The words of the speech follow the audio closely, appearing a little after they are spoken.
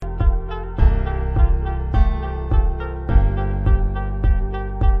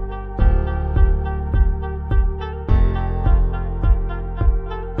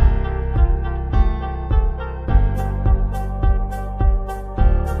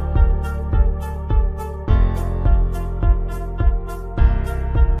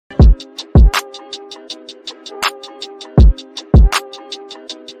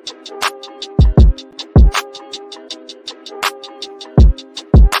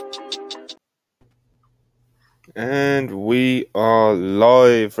And we are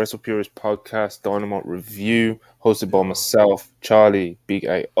live. WrestlePurists podcast Dynamite review, hosted by myself, Charlie, Big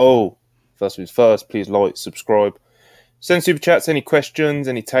AO. First things first, please like, subscribe, send super chats, any questions,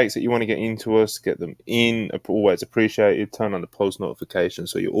 any takes that you want to get into us, get them in. Always appreciated. Turn on the post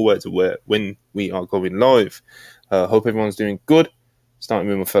notifications so you're always aware when we are going live. Hope everyone's doing good. Starting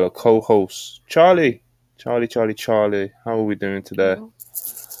with my fellow co-host, Charlie. Charlie. How are we doing today?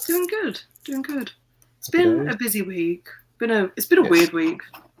 Doing good. It's been a busy week. It's been a weird week.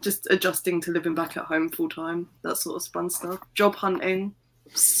 Just adjusting to living back at home full time. That sort of fun stuff. Job hunting,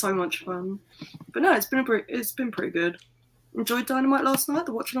 so much fun. But no, it's been pretty good. Enjoyed Dynamite last night.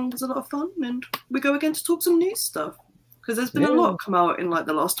 The watch along was a lot of fun, and we go again to talk some news stuff because there's been a lot come out in like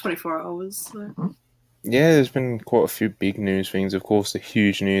the last 24 hours. So. Yeah, there's been quite a few big news things. Of course, the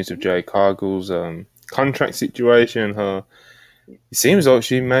huge news of Jade Cargill's contract situation. It seems like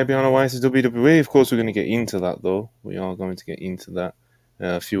she may be on her way to WWE. Of course, we're going to get into that, though. We are going to get into that.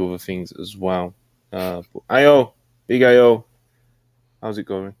 A few other things as well. But AO, Big AO, how's it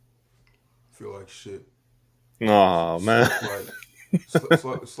going? Feel like shit. Oh, man.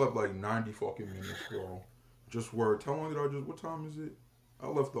 Slept like 90 fucking minutes, bro. Just worked. How long did I just? What time is it? I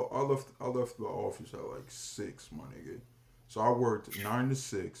left the office at like 6, my nigga. So I worked 9 to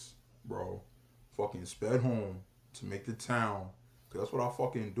 6, bro. Fucking sped home to make the town. Cause that's what I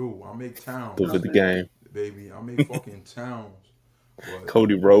fucking do. I make towns. Over the game, baby. I make fucking towns. But,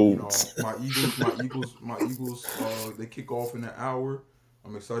 Cody Rhodes. My Eagles. They kick off in an hour.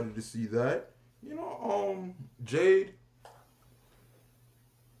 I'm excited to see that. Jade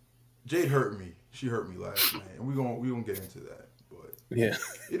hurt me. She hurt me last night, and we gonna get into that. But yeah,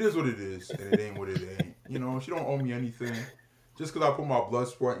 it is what it is, and it ain't what it ain't. She don't owe me anything. Just because I put my blood,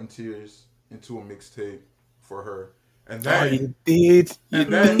 sweat, and tears into a mixtape for her. And then, you did.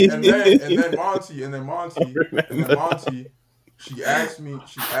 And then Monty, she asked me,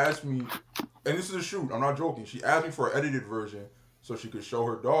 and this is a shoot, I'm not joking. She asked me for an edited version so she could show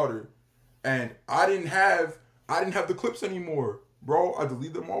her daughter, and I didn't have the clips anymore, bro. I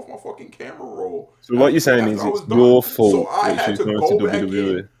deleted them off my fucking camera roll. So what you're saying is it's your fault. So I had to go back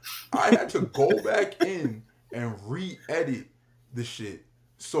in. I had to go back in and re-edit the shit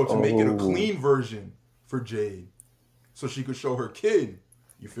to make it a clean version for Jade. So she could show her kid.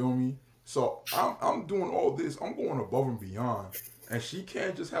 You feel me? So I'm doing all this. I'm going above and beyond. And she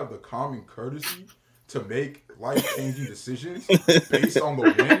can't just have the common courtesy to make life-changing decisions based on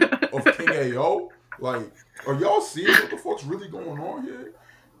the whim of King AO. Like, are y'all seeing what the fuck's really going on here?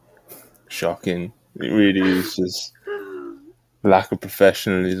 Shocking. It really is just lack of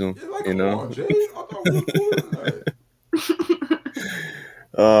professionalism. Yeah, like, come on, Jade. I thought we were cooler than that.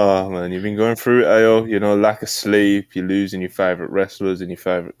 Oh man, you've been going through it, AO. Lack of sleep. You're losing your favorite wrestlers in your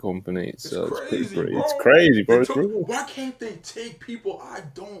favorite company. It's crazy, bro. It's crazy, bro. Why can't they take people I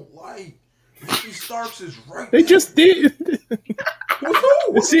don't like? Ricky Starks is right. They just did.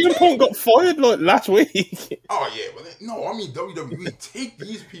 CM Punk got fired like last week. Oh yeah, but no, I mean WWE. Take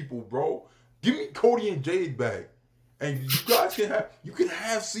these people, bro. Give me Cody and Jade back, and you guys can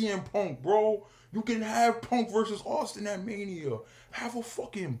have CM Punk, bro. You can have Punk versus Austin at Mania. Have a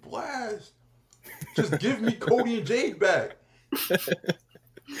fucking blast. Just give me Cody and Jade back.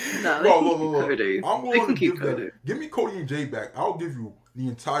 No, look. I'm willing to give that. Give me Cody and Jade back. I'll give you the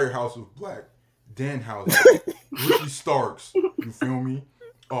entire House of Black, Danhausen, Ricky Starks. You feel me?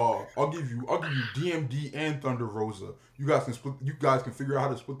 I'll give you DMD and Thunder Rosa. You guys can figure out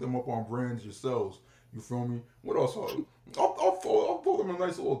how to split them up on brands yourselves. You feel me? What else? I'll throw them a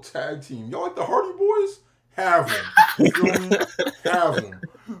nice little tag team. Y'all like the Hardy Boys? Have them. You feel me? Have them.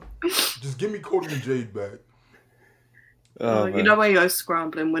 Just give me Cody and Jade back. You know why you're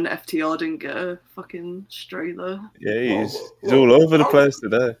scrambling when FTR didn't get a fucking stray there? Yeah, he's all over the place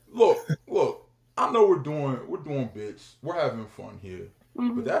today. Look. I know we're doing bits. We're having fun here.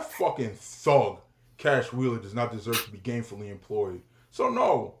 Mm-hmm. But that fucking thug, Cash Wheeler, does not deserve to be gainfully employed. So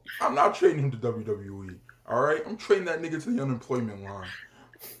no, I'm not trading him to WWE. All right, I'm trading that nigga to the unemployment line.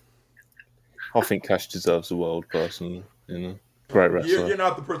 I think Cash deserves the world, personally. Great wrestler. You're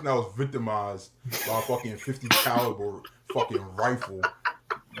not the person that was victimized by a fucking 50 caliber fucking rifle.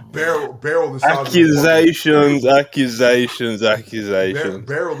 Barrel the size accusations.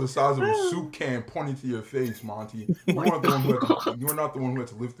 Barrel the size of a soup can pointing to your face, Monty. You are not the one who had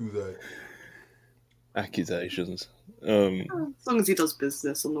to live through that. Accusations. As long as he does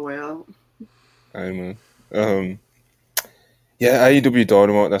business on the way out. Amen. Yeah, AEW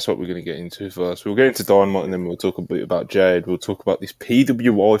Dynamite, that's what we're going to get into first. We'll get into Dynamite and then we'll talk a bit about Jade. We'll talk about this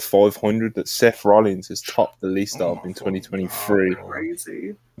PWI 500 that Seth Rollins has topped the list of in 2023.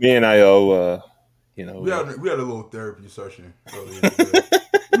 Crazy. Me and AO, you know. We had a little therapy session earlier today.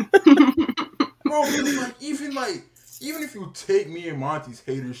 Bro, even if you take me and Monty's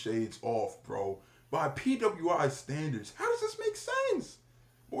hater shades off, bro, by PWI standards, how does this make sense?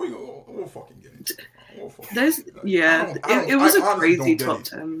 We'll fucking get into it. It was a crazy top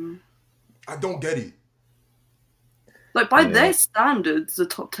 10. I don't get it. Like, by their standards, the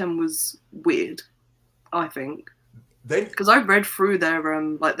top 10 was weird, I think. Because I read through their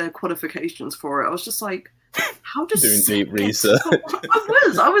their qualifications for it. I was just like, how does doing deep research?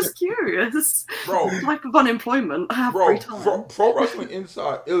 I was curious. Bro, like with unemployment, I have free time. Pro Wrestling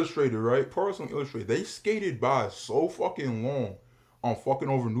Inside Illustrated, right? Pro Wrestling Illustrated, they skated by so fucking long on fucking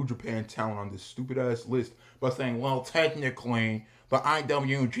over New Japan talent on this stupid ass list by saying, well, technically, the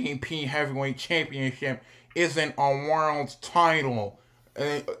IWGP Heavyweight Championship isn't a world title.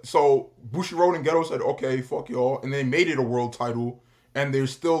 And so Bushiroad and Geto said, okay, fuck y'all. And they made it a world title. And they're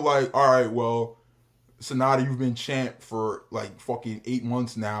still like, all right, well, Sonata, you've been champ for like fucking 8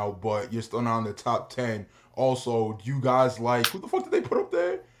 months now, but you're still not in the top 10. Also, do you guys like, who the fuck did they put up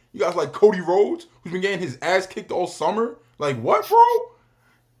there? You guys like Cody Rhodes, who's been getting his ass kicked all summer? Like, what, bro?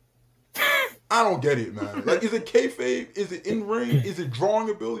 I don't get it, man. Like, is it kayfabe? Is it in-ring? Is it drawing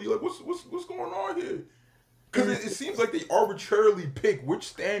ability? Like, what's going on here? Because it seems like they arbitrarily pick which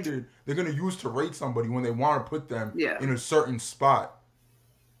standard they're going to use to rate somebody when they want to put them in a certain spot.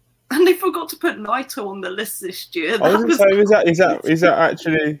 And they forgot to put Naito on the list this year. I was going to say, is that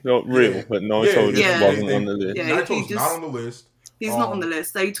actually not real? But Naito just wasn't on the list. Yeah, Naito's not on the list. He's not on the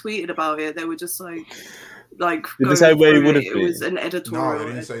list. They tweeted about it. They were just like did they say where he would have been? It was an editorial. No,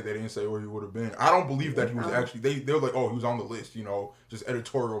 they didn't say where he would have been. I don't believe that he was actually. They were like, oh, he was on the list. You know, just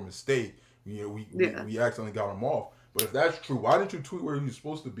editorial mistake. You know, we accidentally got him off. But if that's true, why didn't you tweet where he was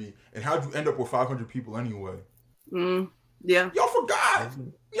supposed to be? And how'd you end up with 500 people anyway? Yeah. Y'all forgot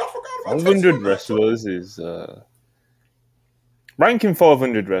about 500 wrestlers is ranking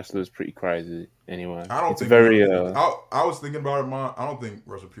 500 wrestlers pretty crazy. Anyway, I don't it's think very. I was thinking about it, man. I don't think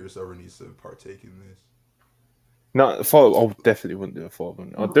WrestlePurists ever needs to partake in this. No, I definitely wouldn't do a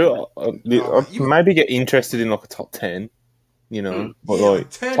 500. I'd maybe get interested in like a top 10, you know, but like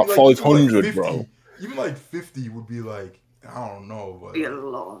 10, top 500, like bro. Even like 50 would be like, I don't know, but be a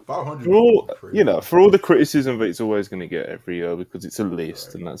lot. 500. For all the criticism that it's always going to get every year because it's a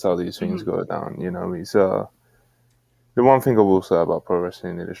list and that's how these things go down. You know, it's the one thing I will say about Pro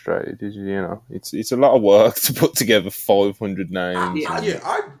Wrestling Illustrated is, you know, it's a lot of work to put together 500 names.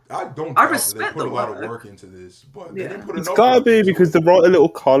 I respect they put a lot of work into this, but they didn't put enough. It's gotta be because they write a little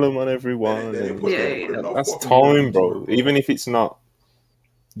column on everyone. That's time, bro. Even if it's not,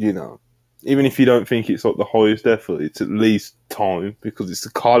 you know, even if you don't think it's like the highest effort, it's at least time because it's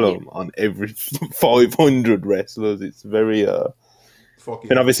a column on every 500 wrestlers. It's very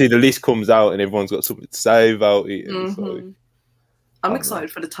and obviously the list comes out and everyone's got something to say about it. And I'm excited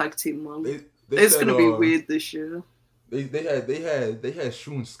for the tag team one. It's going to be weird this year. They had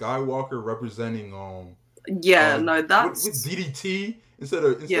Shun Skywalker representing with DDT instead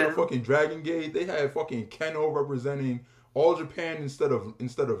of fucking Dragon Gate. They had fucking Keno representing All Japan instead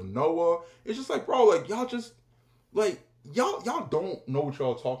of Noah. It's just like, bro, like y'all just like y'all don't know what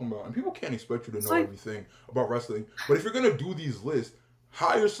y'all talking about, and people can't expect you to know everything about wrestling. But if you're gonna do these lists,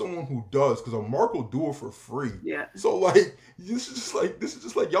 hire someone who does, because a Mark will do it for free. Yeah. So like this is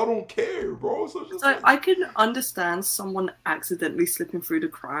just like y'all don't care, bro. So it's just I can understand someone accidentally slipping through the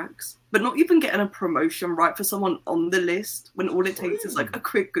cracks, but not even getting a promotion right for someone on the list when all it takes is like a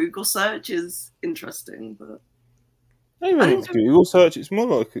quick Google search is interesting. But even Google search, it's more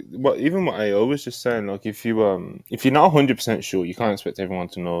like even what AO was just saying. Like if you're not 100% sure, you can't expect everyone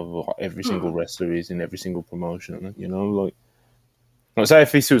to know what every single wrestler is in every single promotion. You know, like say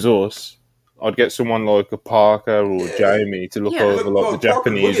if this was us, I'd get someone like a Parker or Jamie to look over like the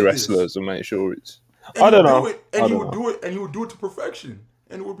Japanese wrestlers and make sure it's. I don't know. And he would do it to perfection,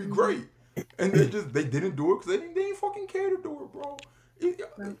 and it would be great. And they didn't do it because they didn't fucking care to do it, bro.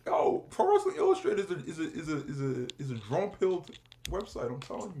 Yo, Pro Wrestling Illustrated is a drone-pilled website. I'm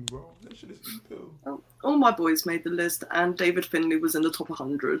telling you, bro. That shit is e-pilled. All my boys made the list, and David Finlay was in the top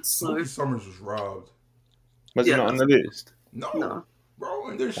 100. So Mookie Summers was robbed. Was he not on the list? No. Bro.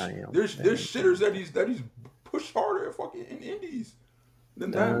 And there's shitters that he's pushed harder at fucking in indies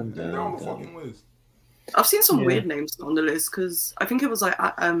than they're on the fucking list. I've seen some weird names on the list because I think it was like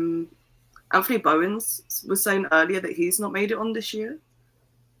Anthony Bowens was saying earlier that he's not made it on this year.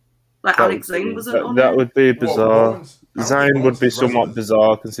 Like Alex Zane wasn't on it. That would be bizarre. Zane would be somewhat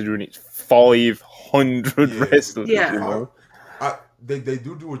bizarre considering it's 500 wrestlers. Yeah. You know? They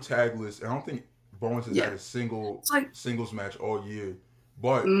do a tag list. I don't think Bowens has had a singles match all year.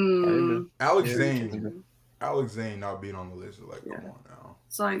 But Alex Zane not being on the list is like, come on now.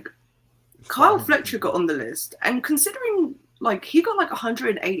 It's like Kyle Fletcher got on the list, and considering like he got like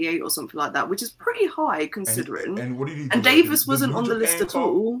 188 or something like that, which is pretty high considering. And what did he do? And Davis wasn't on the list at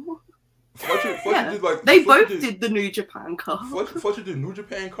all. Fletcher did like they both did the New Japan Cup. Fletcher did New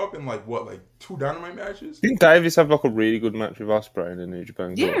Japan Cup in like 2 Dynamite matches. Didn't Davis have like a really good match with Ospreay in the New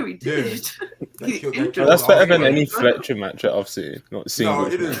Japan Cup? Yeah, he did. Yeah. That's better than any Fletcher match that I've seen. Not single. No,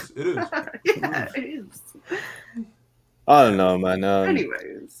 it is. Yeah, it is. I don't know, man.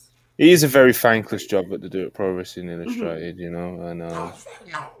 Anyways, it is a very thankless job that they do at Pro Wrestling Illustrated, you know. And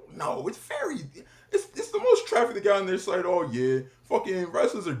no, it's very. It's the most traffic they got on their site all year. Fucking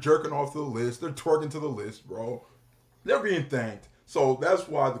wrestlers are jerking off to the list. They're twerking to the list, bro. They're being thanked. So that's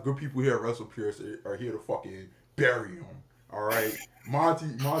why the good people here at WrestlePurists are here to fucking bury them. All right, Monty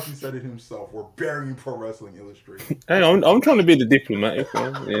said it himself. We're burying Pro Wrestling Illustrated. Hey, I'm trying to be the diplomatic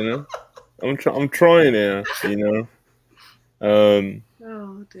one, you know. I'm trying here, you know.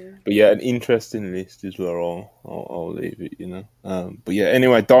 Oh dear. But yeah, an interesting list is where I'll leave it, you know. But yeah,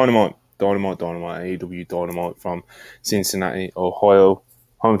 anyway, Dynamite, AEW Dynamite from Cincinnati, Ohio,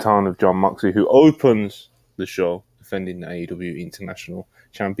 hometown of Jon Moxley, who opens the show defending the AEW International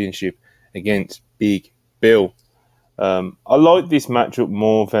Championship against Big Bill. I like this matchup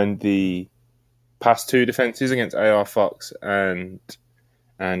more than the past 2 defenses against AR Fox and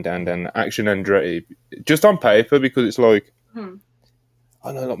Action Andretti, just on paper, because it's like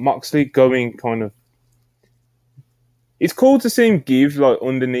I know, like Moxley going kind of. It's cool to see him give like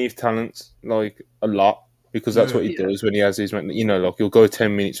underneath talents like a lot, because that's what he does when he has his, you know, like he'll go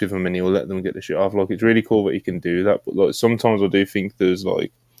 10 minutes with them and he'll let them get the shit off. Like it's really cool that he can do that, but like sometimes I do think there's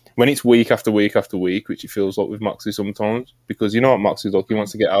like when it's week after week after week, which it feels like with Moxley sometimes, because you know what Moxley's like, he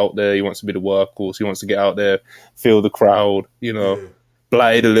wants to get out there, he wants to be the workhorse, he wants to get out there, feel the crowd, you know,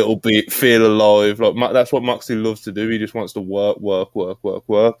 blade a little bit, feel alive. Like that's what Moxley loves to do. He just wants to work,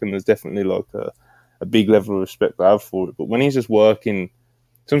 and there's definitely like a big level of respect I have for it. But when he's just working,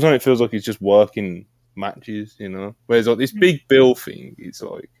 sometimes it feels like he's just working matches, you know. Whereas like this Big Bill thing, it's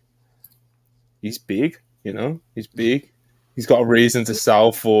like he's big, you know, he's big. He's got a reason to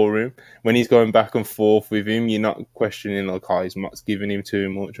sell for him. When he's going back and forth with him, you're not questioning like, oh, he's giving him too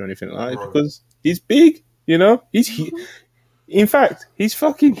much or anything like that, because he's big, you know. In fact, he's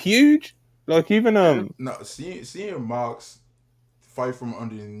fucking huge. Like even no, seeing Mox fight from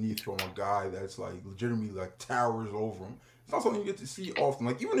underneath from a guy that's like legitimately like towers over him. It's not something you get to see often.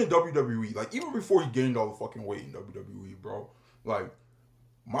 Like even in WWE, like even before he gained all the fucking weight in WWE, bro. Like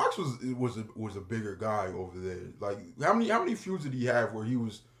Mox was a bigger guy over there. Like how many feuds did he have where he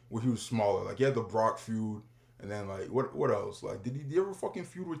was smaller? Like he had the Brock feud, and then like what else? Like did he ever fucking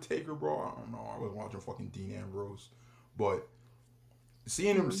feud with Taker, bro? I don't know. I was watching fucking Dean Ambrose, but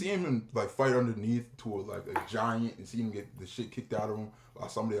seeing him like fight underneath to a giant and seeing him get the shit kicked out of him by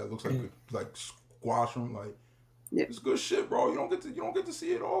somebody that looks like squash him, like it's good shit, bro. You don't get to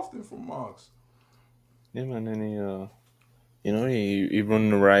see it often from Mox. Yeah, man, and he run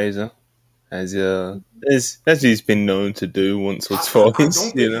the razor as he's been known to do once or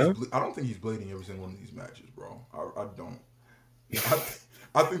twice. I don't think he's blading every single one of these matches, bro. I don't.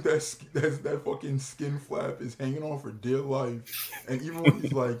 I think that fucking skin flap is hanging on for dear life. And even when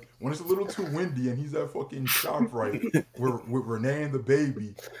it's a little too windy and he's at fucking ShopRite with Renee and the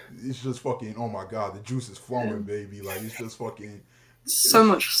baby, it's just fucking, oh my God, the juice is flowing, baby. Like, it's just fucking... So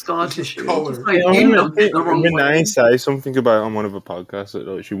much scar tissue. Renee says something about on one of the podcasts that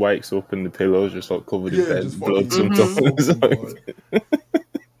like, she wakes up and the pillow's just like covered in blood sometimes.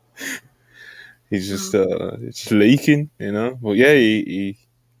 He's just it's leaking, you know. But yeah, he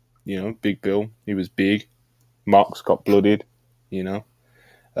Big Bill, he was big. Mox got blooded, you know.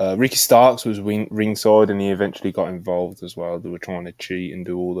 Ricky Starks was ringside, and he eventually got involved as well. They were trying to cheat and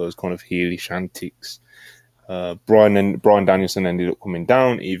do all those kind of heelish antics. Brian Danielson ended up coming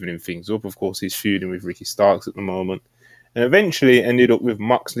down, evening things up. Of course, he's feuding with Ricky Starks at the moment, and eventually ended up with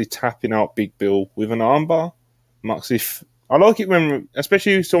Moxley tapping out Big Bill with an armbar. I like it when,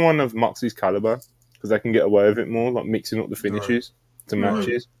 especially someone of Moxley's caliber, because they can get away with it more, like mixing up the finishes to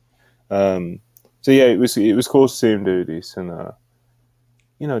matches. So yeah, it was cool to see him do this, and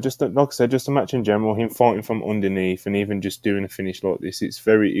just like I said, just a match in general, him fighting from underneath, and even just doing a finish like this,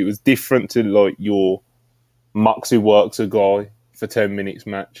 it was different to like your Moxley works a guy for 10 minutes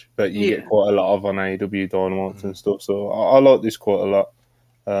match, but you get quite a lot of on AEW Dynamite and stuff. So I like this quite a lot.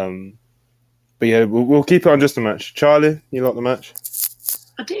 But yeah, we'll keep it on just a match. Charlie, you like the match?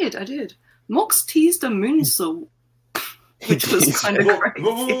 I did. Mox teased a moonsault, which was kind of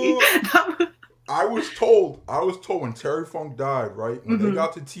crazy. I was told when Terry Funk died, right? When they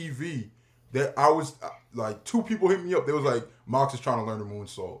got to TV, that I was like, two people hit me up. They was like, Mox is trying to learn the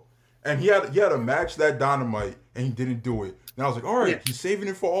moonsault. And he had a match that Dynamite, and he didn't do it. And I was like, all right, he's saving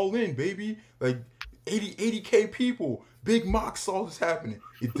it for All In, baby. Like 80K people. Big Mox saw this happening.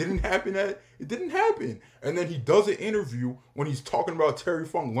 It didn't happen. And then he does an interview when he's talking about Terry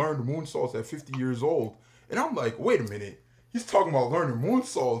Funk learned moonsaults at 50 years old. And I'm like, wait a minute. He's talking about learning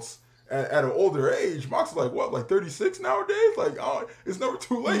moonsaults at an older age. Mox is like, what, like 36 nowadays? Like, oh, it's never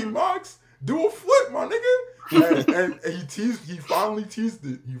too late, Mox. Do a flip, my nigga. And he finally teased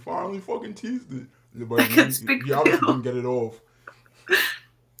it. He finally fucking teased it. But he obviously didn't get it off.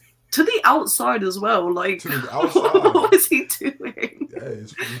 To the outside as well, like, to the outside. What is he doing? Yeah,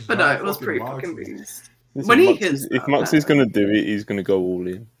 it's but no, it was pretty fucking beast. When he hits, if Max is gonna do it, he's gonna go all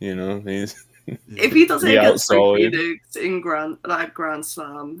in. You know, if he does it against Phoenix in Grand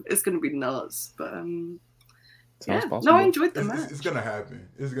Slam, it's gonna be nuts. But yeah, no, I enjoyed the match. It's gonna happen.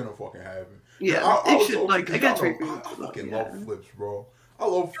 It's gonna fucking happen. Yeah, it should like against I fucking love flips, bro. I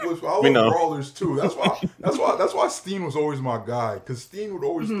love flips. I love brawlers too. That's why Steen was always my guy. Cause Steen would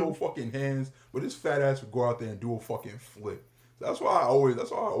always throw fucking hands, but his fat ass would go out there and do a fucking flip. That's why I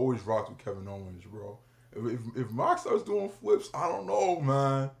always rocked with Kevin Owens, bro. If Mox starts doing flips, I don't know,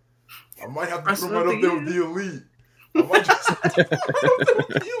 man. I might have to put him right up there with the Elite. I might just put him right up there with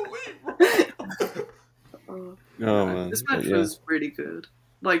the Elite, bro. Man. This match was really good.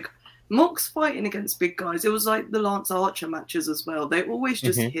 Like, Mox fighting against big guys, it was like the Lance Archer matches as well. They always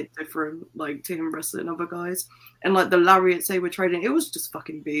just hit different, like, to him wrestling other guys. And, like, the lariats they were trading, it was just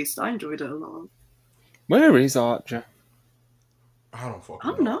fucking beast. I enjoyed it a lot. Where is Archer? I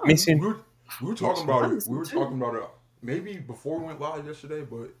don't know. Missing. We were talking about it. We were talking about it maybe before we went live yesterday,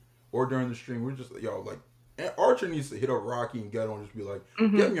 or during the stream. We were just, Archer needs to hit up Rocky and Ghetto and just be like,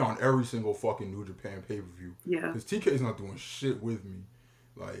 get me on every single fucking New Japan pay-per-view. Yeah. Because TK's not doing shit with me.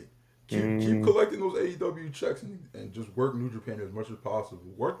 Like, keep collecting those AEW checks and just work New Japan as much as possible.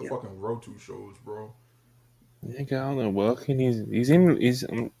 Work the fucking Road 2 shows, bro. Yeah, get out there working.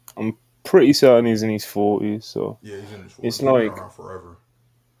 I'm pretty certain he's in his 40s. So yeah, he's in his 40s. It's like, been around forever.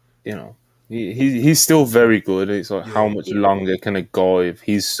 You know, he's still very good. It's like how much longer can a guy of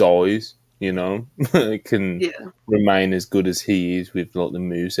his size, you know, can remain as good as he is with like the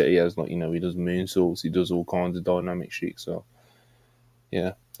moves that he has. Like, you know, he does moonsaults, he does all kinds of dynamic shit. So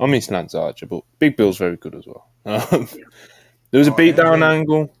yeah, I miss Lance Archer, but Big Bill's very good as well. There was a beatdown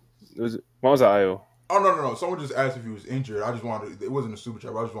angle. What was that, Ayo? Oh, no. Someone just asked if he was injured. I just wanted it wasn't a super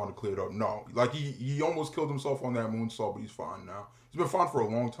chat, but I just wanted to clear it up. No, like he almost killed himself on that moonsault, but he's fine now. He's been fine for a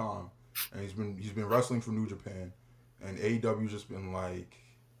long time, and he's been wrestling for New Japan, and AEW's just been like,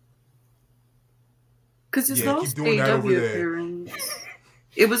 because his last AEW appearance,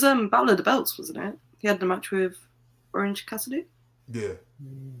 it was Battle of the Belts, wasn't it? He had the match with Orange Cassidy. Yeah,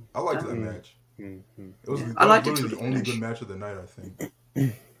 I liked that match. It was the only good match of the night, I think.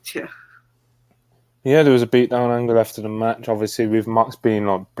 Yeah. Yeah, there was a beatdown angle after the match, obviously, with Max being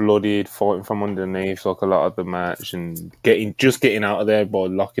like bloodied, fighting from underneath, like a lot of the match, and getting out of there by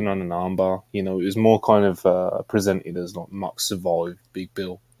locking on an armbar. You know, it was more kind of presented as like Max survived Big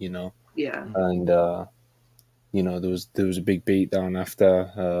Bill, you know. Yeah. And you know, there was a big beatdown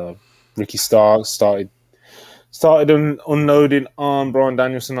after Ricky Starks started unloading on Bryan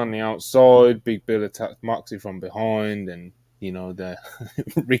Danielson on the outside. Big Bill attacked Moxie from behind, and you know,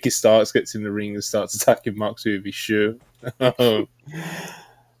 Ricky Starks gets in the ring and starts attacking Moxie with his shoe. But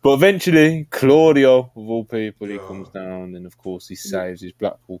eventually, Claudio, of all people, he comes down, and of course he saves his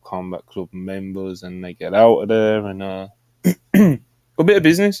Blackpool Combat Club members, and they get out of there, and a bit of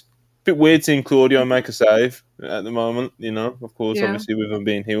business. A bit weird seeing Claudio make a save at the moment, you know, of course, obviously with them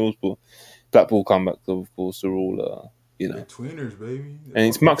being heels, but Blackpool Combat Club, of course, are all... you know, tweeners, baby. And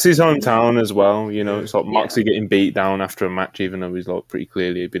it's Moxie's hometown as well. You know, it's like Moxie getting beat down after a match, even though he's like pretty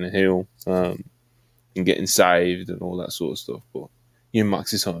clearly been a heel, and getting saved and all that sort of stuff. But you know,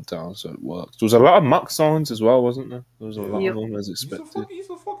 Moxie's hometown, so it works. There was a lot of Mox signs as well, wasn't there? There was a lot of them as expected. He's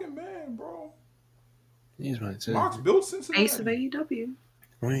a fucking man, bro. He's right too. Mox built Cincinnati. Ace of AEW.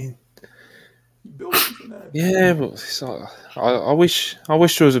 I mean, he built Cincinnati. Yeah, but it's like, I wish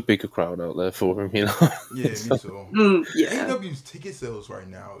there was a bigger crowd out there for him. You know. Yeah, me too. Yeah. AEW's ticket sales right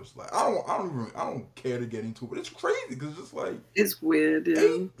now is like I don't care to get into it, but it's crazy because it's just like it's weird.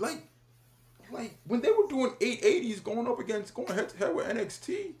 Yeah. Like when they were doing 880s going head to head with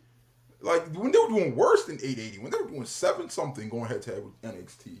NXT, like when they were doing worse than 880, when they were doing 7-something going head to head with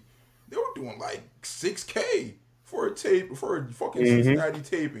NXT, they were doing like 6K for a fucking Cincinnati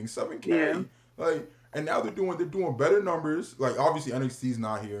taping, 7K. Yeah. Like, and now they're doing better numbers. Like, obviously NXT's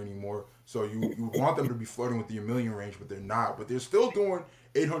not here anymore, So you want them to be flirting with the $1 million range, but they're not. But they're still doing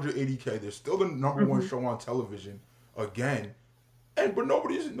 880K. They're still the number one show on television again, but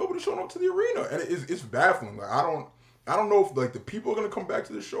nobody's showing up to the arena, and it's baffling. Like I don't know if like the people are gonna come back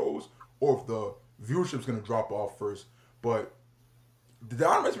to the shows or if the viewership's gonna drop off first. But the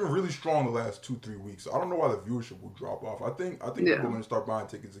Dynamite's been really strong the last 2-3 weeks. So I don't know why the viewership will drop off. I think people are gonna start buying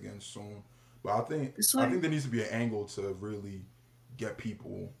tickets again soon. But I think there needs to be an angle to really get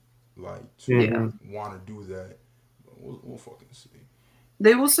people like to want to do that. We'll fucking see.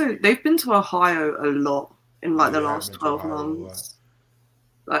 They've been to Ohio a lot in like the last 12 months.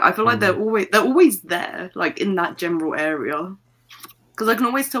 Like I feel like they're always there, like in that general area. Because I can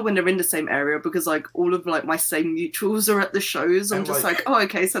always tell when they're in the same area because like all of like my same mutuals are at the shows. I'm just like, oh,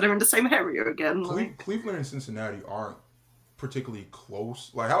 okay, so they're in the same area again. Cleveland and Cincinnati aren't particularly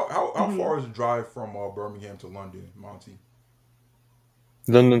close. Like how far is the drive from Birmingham to London, Monty?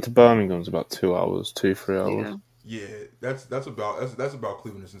 London to Birmingham is about 2 hours, 3 hours. Yeah, that's about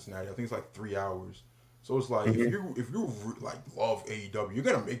Cleveland and Cincinnati. I think it's like 3 hours. So it's like if you like love AEW, you're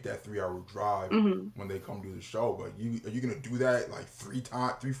gonna make that 3 hour drive when they come do the show. But are you gonna do that like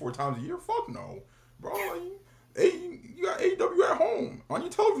 3-4 times a year? Fuck no, bro. Like, you got AEW at home on your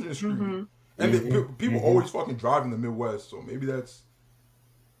television screen, and people always fucking drive in the Midwest. So maybe that's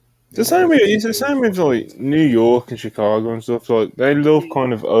the same. It's the same with like New York and Chicago and stuff. Like they love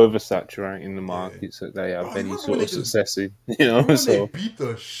kind of oversaturating the markets that they have any sort of success in. You know, so they beat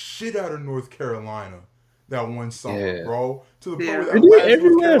the shit out of North Carolina that one summer, bro. To the point where that last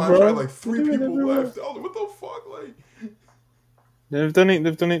North Carolina had like 3 people left. I was like, what the fuck, like. They've done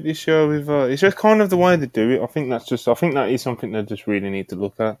it this year with. It's just kind of the way they do it. I think that is something they just really need to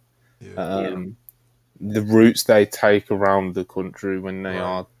look at. The routes they take around the country when they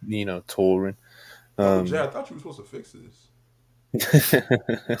are, touring. Jay, I thought you were supposed to fix this.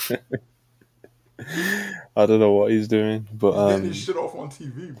 I don't know what he's doing, but he's getting his shit off on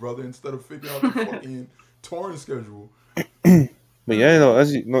TV, brother, instead of figuring out the fucking touring schedule. But yeah,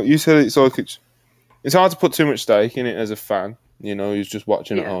 as you said, it's like it's hard to put too much stake in it as a fan. Who's just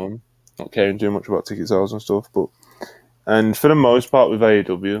watching at home, not caring too much about ticket sales and stuff. And for the most part with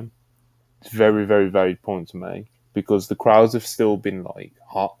AEW, it's very, very valid point to make because the crowds have still been like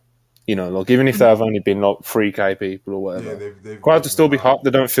hot. Like even if they've only been like 3K people or whatever, crowds will still be hot.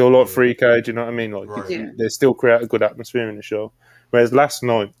 They don't feel like 3K. Do you know what I mean? Like they still create a good atmosphere in the show. Whereas last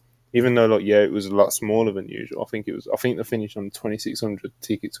night, even though it was a lot smaller than usual, I think they finished on 2,600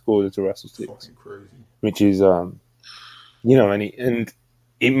 tickets according to WrestlePurists, which is and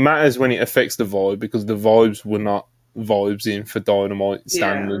it matters when it affects the vibe because the vibes were not vibes in for Dynamite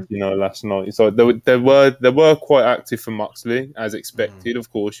standards, last night. So they were quite active for Moxley as expected. Of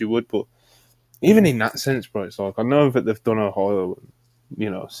course you would, but even in that sense, bro, it's like I know that they've done Ohio,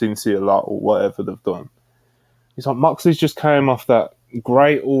 Cincy a lot or whatever they've done. It's like Moxley's just came off that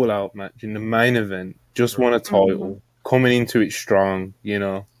great all-out match in the main event, just won a title, coming into it strong,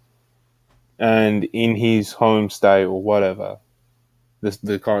 and in his home state or whatever,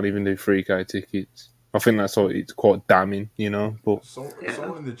 they can't even do 3K tickets. I think that's it's quite damning, But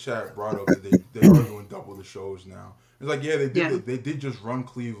someone in the chat brought up that they are doing double the shows now. It's like they did just run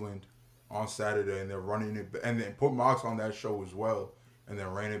Cleveland on Saturday, and they're running it, and then put Mox on that show as well, and then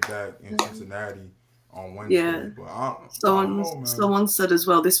ran it back in Cincinnati on Wednesday. Yeah. But someone said as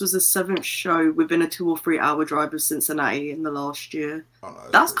well, this was the 7th show within a 2 or 3 hour drive of Cincinnati in the last year. Oh, no,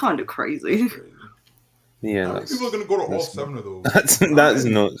 that's kind of crazy. Yeah, how many people are going to go to all 7 of those? That's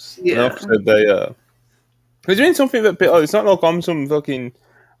nuts. Yeah. They're doing something that it's not like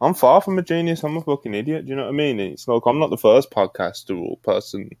I'm far from a genius. I'm a fucking idiot. Do you know what I mean? It's like I'm not the first podcaster or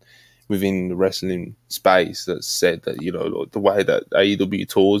person within the wrestling space that said that like the way that AEW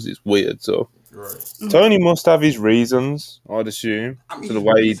tours is weird. So Tony must have his reasons, I'd assume, to the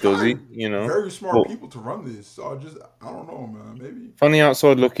way he does it. Very smart people to run this. So I don't know, man. Maybe from the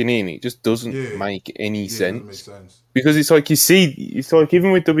outside looking in, it just doesn't make any sense. It doesn't make sense. Because it's like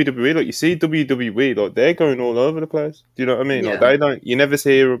even with WWE, like you see WWE, like they're going all over the place. Do you know what I mean? Yeah. Like you never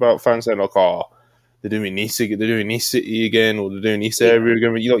hear about fans saying like, "Oh, they're doing this city again, or they're doing this area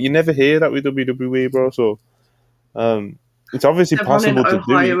again." You never hear that with WWE, bro. So, it's obviously possible to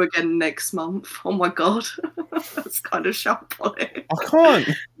do. Ohio again next month. Oh my god, that's kind of shambolic. I can't.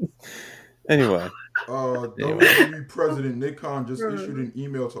 Anyway, WWE President Nick Khan just issued an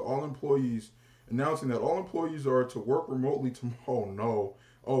email to all employees announcing that all employees are to work remotely tomorrow.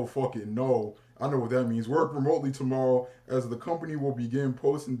 Oh, fucking no. I know what that means. Work remotely tomorrow as the company will begin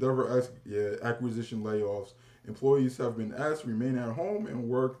post-Endeavor acquisition layoffs. Employees have been asked to remain at home and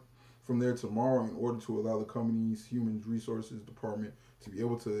work from there tomorrow in order to allow the company's human resources department to be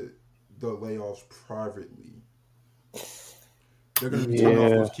able to the layoffs privately. They're gonna be turning off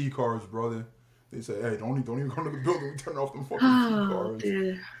those key cards, brother. They say, "Hey, don't even come to the building. We turn off them fucking key cards."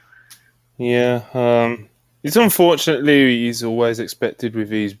 Yeah. It's unfortunately he's always expected with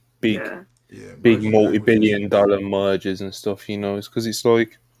these big multi-billion-dollar mergers and stuff. It's because it's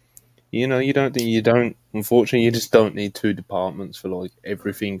like, unfortunately, you just don't need two departments for like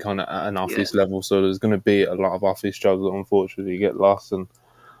everything kind of at an office level. So there's going to be a lot of office jobs that unfortunately get lost, and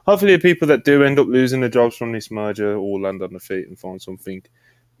hopefully the people that do end up losing their jobs from this merger all land on their feet and find something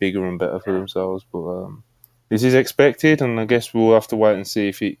bigger and better for themselves. But this is expected, and I guess we'll have to wait and see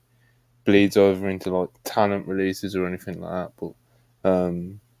if it bleeds over into like talent releases or anything like that. But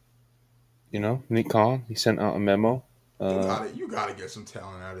Nick Khan, he sent out a memo. You gotta get some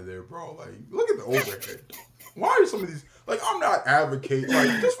talent out of there, bro. Like, look at the overhead. Why are some of these, like, I'm not advocating,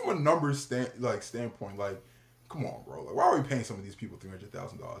 like, just from a numbers standpoint, like, come on, bro. Like, why are we paying some of these people $300,000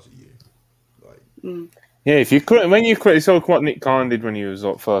 a year? Like, yeah, when you saw what Nick Khan did when he was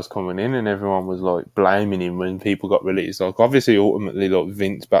like first coming in, and everyone was like blaming him when people got released. Like, obviously, ultimately, like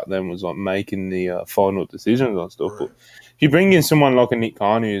Vince back then was like making the final decisions on stuff. Right. But if you bring in someone like a Nick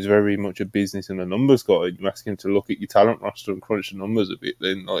Khan, who is very much a business and a numbers guy, you ask him to look at your talent roster and crunch the numbers a bit,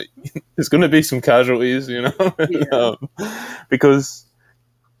 then like there's going to be some casualties, because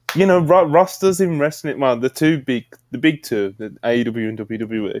rosters in wrestling, the big two, the AEW and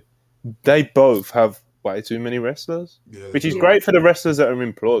WWE, they both have way too many wrestlers, which is great for the wrestlers that are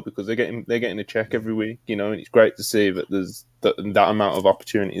employed because they're getting a check every week, and it's great to see that there's that amount of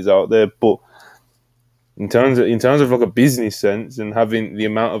opportunities out there. But in terms of like a business sense and having the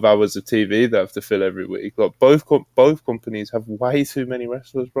amount of hours of TV they have to fill every week, like both companies have way too many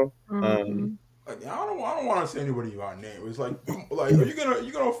wrestlers, bro. I don't want to say anybody by name. It's like are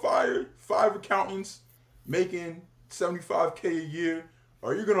you gonna fire 5 accountants making $75K a year?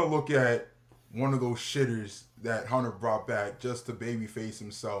 Or are you gonna look at one of those shitters that Hunter brought back just to babyface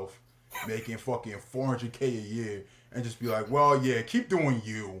himself, making fucking $400K a year, and just be like, well, yeah, keep doing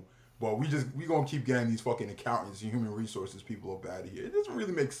you, but we gonna keep getting these fucking accountants and human resources people up out of here. It doesn't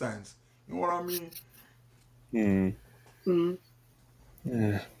really make sense. You know what I mean?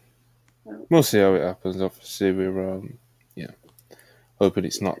 Yeah. We'll see how it happens. Obviously, we're hoping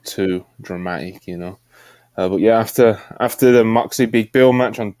it's not too dramatic, But yeah, after the Moxley Big Bill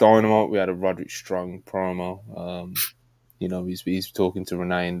match on Dynamite, we had a Roderick Strong promo. He's talking to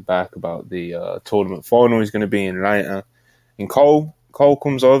Renee in the back about the tournament final he's going to be in later. And Cole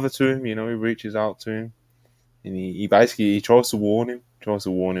comes over to him, he reaches out to him. And he basically tries to warn him with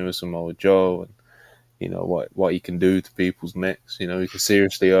Samoa Joe and, what he can do to people's necks. He can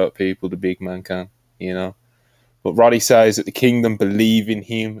seriously hurt people, the big man can, But Roddy says that the Kingdom believe in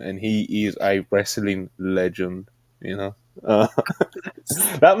him, and he is a wrestling legend. That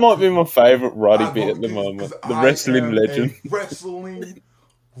might be my favourite Roddy bit at the moment. The wrestling legend. Wrestling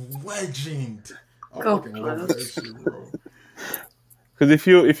legend. I fucking love that shit, bro. Because if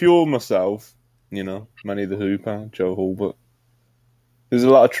you're myself, Manny the Hooper, Joe Hulbert, there's a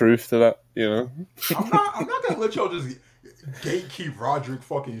lot of truth to that. I'm not gonna let y'all just gatekeep Roderick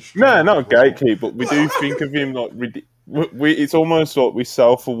fucking Strong. No, not gatekeep, but we do think of him like it's almost like we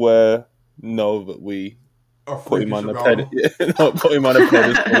self-aware know that we put him on a pedestal. Put him on a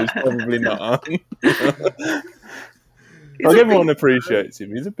pedestal. He's probably not on. Like everyone appreciates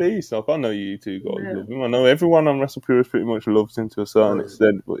him. He's a beast. Like I know you two guys love him. I know everyone on WrestlePurists pretty much loves him to a certain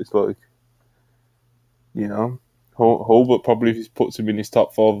extent, but it's like, Hulbert probably puts him in his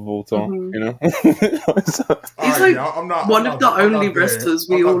top 5 of all time, He's like one of the only wrestlers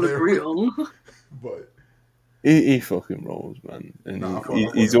we all agree on. But he fucking rolls, man. And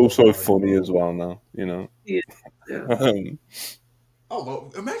he's also funny as well now, Yeah.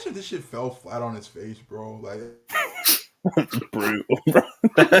 Imagine if this shit fell flat on his face, bro. Like brutal, bro.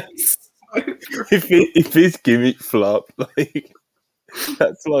 If his gimmick flopped, like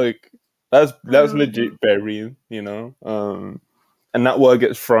that's legit burying, and that word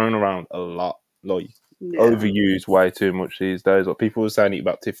gets thrown around a lot, like overused way too much these days. Like people were saying it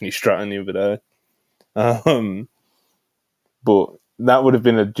about Tiffany Stratton the other day, but that would have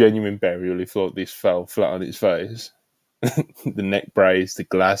been a genuine burial if like this fell flat on its face. The neck brace, the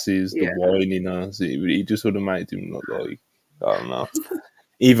glasses, the whininess, it just would have made him look like, I don't know,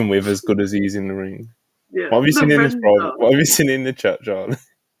 even with as good as he's in the ring. Yeah. What have you seen in this private? What have you seen in the chat, Charlie?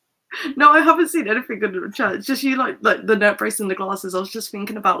 No, I haven't seen anything in the chat. It's just you like the neck brace and the glasses. I was just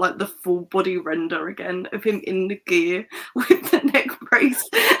thinking about like the full body render again of him in the gear with the neck brace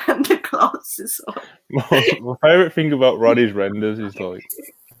and the glasses on. My favourite thing about Roddy's renders is like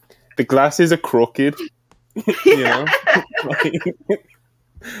the glasses are crooked.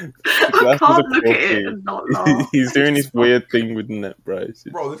 I can't look at it and not laugh. He's doing this weird thing with the neck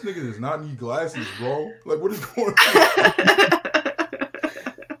braces. Bro, this nigga does not need glasses, bro. Like, what is going on?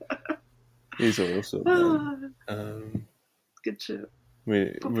 He's awesome, man. Good shit.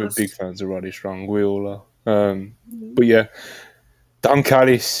 We're big fans of Roddy Strong. We all are. But yeah, Don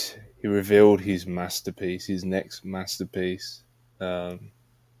Callis, he revealed his masterpiece, his next masterpiece. And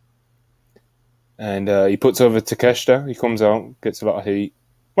he puts over Takeshita. He comes out, gets a lot of heat.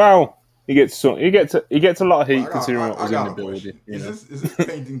 Wow, he gets a lot of heat considering what was in the building. Is this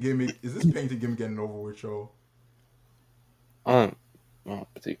painting gimmick? Is this painting gimmick getting over with, y'all? I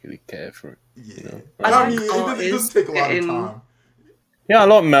don't particularly care for it. Yeah, you know? I mean, it doesn't take a lot of time. Yeah, I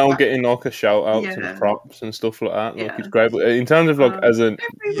like Mel getting like a shout out to the props and stuff like that. Like it's great, but in terms of like as a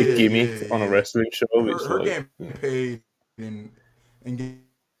gimmick on a wrestling show, it's her like, getting paid and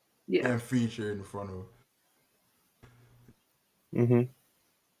getting featured in front of.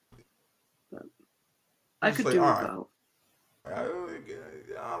 I could do without. I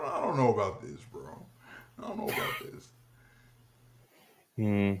don't know about this, bro. I don't know about this.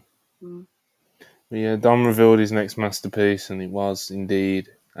 But yeah, Dom revealed his next masterpiece, and it was indeed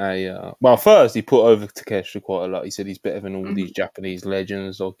a. Well, first he put over Takeshita quite a lot. He said he's better than all these Japanese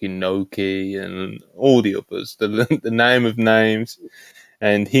legends like Inoki and all the others. The name of names,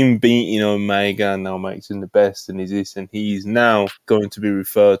 and him beating Omega now makes him the best, and he's now going to be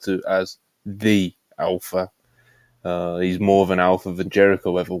referred to as the Alpha. He's more of an alpha than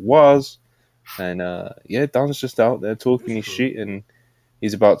Jericho ever was, and Don's just out there talking his shit, and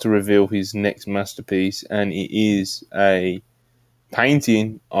he's about to reveal his next masterpiece, and it is a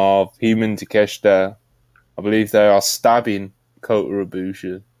painting of him and Takeshita. I believe they are stabbing Kota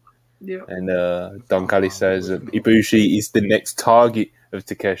Ibushi. Yeah. And Don Callis says that Ibushi is the next target of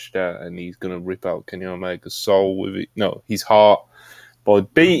Takeshita, and he's going to rip out Kenny Omega's soul with it. No, his heart. By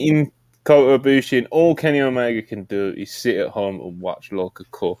beating Kota Ibushi, and all Kenny Omega can do is sit at home and watch like a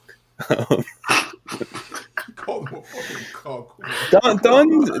cook. Call him a fucking cock.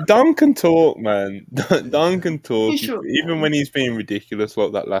 Don can talk, man. Don can talk. Sure. Even when he's being ridiculous,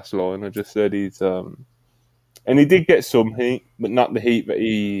 like that last line I just said. He's and he did get some heat, but not the heat that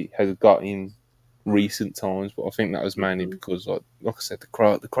he has got in recent times. But I think that was mainly because, like I said, the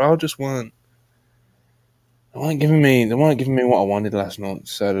crowd just weren't. They weren't giving me what I wanted last night,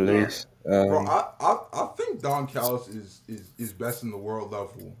 to say the least. Bro, I think Don Callis is best in the world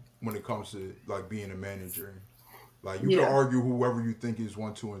level when it comes to like being a manager. Like you can argue whoever you think is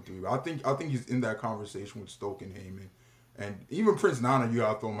 1, 2, and 3. I think he's in that conversation with Stoke and Heyman, and even Prince Nana. You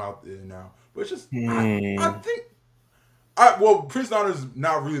gotta throw him out there now. But it's just I think. Prince Nana's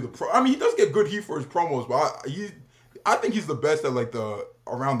not really the pro. I mean, he does get good heat for his promos, but I think he's the best at like the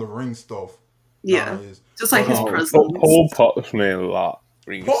around the ring stuff. Yeah, just like his presence. Paul pops me a lot.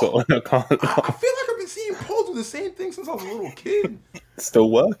 I feel like I've been seeing Paul do the same thing since I was a little kid. Still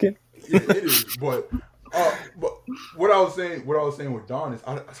working. Yeah, it is, but what I was saying with Don is,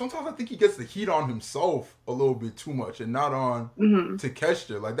 sometimes I think he gets the heat on himself a little bit too much, and not on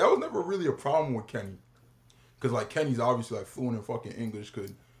Takeshita. Like that was never really a problem with Kenny, because like Kenny's obviously like fluent in fucking English,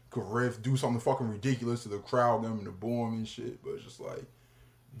 could riff, do something fucking ridiculous to the crowd, them and the boom and shit. But it's just like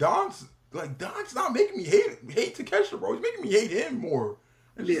Don's not making me hate Takeshita, bro. He's making me hate him more.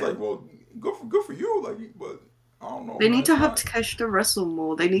 And it's just like, well, good for you, like, but. I don't know. They need to have Takeshita wrestle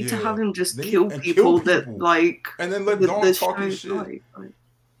more. They need to have him just kill people that like, and then let Dawn talk his shit. Like,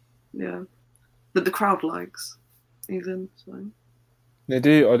 that the crowd likes, even so. They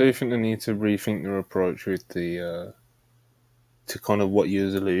do. I do think they need to rethink their approach with the to kind of what you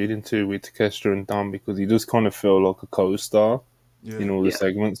was alluding to with Takeshita and Don, because he does kind of feel like a co-star in all the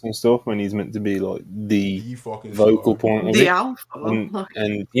segments and stuff, when he's meant to be like the vocal point of the it. Alpha.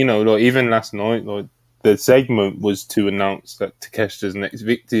 And like even last night, like. The segment was to announce that Takeshita's next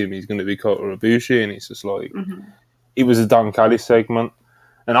victim is going to be Kota Ibushi, and it's just like it was a Don Callis segment,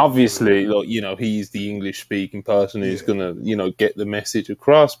 and obviously, like he's the English-speaking person who's going to get the message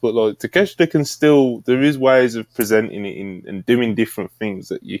across. But like Takeshita can still, there is ways of presenting it and doing different things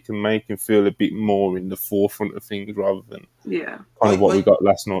that you can make him feel a bit more in the forefront of things rather than kind of what we got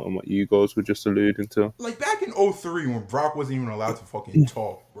last night and what you guys were just alluding to. Like back in 2003 when Brock wasn't even allowed to fucking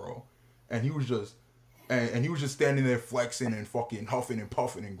talk, bro, and he was just. And he was just standing there flexing and fucking huffing and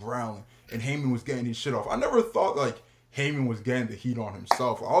puffing and growling. And Heyman was getting his shit off. I never thought, like, Heyman was getting the heat on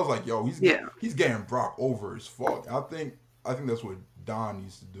himself. I was like, yo, he's getting Brock over as fuck. I think that's what Don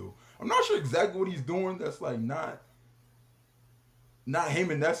needs to do. I'm not sure exactly what he's doing. That's, like, not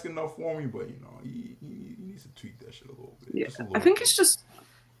Heyman-esque enough for me. But, he needs to tweak that shit a little bit. Yeah. I think it's just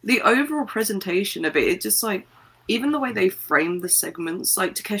the overall presentation of it. It's just, like, even the way they frame the segments,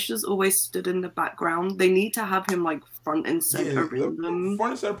 like Takeshi's always stood in the background. They need to have him like front and center in them.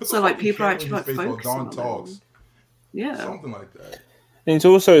 Front and center, put so the like people are camera actually in his like face while focusing Don on talks. him. Yeah, Something like that. And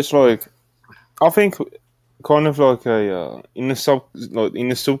it's like, I think, kind of like a in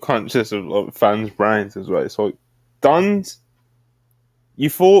the subconscious of like fans' brains as well. It's like Don's. You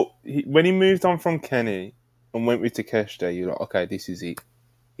thought when he moved on from Kenny and went with Takeshita, you're like, okay, this is it.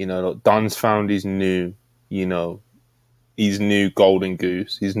 You know, like Don's found his new, his new golden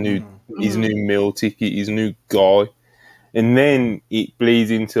goose, his new meal ticket, his new guy, and then it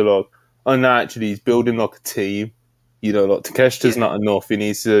bleeds into like, oh no, actually he's building like a team. You know, like Takeshita's not enough. He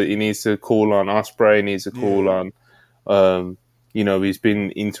needs to call on Ospreay. He needs to call on, he's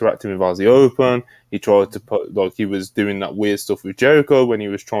been interacting with Aussie Open. He tried to put he was doing that weird stuff with Jericho when he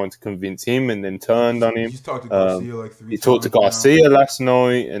was trying to convince him, and then turned on him. He's talked to Garcia like 3 times. He talked to Garcia last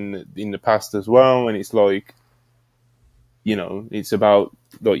night and in the past as well, and it's like, it's about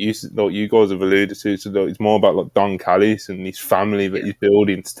like you guys have alluded to. So it's more about like Don Callis and his family that he's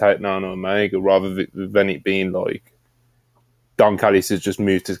building to take down Omega, rather than it being like Don Callis has just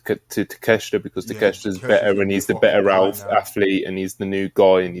moved to Takeshita because Takeshita's better and he's the better athlete and he's the new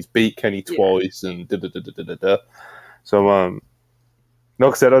guy and he's beat Kenny twice and da. So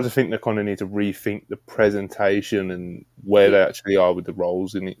like I said, I just think they kind of need to rethink the presentation and where they actually are with the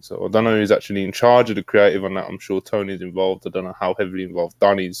roles in it. So I don't know who's actually in charge of the creative on that. I'm sure Tony's involved. I don't know how heavily involved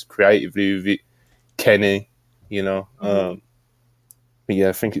Donnie's creatively with it. Kenny, but yeah,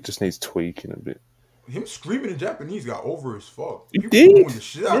 I think it just needs tweaking a bit. Him screaming in Japanese got over as fuck. People booing the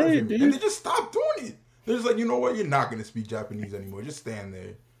shit out of him. And they just stopped doing it. They're just like, you know what? You're not going to speak Japanese anymore. Just stand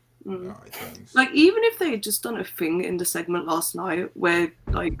there. All right, thanks. Like, even if they had just done a thing in the segment last night where,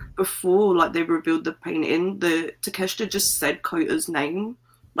 like, before, like, they revealed the painting, the Takeshita just said Kota's name.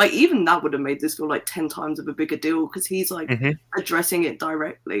 Like, even that would have made this feel like 10 times of a bigger deal because he's, like, addressing it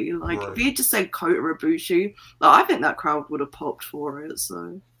directly. Like, if he had just said Kota Ibushi, like, I think that crowd would have popped for it,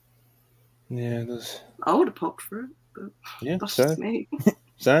 so... Yeah, I would have popped for it, but that's just me.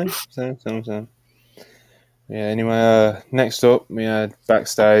 Same. Yeah, anyway, next up, we had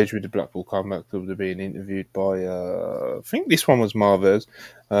backstage with the Blackpool Combat Club. They're being interviewed by, I think this one was Marvez.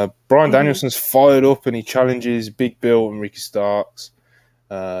 Bryan Danielson's fired up and he challenges Big Bill and Ricky Starks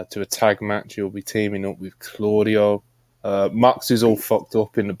to a tag match. He'll be teaming up with Claudio. Mox is all fucked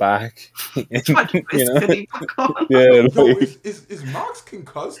up in the back. Is Mox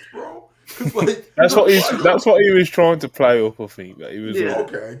concussed, bro? Like, that's what he was trying to play up. I think that he was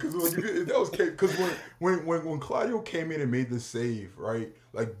okay. Because when Claudio came in and made the save, right?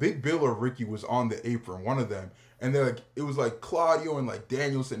 Like Big Bill or Ricky was on the apron, one of them, and they're like, it was like Claudio and like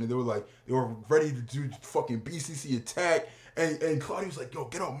Danielson, and they were ready to do fucking BCC attack, and Claudio was like, yo,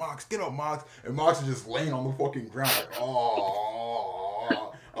 get up, Mox, and Mox is just laying on the fucking ground, like, oh.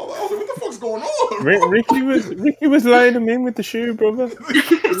 I was like, what the fuck's going on? Ricky was laying him in with the shoe, brother.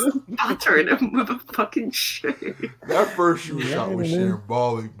 Battering him with a fucking shoe. That first shoe shot was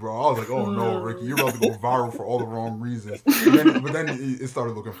shambolic, bro. I was like, oh no, Ricky, you're about to go viral for all the wrong reasons. But then it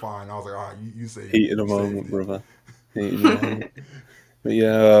started looking fine. I was like, all right, you say heat of the moment, brother. Heat of the moment. But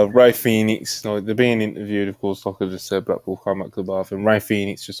yeah, Ray Phoenix, they're being interviewed, of course, like I just said, Blackpool Combat Club, and Ray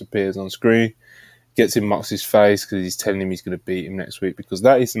Phoenix just appears on screen. Gets in Mox's face because he's telling him he's going to beat him next week because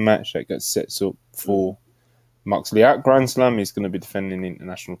that is the match that gets set up for Moxley at Grand Slam. He's going to be defending the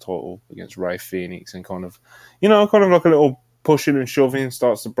international title against Ray Phoenix and kind of like a little pushing and shoving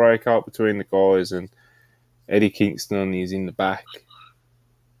starts to break out between the guys, and Eddie Kingston is in the back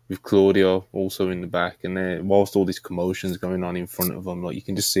with Claudio also in the back, and then whilst all this commotion's going on in front of them, like you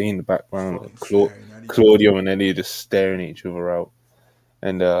can just see in the background Claudio and Eddie are just staring each other out.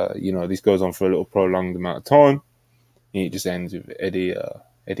 And, this goes on for a little prolonged amount of time. And it just ends with Eddie.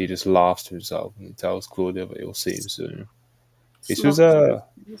 Eddie just laughs to himself and he tells Claudio that he'll see him soon. This was a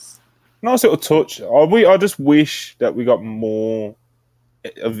nice little touch. I just wish that we got more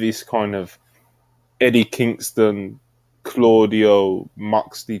of this kind of Eddie Kingston, Claudio,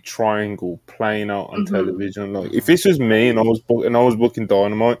 Moxley triangle playing out on television. Like, if this was me and I was booking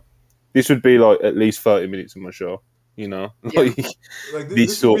Dynamite, this would be like at least 30 minutes of my show. Like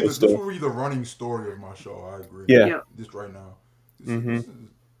this sort of stuff. This will be the running story of my show. I agree. Yeah. This right now.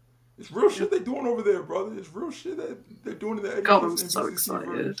 It's real shit they're doing over there, brother. It's real shit that they're doing in the God, I'm so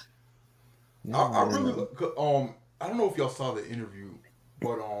excited. I really I don't know if y'all saw the interview,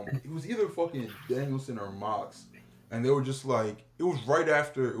 but it was either fucking Danielson or Mox, and they were just like, it was right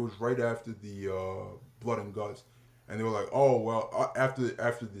after the Blood and Guts. And they were like, oh, well, after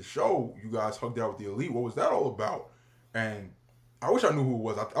the show, you guys hugged out with the Elite. What was that all about? And I wish I knew who it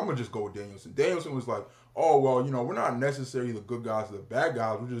was. I'm gonna just go with Danielson. Danielson was like, "Oh well, we're not necessarily the good guys or the bad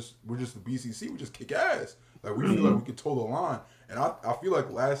guys. We're just the BCC. We just kick ass. Like we feel like we could toe the line." And I feel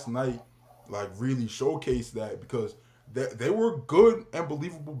like last night like really showcased that because they were good and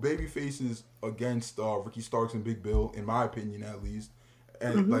believable baby faces against Ricky Starks and Big Bill, in my opinion at least.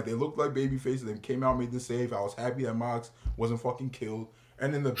 And like they looked like baby faces. They came out, made the save. I was happy that Mox wasn't fucking killed.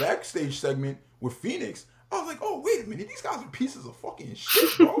 And in the backstage segment with Phoenix, I was like, oh wait a minute, these guys are pieces of fucking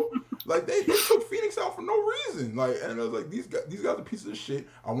shit, bro. Like they took Phoenix out for no reason. Like, and I was like, these guys are pieces of shit.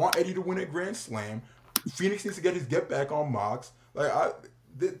 I want Eddie to win a Grand Slam. Phoenix needs to get his get back on Mox. Like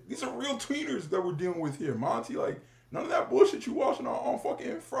these are real tweeners that we're dealing with here, Monty. Like none of that bullshit you watching on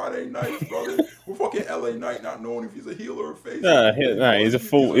fucking Friday nights, brother. We're fucking LA Knight not knowing if he's a heel or a face. No, he's a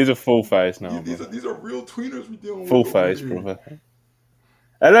full face now. These are real tweeners we're dealing with. Full face, brother.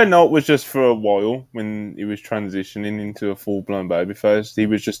 LA Knight was just for a while when he was transitioning into a full-blown babyface. He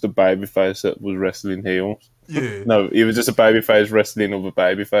was just a babyface that was wrestling heels. Yeah. No, he was just a babyface wrestling other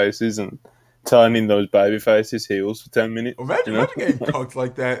babyfaces and turning those babyfaces heels for 10 minutes. Imagine getting cucked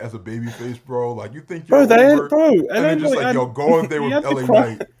like that as a babyface, bro. Like you think you're over, and then just like, yo, go out there with LA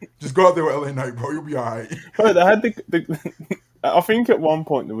Knight. Just go out there with LA Knight, bro. You'll be alright. Bro, they had I think at one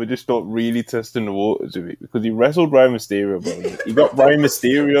point they were just really testing the waters of it because he wrestled Rey Mysterio, bro. He got Rey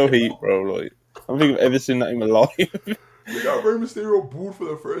Mysterio heat, bro. Like I don't think I've ever seen that in my life. They got Rey Mysterio booed for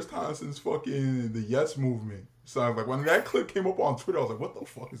the first time since fucking the Yes movement. So like when that clip came up on Twitter, I was like, "What the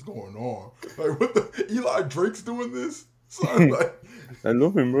fuck is going on? Like, what the Eli Drake's doing this?" So like, I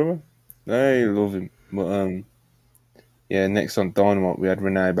love him, brother. I love him. But yeah. Next on Dynamite, we had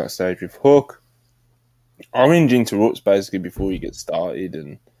Renee backstage with Hook. Orange interrupts basically before he gets started,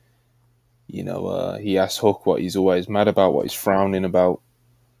 and he asks Hook what he's always mad about, what he's frowning about,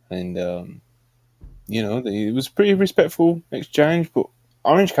 and it was a pretty respectful exchange. But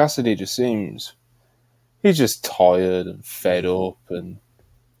Orange Cassidy just seems he's just tired and fed up and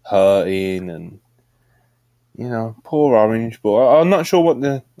hurting, and poor Orange. But I'm not sure what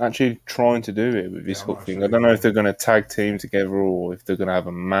they're actually trying to do here with this Hook thing. I don't know if they're going to tag team together or if they're going to have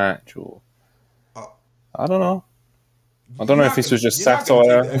a match or. I don't know. I don't know if this was just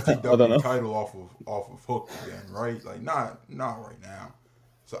satire. Take the FTW I don't know. Title off of Hook again, right? Like not right now.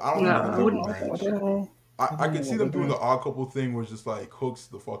 So I don't know. I could see them doing the Odd Couple thing, where it's just like Hook's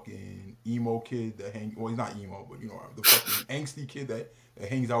the fucking emo kid that well, he's not emo, but the fucking angsty kid that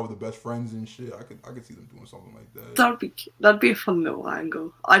hangs out with the best friends and shit. I could see them doing something like that. That'd be a fun little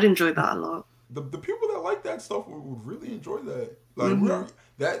angle. I'd enjoy that a lot. The people that like that stuff would really enjoy that. Like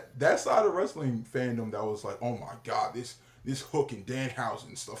that side of wrestling fandom that was like, oh my god, this Hook and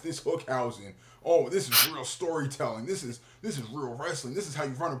Danhausen stuff, this Hookhausen. Oh, this is real storytelling. This is real wrestling. This is how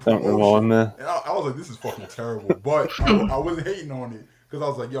you run a promotion. And I was like, this is fucking terrible. But I wasn't hating on it because I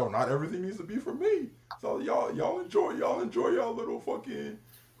was like, yo, not everything needs to be for me. So y'all enjoy y'all little fucking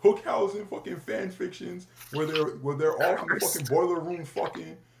Hookhausen fucking fan fictions where they're off in the fucking boiler room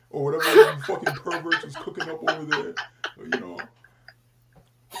fucking. Or whatever you fucking perverts was cooking up over there.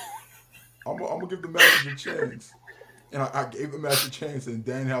 I'm gonna give the match a chance. And I gave the match a chance, and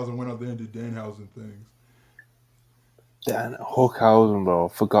Danhausen went out there and did Danhausen things. Hookhausen, bro.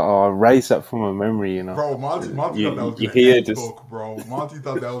 Forgot. I erased that from my memory, Bro, Monty thought that was going to Hook, bro. Monty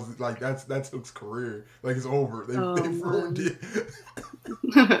thought that was like that's Hook's career. Like it's over. They ruined it.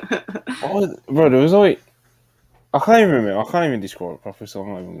 Bro, there was like. I can't even remember. I can't even describe it properly, so I'm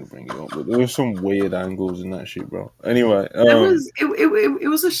not even going to bring it up. But there was some weird angles in that shit, bro. Anyway. It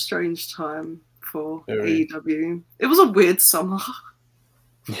was a strange time for AEW. It was a weird summer.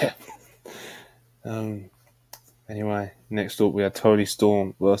 Yeah. Anyway, next up we had Toni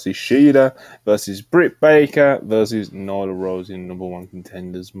Storm versus Shida versus Britt Baker versus Nyla Rose in number one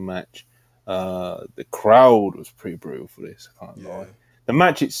contenders match. The crowd was pretty brutal for this, I can't lie. The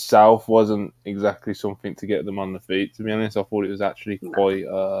match itself wasn't exactly something to get them on the feet, to be honest. I thought it was actually quite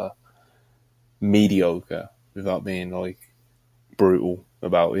mediocre without being like brutal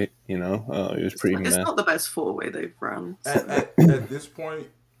about it, It was pretty meh. It's not the best four-way they've run. So. At this point,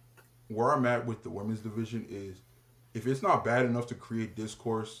 where I'm at with the women's division is if it's not bad enough to create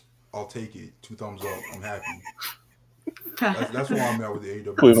discourse, I'll take it. 2 thumbs up. I'm happy. That's where I'm at with the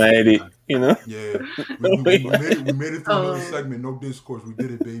AEW. We made it, Yeah. We made it through another segment. No discourse. We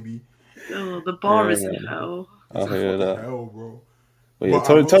did it, baby. Oh, the bar is in hell. I hear that. Hell, bro. But yeah,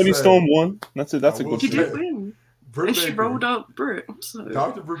 Toni Storm won. That's a good She did win. And she rolled up Britt. So.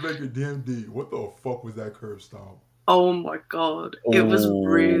 Dr. Britt Baker, DMD. What the fuck was that curb stomp? Oh my god. It was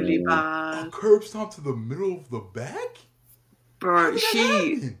really bad. A curb stomp to the middle of the back? Bro,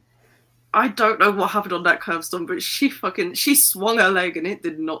 I don't know what happened on that curb stomp, but she swung her leg and it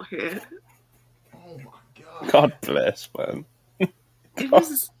did not hit. Oh my god. God bless, man. It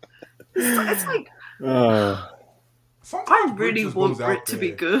was. It's like. I really want Britt to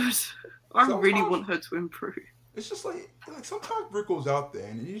be good. I really want her to improve. It's just like sometimes Britt goes out there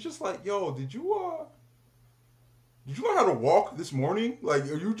and he's just like, "Yo, did you learn how to walk this morning? Like,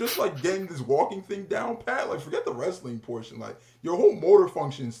 are you just like getting this walking thing down pat? Like, forget the wrestling portion. Like, your whole motor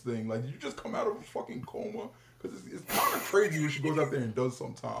functions thing. Like, did you just come out of a fucking coma? Because it's kind of crazy what she goes out there and does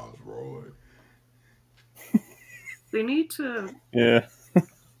sometimes, bro. Like, they need to. Yeah.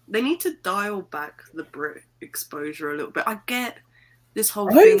 They need to dial back the Brit exposure a little bit. I get this whole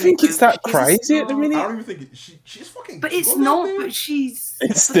I thing. don't think it's that crazy at the minute. I don't even think she's fucking. But it's not. But she's.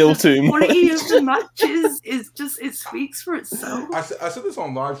 It's still too much. The quality of the matches is just. It speaks for itself. I said this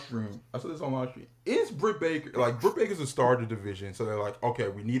on live stream. Is Britt Baker Britt Baker's a star of the division? So they're like, okay,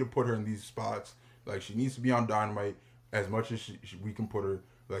 we need to put her in these spots. Like, she needs to be on Dynamite as much as we can put her.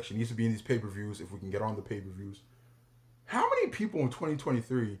 Like, she needs to be in these pay-per-views if we can get on the pay-per-views. How many people in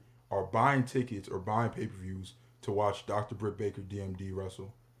 2023 are buying tickets or buying pay-per-views to watch Dr. Britt Baker DMD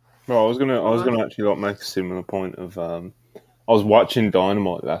wrestle? Well, I was gonna actually make a similar point of I was watching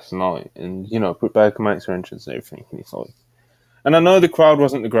Dynamite last night, and Britt Baker makes her entrance and everything, and it's like, and I know the crowd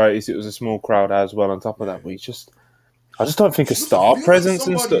wasn't the greatest; it was a small crowd as well. On top of that, I just don't think a star presence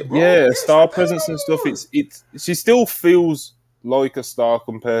and stuff. Yeah, a star presence and stuff. She still feels like a star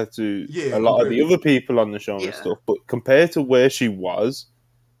compared to a lot of the other people on the show and stuff, but compared to where she was,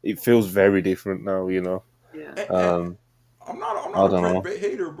 it feels very different now. Yeah. I'm not a Britt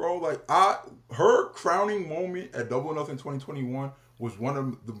hater, bro. Like, her crowning moment at Double or Nothing 2021 was one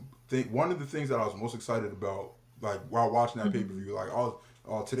of the things that I was most excited about. Like, while watching that pay-per-view,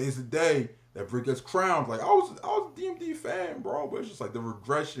 like, today's the day that Britt gets crowned. Like, I was a DMD fan, bro, but it's just like the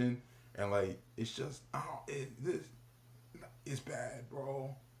regression and like it's just it's bad,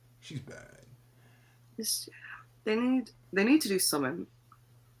 bro. She's bad. They need to do something.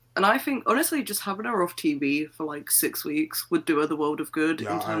 And I think, honestly, just having her off TV for like 6 weeks would do her the world of good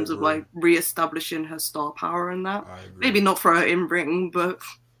in terms of like re-establishing her star power and that. Maybe not for her in ring, but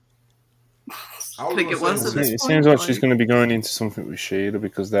could it get worse at this point? It seems like she's going to be going into something with Sheila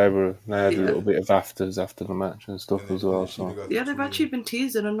because they had a little bit of afters after the match and stuff as well. So yeah, they've actually been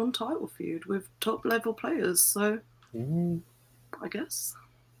teasing a non-title feud with top level players. So I guess.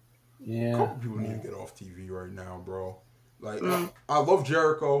 Yeah. A couple people need to get off TV right now, bro. Like, I love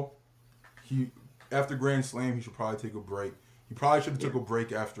Jericho. After Grand Slam, he should probably take a break. He probably should have took a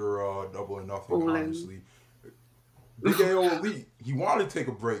break after Double or Nothing, honestly. Big AO Elite, he wanted to take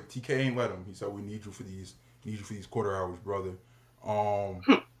a break. TK ain't let him. He said, "We need you for these quarter hours, brother."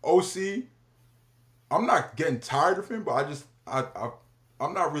 OC, I'm not getting tired of him, but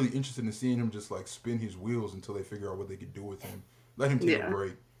I'm not really interested in seeing him just like spin his wheels until they figure out what they could do with him. Let him take a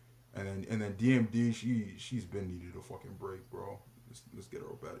break. And then DMD, she's been needed a fucking break, bro. Let's get her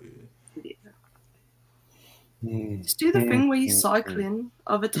up out of here. Yeah. Just do the thing where you cycle in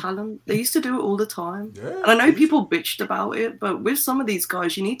other talent. They used to do it all the time. Yeah, and I know people bitched about it, but with some of these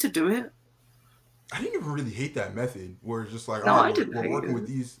guys, you need to do it. I didn't even really hate that method where it's just like, we're working with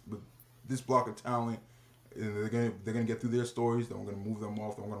this block of talent. And they're gonna get through their stories. Then we're gonna move them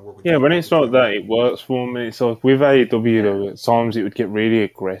off. Then we're gonna work with. Yeah, when it's like that, it works for me. It's like with AEW, though, at times it would get really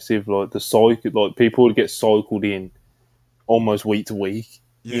aggressive. Like people would get cycled in almost week to week.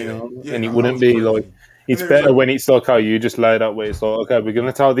 And it wouldn't be crazy. Like it's better when it's like how you just laid out where it's like, okay, we're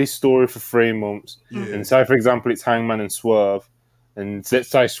gonna tell this story for 3 months, and say for example it's Hangman and Swerve, and let's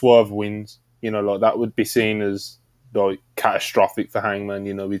say Swerve wins. Like that would be seen as like catastrophic for Hangman.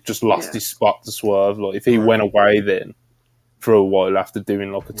 He's just lost his spot to Swerve. Like if he went away then for a while after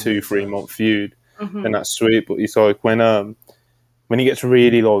doing like a 2-3 month feud, then that's sweet. But it's like when he gets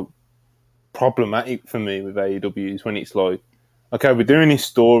really like problematic for me with AEW is when it's like, okay, we're doing this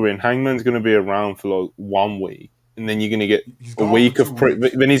story and Hangman's going to be around for like 1 week, and then you're going to get a week of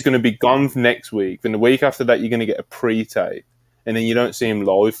then he's going to be gone for next week. Then the week after that, you're going to get a pre-tape. And then you don't see him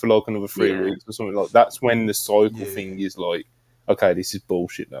live for like another 3 weeks or something like that. That's when the cycle thing is like, okay, this is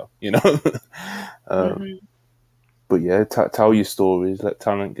bullshit now, But yeah, tell your stories. Let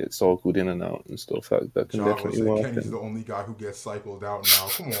talent get cycled in and out and stuff. That can definitely work. Kenny's the only guy who gets cycled out now.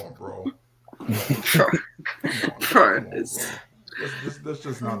 Come on, bro. That's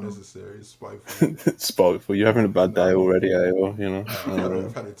just not necessary. It's spiteful. It's spiteful. You're having a bad day already, AO,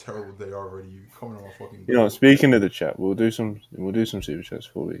 I've had a terrible day already. You coming on my fucking. Speaking of the chat, we'll do some super chats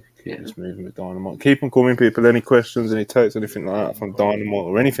before we keep this moving with Dynamite. Keep them coming, people. Any questions, any takes, anything like that from Dynamite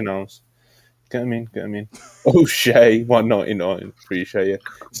or anything else? Get him in. O'Shea, 199. Appreciate you.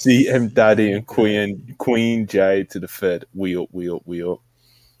 CM Daddy and Queen Jade to the Fed. We up.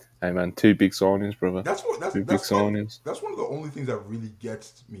 Hey man, 2 big signings, brother. That's one of the only things that really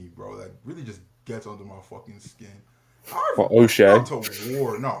gets me, bro. That really just gets under my fucking skin. For O'Shea? To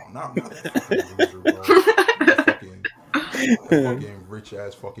war. No, not that fucking loser, bro. fucking rich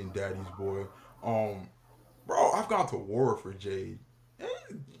ass fucking daddy's boy. Bro, I've gone to war for Jade.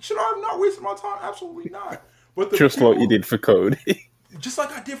 Should I have not wasted my time? Absolutely not. But like you did for Cody. Just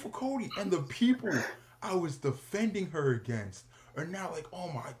like I did for Cody. And the people I was defending her against are now like,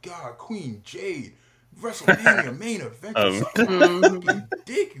 oh my god, Queen Jade, WrestleMania main event. Fucking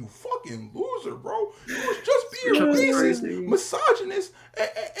dick, you fucking loser, bro. You was just being racist, misogynist,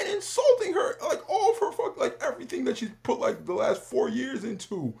 and insulting her, like all of her like everything that she's put like the last 4 years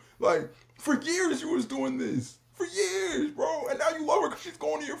into. Like for years you was doing this. For years, bro. And now you love her because she's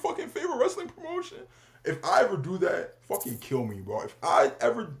going to your fucking favorite wrestling promotion. If I ever do that, fucking kill me, bro. If I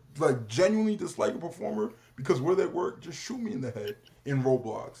ever like genuinely dislike a performer because where they work, just shoot me in the head in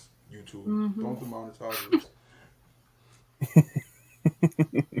Roblox, YouTube. Don't demonetize us.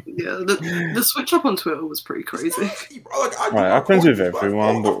 Yeah, the switch up on Twitter was pretty crazy. Bro. Like, happens with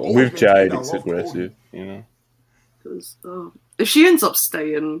everyone, but with Jade, it's aggressive, you know. Because if she ends up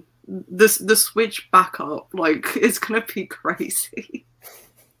staying, the switch back up, like, it's gonna be crazy.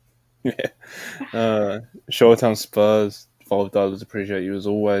 Yeah. Showtime Spurs, $5. Appreciate you as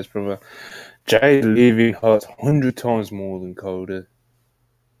always, brother. Jade leaving hurts 100 times more than Cody.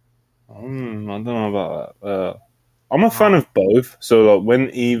 I don't know about that. I'm a fan of both, so like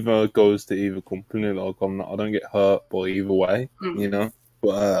when either goes to either company, like I don't get hurt by either way, you know.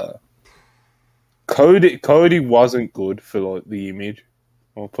 But Cody wasn't good for like the image.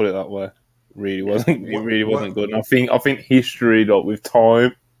 I'll put it that way. Really wasn't. It really wasn't good. And I think history, like with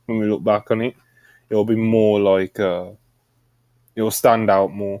time, when we look back on it, it'll be more like it'll stand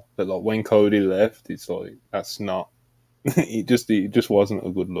out more. But like when Cody left, it's like that's not. it just wasn't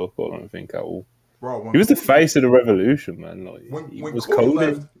a good look. I don't think at all. Bro, he was the face of the revolution, man. Like when Cody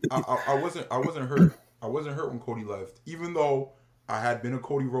left, I wasn't hurt. I wasn't hurt when Cody left, even though I had been a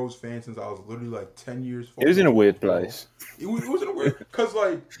Cody Rhodes fan since I was literally like 10 years. It was in a weird place. It was in a weird because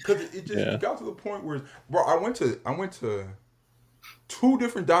it got to the point where, bro, I went to 2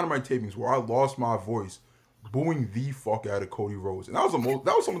 different Dynamite tapings where I lost my voice booing the fuck out of Cody Rhodes, and that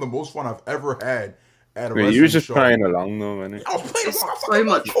was some of the most fun I've ever had. You were just playing along though, man. I was playing along. I fucking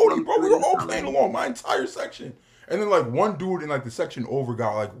loved Cody, bro. We were all playing along, my entire section. And then like one dude in like the section over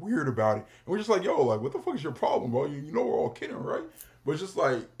got like weird about it. And we're just like, yo, like what the fuck is your problem, bro? You know we're all kidding, right? But it's just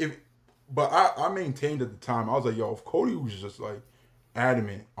like I maintained at the time, I was like, yo, if Cody was just like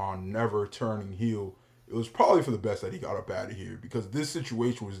adamant on never turning heel, it was probably for the best that he got up out of here, because this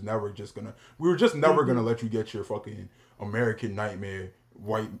situation was never just gonna gonna let you get your fucking American Nightmare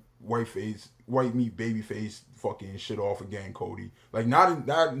white meat baby face fucking shit off again, Cody. Like not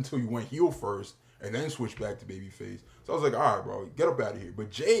until you went heel first and then switched back to baby face. So I was like, all right, bro, get up out of here. But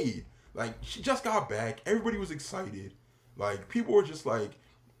Jade, like, she just got back. Everybody was excited. Like, people were just like,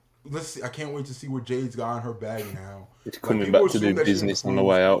 let's see, I can't wait to see what Jade's got in her bag now. It's coming back to do business on the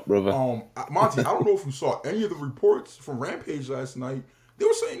way out, brother. Monty, I don't know if you saw any of the reports from Rampage last night. They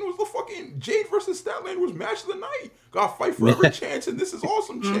were saying it was the fucking Jade versus Statlander was match of the night. Got fight for every chance, and this is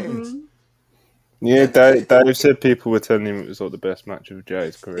awesome chance. Yeah, Dave said people were telling him it was like the best match of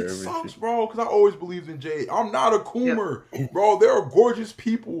Jade's career. It sucks, bro, because I always believed in Jade. I'm not a coomer, bro. There are gorgeous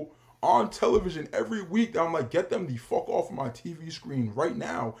people on television every week that I'm like, get them the fuck off of my TV screen right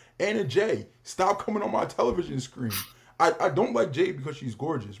now. Anna Jay, stop coming on my television screen. I don't like Jade because she's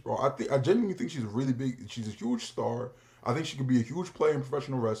gorgeous, bro. I genuinely think she's she's a huge star. I think she could be a huge player in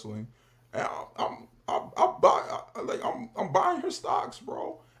professional wrestling. And I'm buying her stocks,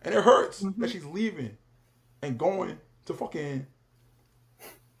 bro. And it hurts that she's leaving and going to fucking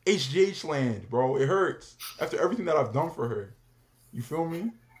HGH land, bro. It hurts after everything that I've done for her. You feel me?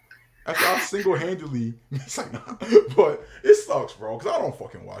 After I single-handedly, it's like, nah. But it sucks, bro, because I don't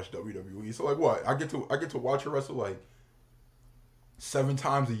fucking watch WWE. So like, what? I get to watch her wrestle like 7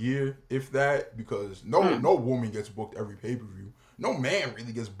 times a year, if that, because no woman gets booked every pay-per-view. No man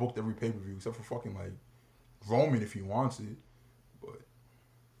really gets booked every pay-per-view except for fucking like Roman if he wants it.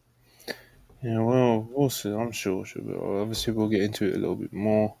 But yeah, well, we'll see. I'm sure she'll be. Obviously, we'll get into it a little bit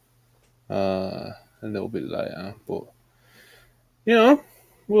more a little bit later. But you know,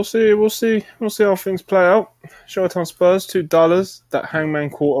 we'll see how things play out. Showtime Spurs, $2. That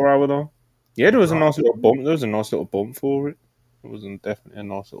Hangman quarter hour though. Yeah, there was a nice little bump. There was a nice little bump for it. It was definitely a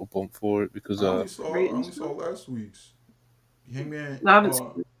nice little bump for it because I only saw last week's Hangman.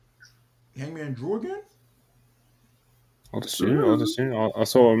 Hangman Drew again? I'll assume. I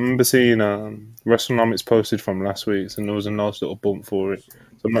remember seeing WrestleNomics posted from last week's, and there was a nice little bump for it.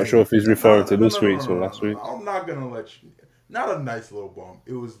 So I'm not sure if he's referring to this week's or last week's. I'm not gonna let you. Not a nice little bump.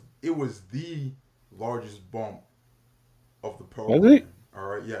 It was the largest bump of the program. Was it? All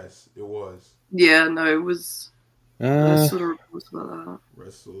right. Yes, it was. Yeah. No, it was. I sort of reports about that.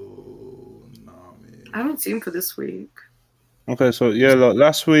 WrestleNomics. I haven't seen for this week. Okay, so yeah, like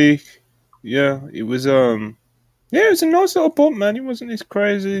last week, yeah, it was yeah, it was a nice little bump, man. It wasn't this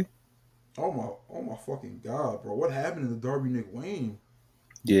crazy. Oh my fucking god, bro! What happened to the Darby Nick Wayne?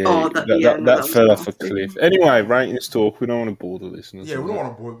 Yeah, that fell off a cliff. Anyway, ratings talk. We don't want to bore the listeners. Yeah, we don't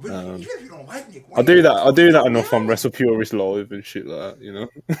want to bore. But even if you don't like Nick Wayne, I do that enough on WrestlePurists Live and shit like that, you know.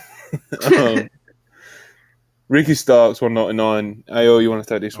 Ricky Starks, $1.99. Ayo, you want to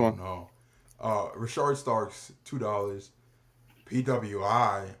take this one? No. Richard Starks, $2.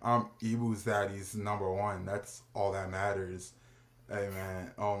 PWI, I'm Ibu Zaddy's number one. That's all that matters. Hey man,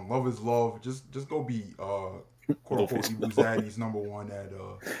 love is love. Just go be quote unquote Ibu Zaddy's number one at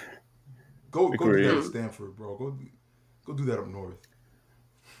go do that at Stanford, bro. Go do that up north.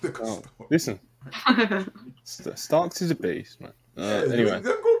 Listen, Starks is a beast, man. Anyway, then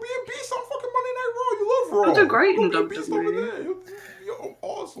go be a beast on fucking Monday Night Raw. You love Raw. I'll do great in WWE. You're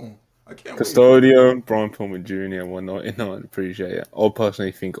awesome. I can't Custodian, Brian Pillman Jr., $1.99. Appreciate it. I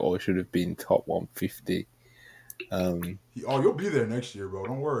personally think I should have been top 150. You'll be there next year, bro.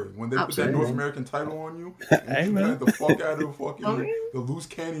 Don't worry. When they put that North American title on you, and you get the fuck out of fucking the loose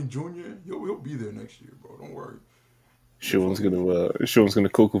cannon Jr., he'll be there next year, bro. Don't worry. Sean's gonna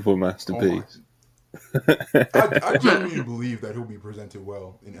cook up a masterpiece. I genuinely believe that he'll be presented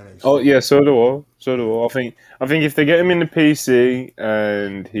well in NXT. Oh yeah, so do I. I think if they get him in the PC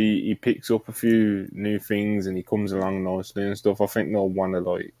and he picks up a few new things and he comes along nicely and stuff, I think they'll want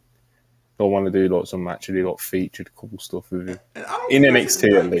to do like some actually like featured cool stuff with him in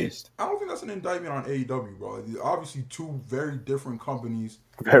NXT at least. I don't think that's an indictment on AEW, bro. Obviously, two very different companies,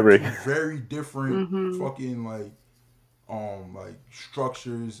 very different fucking like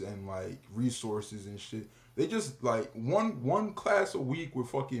structures and like resources and shit. They just like one class a week with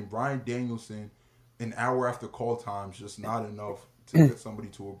fucking Bryan Danielson an hour after call time's just not enough to get somebody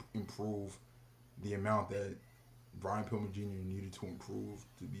to improve the amount that Brian Pillman Jr. needed to improve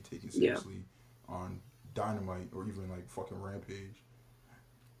to be taken seriously on Dynamite or even like fucking Rampage.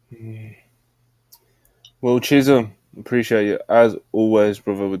 Well, Chisholm, appreciate you as always,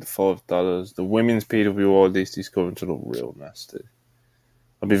 brother, with the $5. The women's PWR list is going to look real nasty.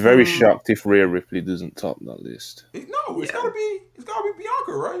 I'd be very shocked if Rhea Ripley doesn't top that list. It's gotta be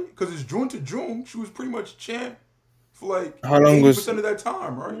Bianca, right? Because it's June to June. She was pretty much champ for like 80% of that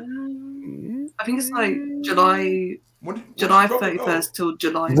time, right? I think it's like July 31st till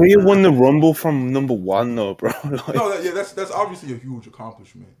July. Rhea won the Rumble from number one, though, bro. That's obviously a huge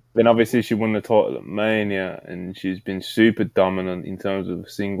accomplishment. Then obviously she won the title at Mania, and she's been super dominant in terms of the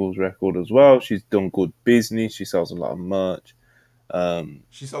singles record as well. She's done good business. She sells a lot of merch.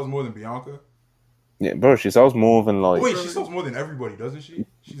 She sells more than Bianca? Yeah, bro, she sells more than like... Wait, she sells more than everybody, doesn't she?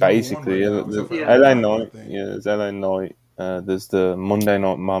 She's basically, right LA Knight. Yeah, there's LA Knight. There's the Monday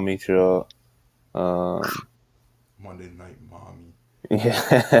Night Mommy shirt. Monday Night Mommy. Yeah.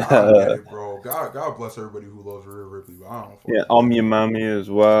 I get it, bro. God bless everybody who loves Rhea Ripley, but I don't I'm your mommy as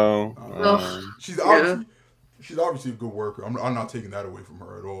well. She's obviously a good worker. I'm not taking that away from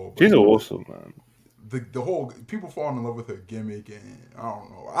her at all. She's awesome, man. The whole people falling in love with her gimmick, and I don't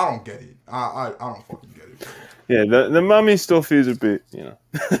know. I don't get it. I don't fucking get it, bro. Yeah, the mommy stuff is a bit,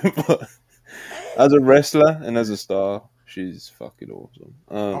 but as a wrestler and as a star, she's fucking awesome.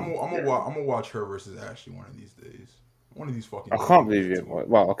 I'm gonna watch her versus Ashley one of these days. One of these fucking. I can't believe it.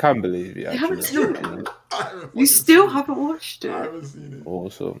 Well, I can believe it. You still haven't watched it. I haven't seen it.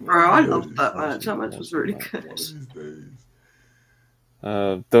 Awesome, bro. I loved that match. That match was really good. One of these days.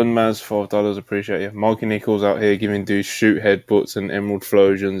 Dunmaz, $5. Appreciate you. Mikey Nichols out here giving dudes shoot headbutts and emerald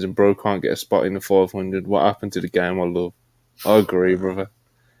flosions, and bro can't get a spot in the 500. What happened to the game? I love. I agree, brother.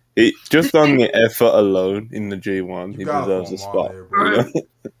 Just on the effort alone in the G1, he deserves a spot.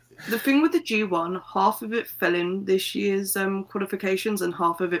 The thing with the G1, half of it fell in this year's qualifications, and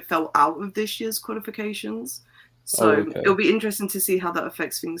half of it fell out of this year's qualifications. So it'll be interesting to see how that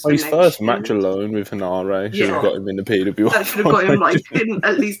affects things. His first match alone with Hanare should have got him in the PWI. That should have got him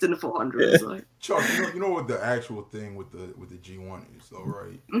at least in the 400. Yeah. Like. Chuck, you know what the actual thing with the G1 is, though,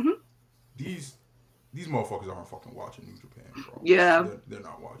 right? Mm-hmm. These motherfuckers aren't fucking watching New Japan, bro. Yeah, they're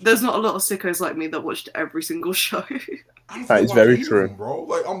not watching. There's not a lot of sickos like me that watched every single show. That is very true, bro.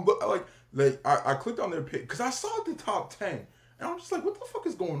 I clicked on their page because I saw the top 10, and I'm just like, what the fuck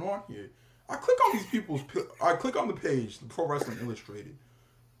is going on here? I click on these people's. I click on the page, the Pro Wrestling Illustrated.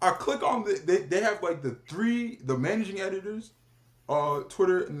 I click on they have like the managing editors,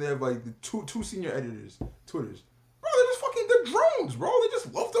 Twitter, and they have like the two senior editors, Twitters. Bro, they're drones, bro. They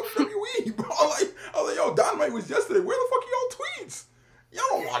just love WWE, bro. I was like, yo, Dynamite was yesterday. Where the fuck are y'all tweets? Y'all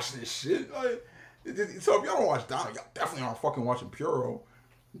don't watch this shit. Like, so if y'all don't watch Dynamite, y'all definitely aren't fucking watching Puro.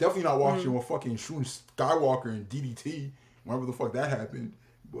 Definitely not watching with fucking Shun Skywalker and DDT, whenever the fuck that happened.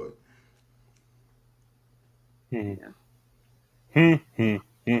 But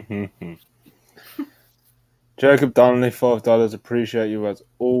Jacob Donnelly, $5. Appreciate you as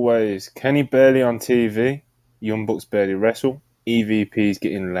always. Kenny barely on TV. Young Bucks barely wrestle. EVP's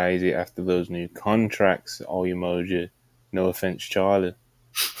getting lazy after those new contracts. Oh, emoji. No offense, Charlie.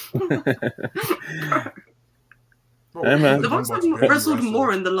 bro, the Bucks have wrestled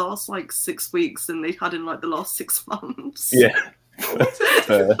more in the last like 6 weeks than they had in like the last 6 months. Yeah. What tag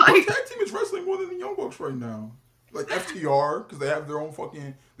team is wrestling more than the Young Bucks right now? Like FTR, because they have their own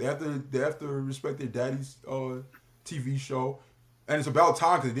fucking. They have to respect their daddy's TV show, and it's about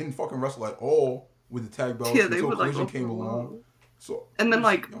time because they didn't fucking wrestle at all with the tag belts until Collision came along. So and then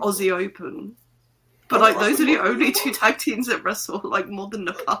like Aussie Open, but like those are the only two tag teams that wrestle like more than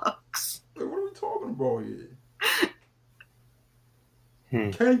the Bucks. Like, what are we talking about here?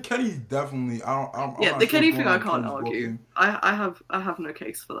 Kenny's definitely. The Kenny thing I can't argue. I have no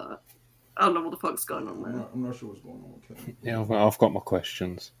case for that. I don't know what the fuck's going on there. I'm not sure what's going on with Kenny. Yeah, I've got my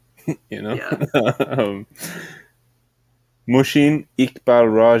questions. You know. Yeah. Mushin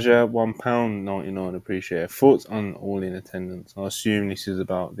Iqbal Raja, £1.99. Appreciate it. Thoughts on All In attendance? I assume this is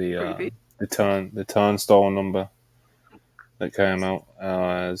about the turnstile number that came out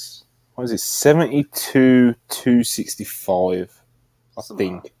as what is it? 72,265. I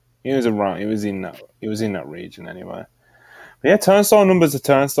think it was around. It was in that region anyway. But yeah, turnstile number's a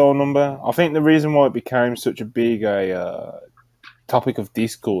turnstile number. I think the reason why it became such a big topic of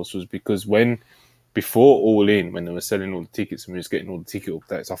discourse was because before All In, when they were selling all the tickets and we were just getting all the ticket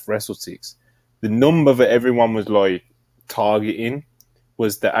updates off WrestleTix, the number that everyone was like targeting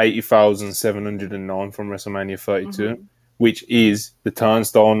was the 80,709 from WrestleMania 32, which is the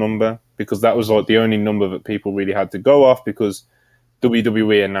turnstile number, because that was like the only number that people really had to go off, because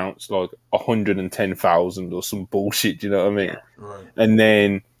WWE announced like 110,000 or some bullshit. Do you know what I mean? Right. And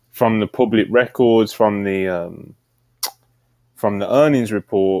then from the public records, from the earnings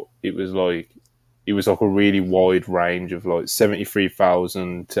report, it was like a really wide range of like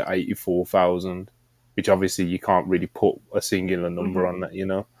 73,000 to 84,000, which obviously you can't really put a singular number on that, you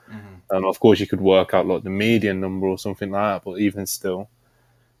know. Of course, you could work out like the median number or something like that, but even still.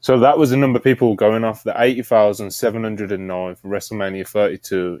 So that was the number people were going off, the 80,709 for WrestleMania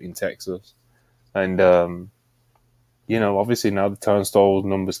 32 in Texas. And, obviously now the turnstile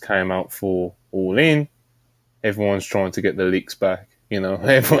numbers came out for All In. Everyone's trying to get the leaks back. You know,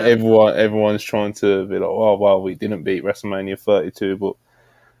 everyone's trying to be like, oh, well, we didn't beat WrestleMania 32. But,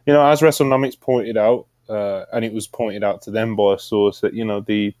 as WrestleNomics pointed out, and it was pointed out to them by a source, that,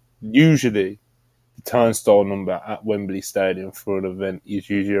 usually the turnstile number at Wembley Stadium for an event is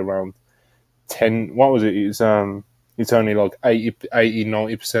usually around 10. What was it? It's only like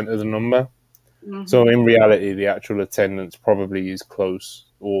 90% of the number. So in reality, the actual attendance probably is close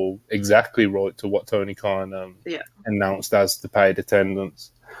or exactly right to what Tony Khan announced as the paid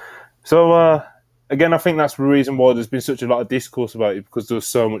attendance. So again, I think that's the reason why there's been such a lot of discourse about it, because there was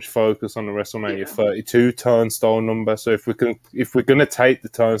so much focus on the WrestleMania 32 turnstile number. So if we're going to take the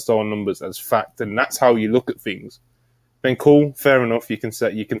turnstile numbers as fact, and that's how you look at things, then cool, fair enough. You can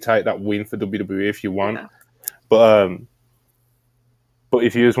take that win for WWE if you want, but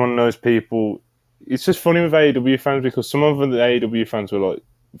if you're just one of those people, it's just funny with AEW fans, because some of the AEW fans were like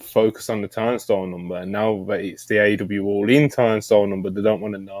focused on the turnstile number, and now that it's the AEW All In turnstile number, they don't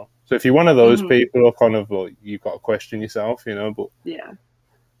want to know. So if you're one of those people, are kind of like, you've got to question yourself, but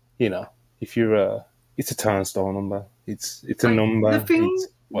if you're it's a turnstile number. It's a number. The thing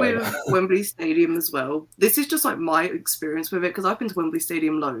with Wembley Stadium as well, this is just like my experience with it, because I've been to Wembley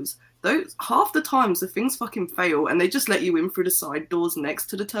Stadium loads. Those half the times the things fucking fail, and they just let you in through the side doors next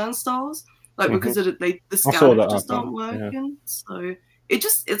to the turnstiles, like because of the scanners just aren't working. So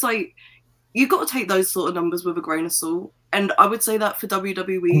it's like, you got to take those sort of numbers with a grain of salt. And I would say that for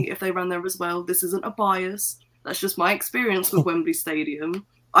WWE, if they ran there as well, this isn't a bias. That's just my experience with Wembley Stadium.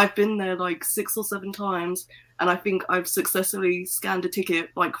 I've been there like 6 or 7 times, and I think I've successfully scanned a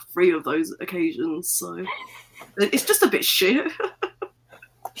ticket like 3 of those occasions. So it's just a bit shit.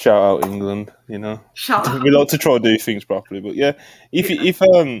 Shout out England, you know. Shout out. We like to try to do things properly, but yeah, if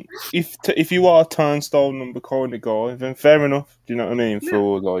you are a turnstile number kind of guy, then fair enough. Do you know what I mean? Yeah.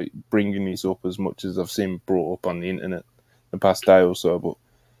 For like bringing this up as much as I've seen brought up on the internet the past day or so, but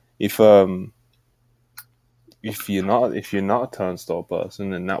if you're not a turnstile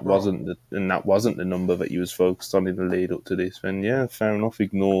person and that wasn't the number that you was focused on in the lead up to this, then yeah, fair enough.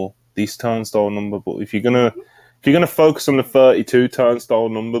 Ignore this turnstile number, but if you're gonna focus on the 32 turnstile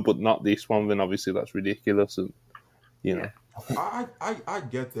number but not this one, then obviously that's ridiculous. And you know, I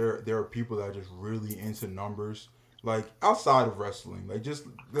get there are people that are just really into numbers, like outside of wrestling, like just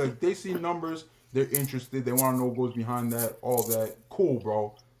like they see numbers, they're interested, they want to know what goes behind that, all that. Cool,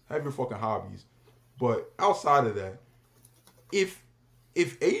 bro. Have your fucking hobbies. But outside of that, if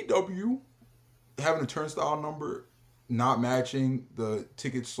AEW having a turnstile number not matching the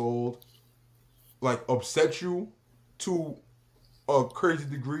tickets sold, like upset you to a crazy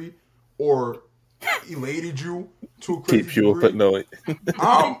degree, or elated you to a crazy keeps you degree, up at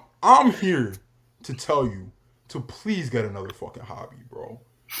I'm night. here to tell you to please get another fucking hobby, bro.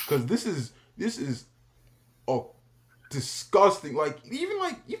 Because this is a disgusting. Like even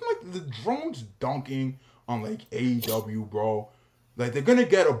the drones dunking on like AEW, bro. Like they're gonna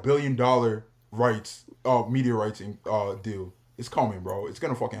get $1 billion rights, media rights deal. It's coming, bro. It's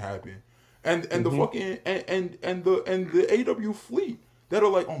gonna fucking happen. And the fucking and the AEW fleet that are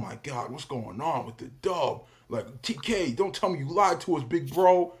like, oh my god, what's going on with the dub? Like TK, don't tell me you lied to us, big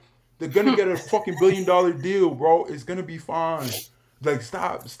bro. They're gonna get a fucking $1 billion deal, bro. It's gonna be fine. Like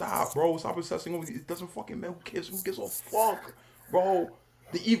stop, bro. Stop obsessing over it. Doesn't fucking matter. Who gives a fuck, bro?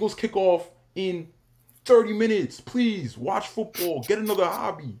 The Eagles kick off in 30 minutes. Please watch football. Get another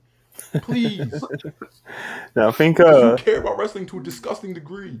hobby, please. Now, I think you care about wrestling to a disgusting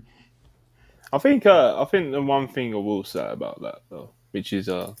degree. I think the one thing I will say about that though, which is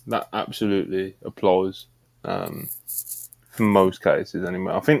that absolutely applies for most cases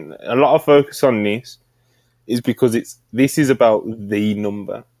anyway. I think a lot of focus on this is because this is about the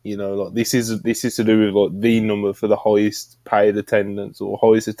number, you know, like this is to do with like the number for the highest paid attendance or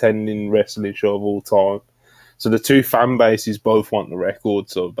highest attending wrestling show of all time. So the two fan bases both want the record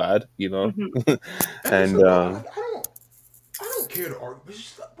so bad, you know. And I don't care to argue, but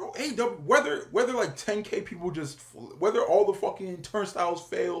just, bro, AEW, whether like 10K people whether all the fucking turnstiles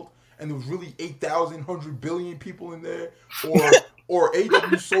failed and there was really 8,000, 100 billion people in there, or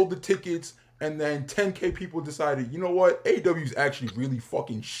AEW sold the tickets and then 10K people decided, you know what, AEW is actually really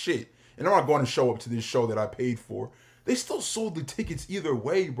fucking shit, and I'm not going to show up to this show that I paid for. They still sold the tickets either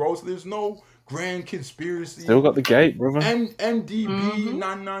way, bro. So there's no grand conspiracy. Still got the gate, brother. MDB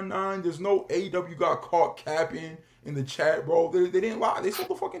 999. There's no AEW got caught capping in the chat, bro. They didn't lie. They sold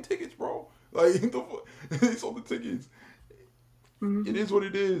the fucking tickets, bro. Like they sold the tickets. It is what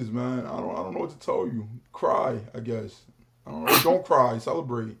it is, man. I don't know what to tell you. Cry, I guess. I don't know. Don't cry.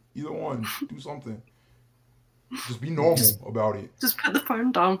 Celebrate. Either one. Do something. Just be normal about it. Just put the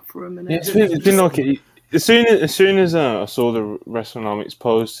phone down for a minute. Yeah, it's been like as soon as I saw the WrestleNomics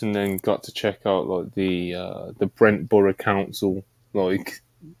post and then got to check out like the Brent Borough Council, like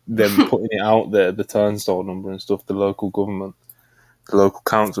them putting it out there, the turnstile number and stuff, the local government, the local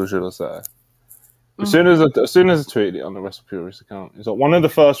council, should I say. As soon as I tweeted it on the WrestlePurists account, it's like one of the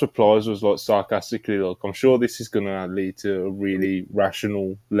first replies was like sarcastically, like, I'm sure this is going to lead to a really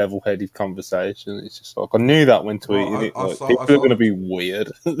rational, level-headed conversation. It's just like, I knew that when tweeting it. Like, people are going to be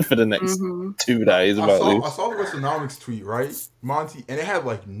weird for the next 2 days about this. I saw the WrestleNomics tweet, right, Monty, and it had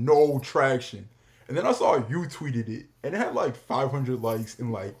like no traction. And then I saw you tweeted it, and it had like 500 likes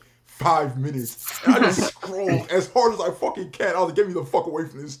in like 5 minutes. And I just scrolled as hard as I fucking can. I was like, get me the fuck away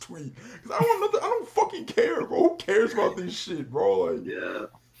from this tweet. Because I don't fucking care, bro. Who cares about this shit, bro? Like, yeah.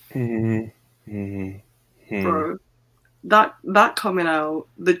 Bro, that coming out,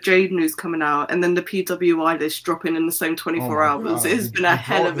 the Jade news coming out, and then the PWI list dropping in the same 24 hours. It has been a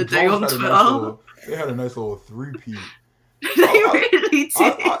hell of a day on Twitter. They had a nice little three-peat. They really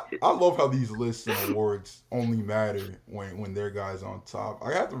did. I love how these lists and awards only matter when their guys on top.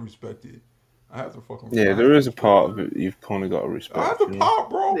 I have to respect it. I have to fucking respect there is a part of it you've kind of got to respect. I have to pop,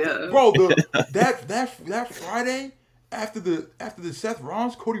 bro. Yeah. Bro, that Friday after the Seth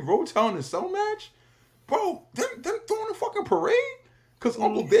Rollins Cody Rhodes Hell in a Cell match, bro, them throwing a fucking parade because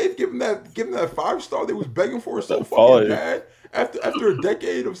Uncle Dave giving that 5-star they was begging for so fucking bad after a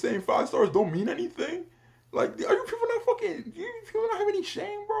decade of saying 5 stars don't mean anything. Like, are you people not fucking? You people not have any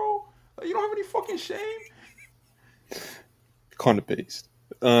shame, bro? Like, you don't have any fucking shame. Kind of beast.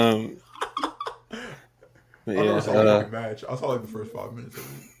 I saw the fucking match. I saw like the first 5 minutes of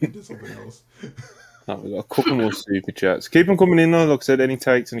it. He did something else. We've got a couple more super chats. Keep them coming in though. Like I said, any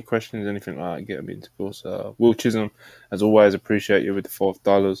takes, any questions, anything like that, get them into course. Will Chisholm, as always, appreciate you with the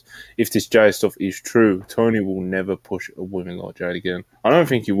 $5. If this Jade stuff is true, Tony will never push a woman like Jade again. I don't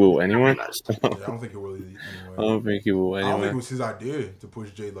think he will anyway. Yeah, I don't think he will anyway. I don't think he will anyway. I don't think it was his idea to push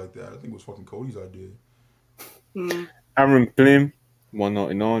Jade like that. I think it was fucking Cody's idea. Aaron Blim,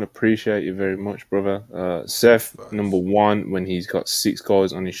 199. Appreciate you very much, brother. Seth, Facts. number 1 when he's got 6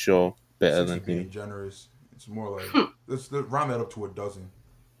 guys on his show. Better than being him. Generous. It's more like let's round that up to a dozen.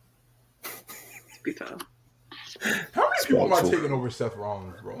 To be fair. How many people am I taking over Seth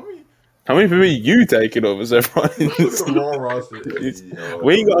Rollins, bro? How many people are you taking over, Seth Rollins? Look at the Raw roster.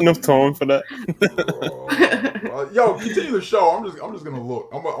 We ain't got enough time for that. Yo, continue the show. I'm just gonna look.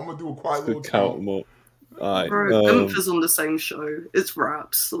 I'm gonna do a quiet little count them up. All right, bro, Gunther's on the same show. It's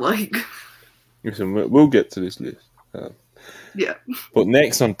raps. Like, listen, we'll get to this list. Yeah. But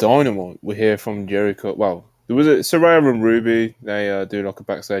next on Dynamite, we hear from Jericho. Well, there was Saraya and Ruby. They do like a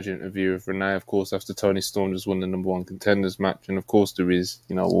backstage interview of Renee, of course, after Tony Storm just won the number 1 contenders match. And of course, there is,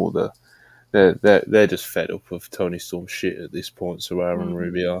 all the. They're just fed up of Tony Storm shit at this point. Saraya and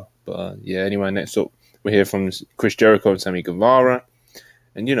Ruby are. But anyway, next up, we hear from Chris Jericho and Sammy Guevara.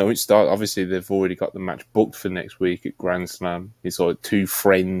 And, it starts, obviously, they've already got the match booked for next week at Grand Slam. It's like 2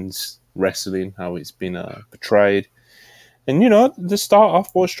 friends wrestling, how it's been portrayed. And, they start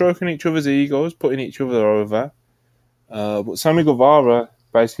off by stroking each other's egos, putting each other over. But Sammy Guevara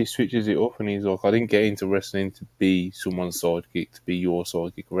basically switches it up and he's like, I didn't get into wrestling to be someone's sidekick, to be your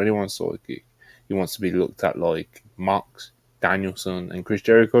sidekick or anyone's sidekick. He wants to be looked at like Mox, Danielson, and Chris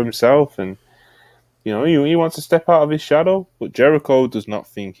Jericho himself. And, he wants to step out of his shadow. But Jericho does not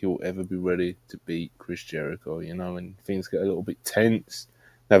think he'll ever be ready to beat Chris Jericho, and things get a little bit tense.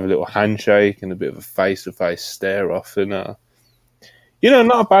 Have a little handshake and a bit of a face-to-face stare-off, and not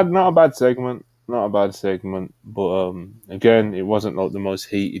a bad segment, But again, it wasn't like the most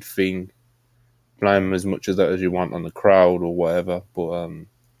heated thing. Blame as much of that as you want on the crowd or whatever, but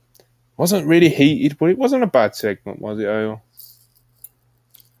wasn't really heated. But it wasn't a bad segment, was it, Ayo?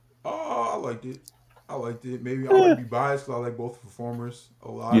 I liked it. Maybe I might be biased because I like both performers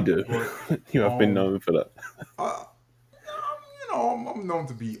a lot. You do. But, You have been known for that. I'm known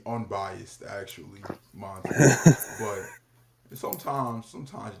to be unbiased, actually, Monty. But sometimes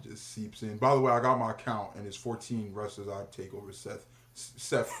it just seeps in. By the way, I got my count, and it's 14 wrestlers I take over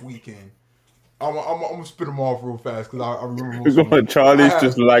Seth weekend. I'm gonna spit them off real fast because I remember. Charlie's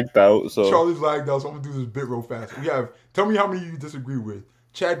just lagged out. So Charlie's lagged out, so I'm gonna do this bit real fast. We have. Tell me how many you disagree with.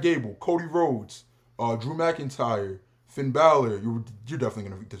 Chad Gable, Cody Rhodes, Drew McIntyre, Finn Balor. You're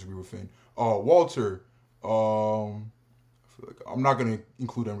definitely gonna disagree with Finn. Walter. I'm not going to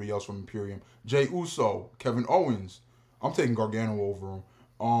include anybody else from Imperium. Jey Uso, Kevin Owens. I'm taking Gargano over him.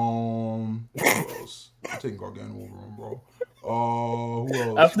 Who else? I'm taking Gargano over him, bro. Who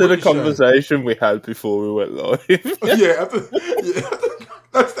else? After the conversation we had before we went live.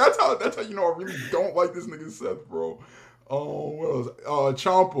 That's how I really don't like this nigga Seth, bro. What else?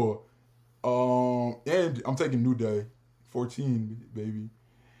 Ciampa. And I'm taking New Day. 14, baby.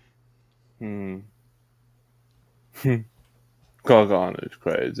 Gargano is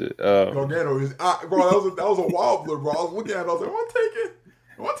crazy. Gargano is bro. That was a wobbler, bro. I was looking at it. I was like, am I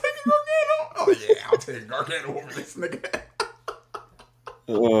taking Gargano? Oh yeah, I'm taking Gargano over this nigga.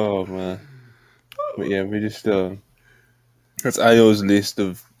 Oh man, but yeah, we just that's Ayo's list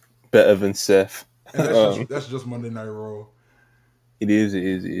of better than Seth. And that's just Monday Night Raw. It is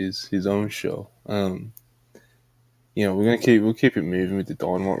his own show. We'll keep it moving with the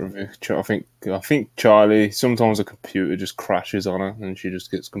Dynamite review. I think Charlie, sometimes the computer just crashes on her and she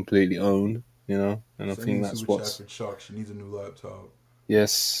just gets completely owned, and I think that's what's. For Chuck. She needs a new laptop.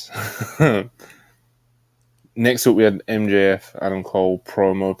 Yes. Next up, we had MJF Adam Cole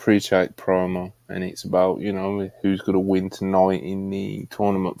promo, pre-check promo, and it's about who's going to win tonight in the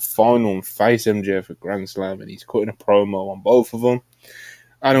tournament final and face MJF at Grand Slam, and he's cutting a promo on both of them.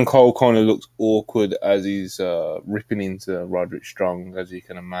 Adam Cole kind of looks awkward as he's ripping into Roderick Strong, as you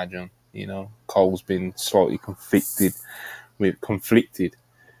can imagine. Cole's been slightly conflicted with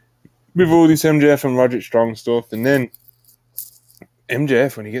all this MJF and Roderick Strong stuff, and then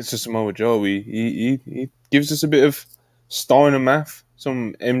MJF, when he gets to Samoa Joe, he gives us a bit of Steiner math,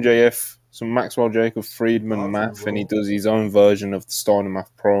 some MJF, some Maxwell Jacob Friedman math, and he does his own version of the Steiner math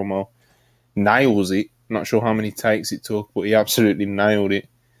promo. Nails it. Not sure how many takes it took, but he absolutely nailed it.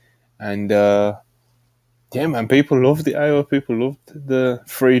 And man, people loved it. People loved the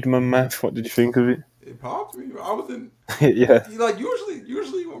Friedman math. What did you think of it? It popped me. I was in. Yeah. Like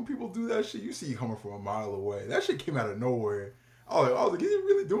usually when people do that shit, you see it coming from a mile away. That shit came out of nowhere. I was like, is he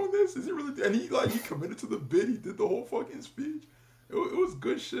really doing this? Is he really? And he committed to the bid. He did the whole fucking speech. It was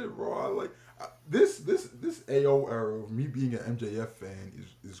good shit, bro. This AO era of me being an MJF fan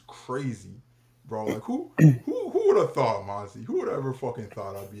is crazy, bro. Like who would have thought, Monty? Who would have ever fucking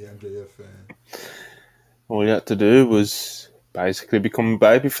thought I'd be an MJF fan? All you had to do was basically become a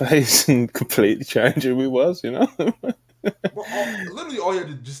babyface and completely change who he was, you know? Literally all you had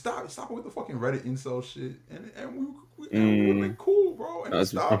to just stop with the fucking Reddit incel shit, and we would have been cool, bro. And I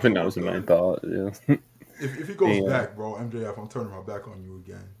think that was the main part, yeah. If he goes back, bro, MJF, I'm turning my back on you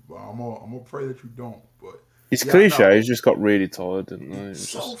again. But I'm gonna pray that you don't. But it's cliche. He's just got really tired, didn't he?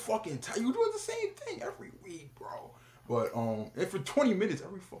 So fucking tired. You doing the same thing every week, bro. But and for 20 minutes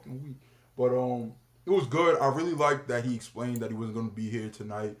every fucking week. But it was good. I really liked that he explained that he wasn't gonna be here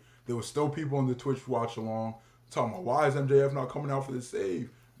tonight. There was still people on the Twitch watch along talking about why is MJF not coming out for the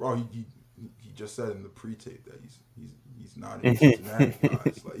save, bro. He just said in the pre-tape that he's not in Cincinnati,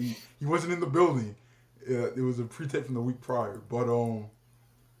 guys. Like he wasn't in the building. It was a pre-tape from the week prior, but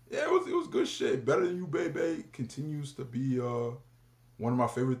yeah, it was good shit. Better Than You, Baby continues to be one of my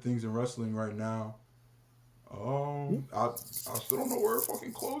favorite things in wrestling right now. I still don't know where it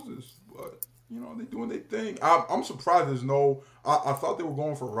fucking closes, but you know they doing their thing. I'm surprised there's no. I thought they were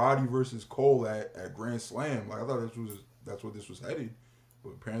going for Roddy versus Cole at Grand Slam. Like I thought that's what this was headed, but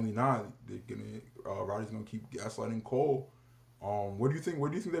apparently not. They're gonna Roddy's gonna keep gaslighting Cole. Where do you think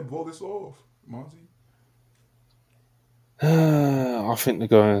they blow this off, Monty? I think they're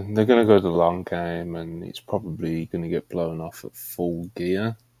going to go the long game, and it's probably going to get blown off at Full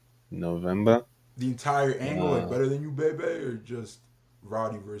Gear in November. The entire angle, like Better Than You, Baby, or just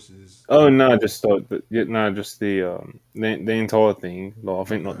Roddy versus? Oh no, just the entire thing. Like, I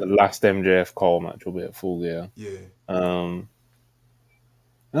think the last MJF Cole match will be at Full Gear. Yeah. I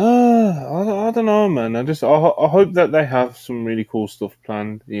don't know, man. I hope that they have some really cool stuff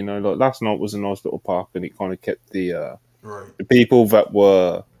planned. You know, like last night was a nice little park, and it kind of kept the people that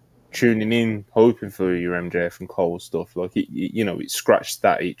were tuning in hoping for your MJF and Cole stuff. Like it scratched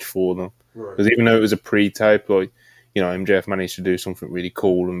that itch for them. Because even though it was a pre-tape, like MJF managed to do something really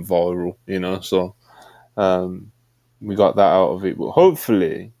cool and viral. You know, so we got that out of it. But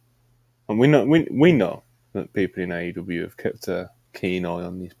hopefully, and we know that people in AEW have kept a keen eye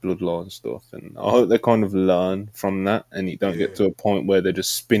on this bloodline stuff, and I hope they kind of learn from that, and you don't get to a point where they're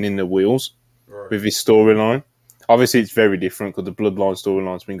just spinning the wheels with this storyline. Obviously, it's very different because the bloodline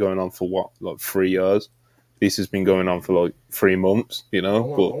storyline's been going on for 3 years. This has been going on for 3 months, you know.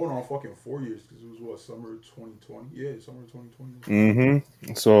 Going on fucking 4 years because it was summer 2020. Yeah, summer 2020.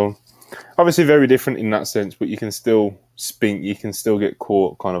 Mm-hmm. So obviously very different in that sense, but you can still spin. You can still get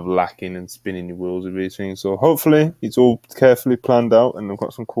caught kind of lacking and spinning your wheels with these things. So hopefully it's all carefully planned out, and they've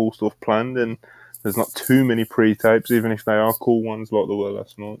got some cool stuff planned, and there's not too many pre-tapes, even if they are cool ones like there were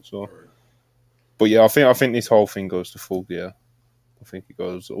last night. So. But yeah, I think this whole thing goes to Full Gear. I think it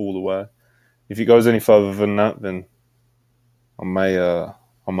goes all the way. If it goes any further than that, then I may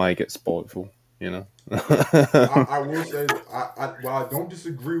get spiteful. You know. I will say, while I don't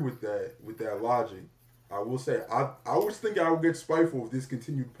disagree with that logic, I will say I was thinking I would get spiteful if this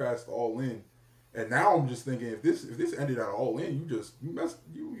continued past All In, and now I'm just thinking if this ended at All In, you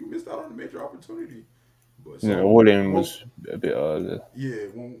missed out on a major opportunity. But All In was a bit earlier. Yeah,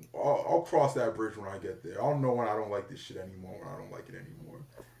 I'll cross that bridge when I get there. I'll know when I don't like this shit anymore. When I don't like it anymore.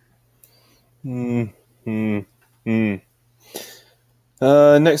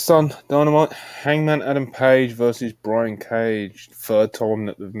 Next on Dynamite, Hangman Adam Page versus Brian Cage. Third time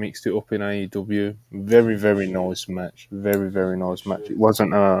that they've mixed it up in AEW. Very, very nice match. Very, very nice match. It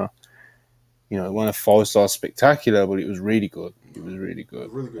wasn't it wasn't a 5-star spectacular, but it was really good. It was really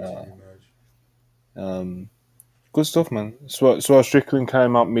good. Really good TV match. Good stuff, man. Swerve Strickland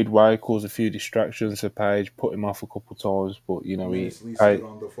came up midway, caused a few distractions for Page, put him off a couple times, but he stood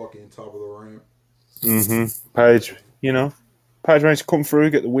on the fucking top of the ramp. Page managed to come through,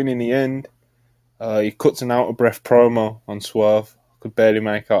 get the win in the end. He cuts an out of breath promo on Swerve. Could barely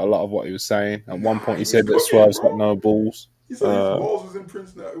make out a lot of what he was saying. At one point, he said that Swerve's got no balls. He said his balls was in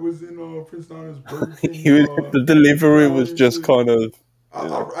Prince Nana's Burger King. The delivery was just kind of.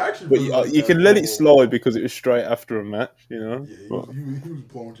 I actually but you can let it slide because it was straight after a match, you know. Yeah, he was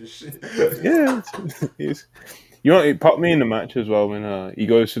blowing just shit. Yeah, it popped me in the match as well when he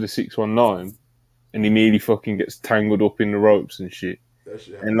goes for the 619 and he nearly fucking gets tangled up in the ropes and shit.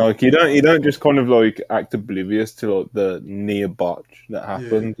 And you don't just kind of act oblivious to the near botch that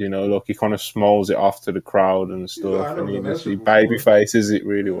happened, you know. He kind of smiles it off to the crowd and stuff, and he baby faces it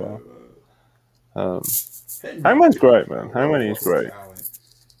really well. Hangman's great, man. Hangman is great.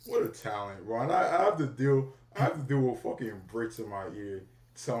 What a talent, bro. And I have to deal I have to deal with fucking Brits in my ear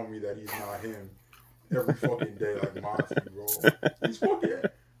telling me that he's not him every fucking day like Monty, bro. He's fucking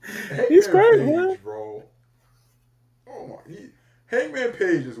He's Hangman great, Page, man. bro. Oh my, Hangman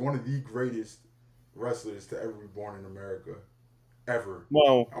Page is one of the greatest wrestlers to ever be born in America, ever.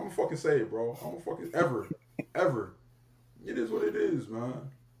 Well, I'm gonna fucking say it, bro. I'm gonna fucking ever. It is what it is, man.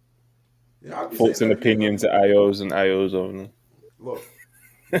 Yeah, I'd be saying thoughts and that again. opinions at AOs and AOs only. Look,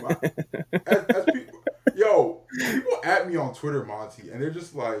 as people at me on Twitter, Monty, and they're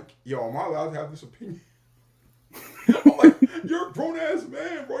just like, yo, am I allowed to have this opinion? I'm like, you're a grown ass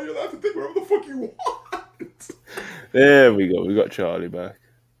man, bro. You're allowed to think whatever the fuck you want. There we go. We got Charlie back.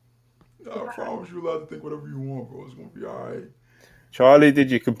 I promise you're allowed to think whatever you want, bro. It's gonna be alright. Charlie,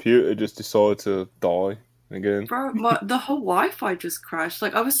 did your computer just decide to die again? Bro, the whole Wi-Fi just crashed.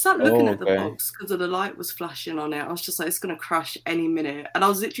 Like, I was sat looking at the box because the light was flashing on it. I was just like, it's going to crash any minute. And I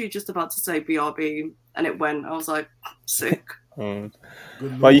was literally just about to say BRB, and it went. I was like, sick. Well,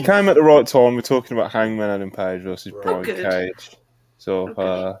 you came at the right time. We're talking about Hangman Adam Page versus Brian Cage.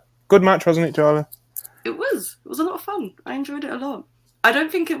 So, good match, wasn't it, Charlie? It was. It was a lot of fun. I enjoyed it a lot. I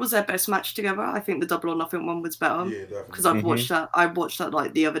don't think it was their best match together. I think the Double or Nothing one was better. Yeah, definitely. Because I've watched that. I watched that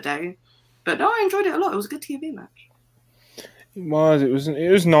like the other day. But no, I enjoyed it a lot. It was a good TV match. It was.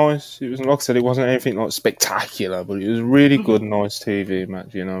 It was nice. It was, like I said, it wasn't anything like spectacular, but it was really good, nice TV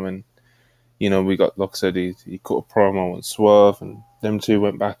match. You know, and we got, like I said, he cut a promo on Swerve, and them two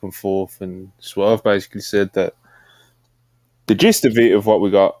went back and forth, and Swerve basically said that the gist of it, of what we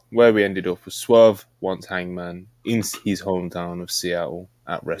got, where we ended up, was Swerve wants Hangman in his hometown of Seattle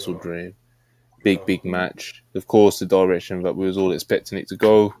at WrestleDream. Big match. Of course, the direction that we was all expecting it to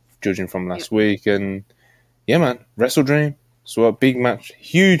go, judging from last week. And yeah, man, WrestleDream. Swerve, big match,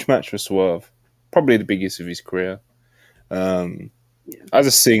 huge match for Swerve. Probably the biggest of his career. As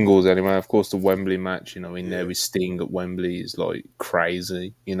a singles, anyway, of course, the Wembley match, in there with Sting at Wembley is like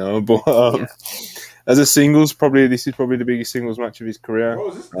crazy, But as a singles, this is probably the biggest singles match of his career.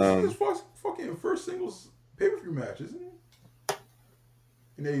 Bro, this is his fucking first singles pay-per-view match, isn't it?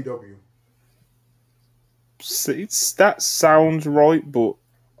 In AEW. That sounds right, but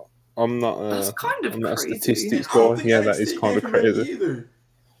I'm not. That's kind of I'm not crazy. a statistics guy. Yeah, that is kind of crazy. Either.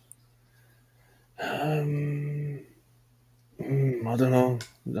 I don't know.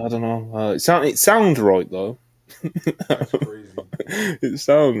 It sounds right though. That's crazy. It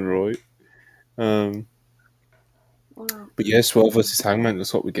sounds right. But yeah, Swerve versus Hangman.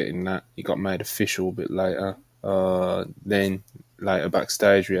 That's what we're getting. That he got made official a bit later. Then later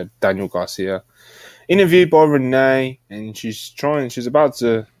backstage we had Daniel Garcia interviewed by Renee, and she's about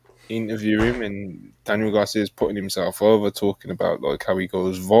to interview him, and Daniel Garcia's putting himself over, talking about like how he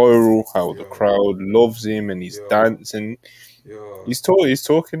goes viral, how the crowd loves him, and he's dancing. Yeah. He's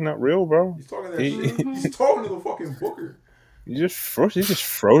talking that real, bro. He's talking that shit. He's talking to the fucking booker. He's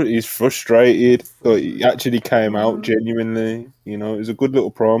frustrated. Like, he actually came out genuinely. It was a good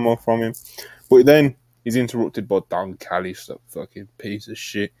little promo from him. But then he's interrupted by Don Callis, that fucking piece of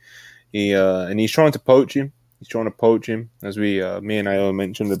shit. And he's trying to poach him. As me and Ayo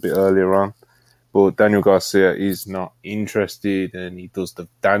mentioned a bit earlier on. But Daniel Garcia is not interested, and he does the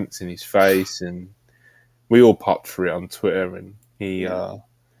dance in his face, and we all popped for it on Twitter, and he, I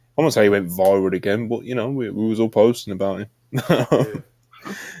won't say he went viral again, but, we was all posting about him. But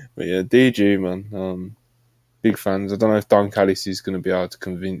yeah, DG, man. Big fans. I don't know if Don Callis is going to be able to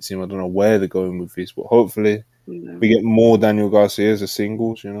convince him. I don't know where they're going with this, but hopefully we get more Daniel Garcia as a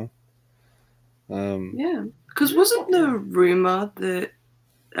singles, Yeah, because wasn't the rumor that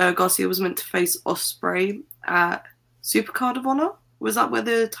Garcia was meant to face Ospreay at Supercard of Honor? Was that where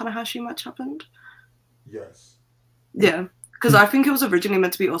the Tanahashi match happened? Yes. Yeah, because I think it was originally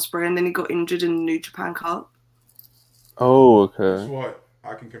meant to be Ospreay, and then he got injured in the New Japan Cup. Oh, okay. That's what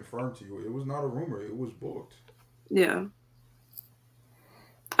I can confirm to you. It was not a rumor. It was booked. Yeah.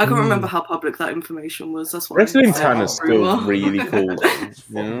 I can't remember how public that information was. That's why. Wrestling Tana's still really cool.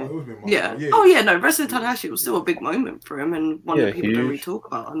 Yeah. Oh, yeah, no, Wrestling Tanahashi was still a big moment for him, and one that people don't really talk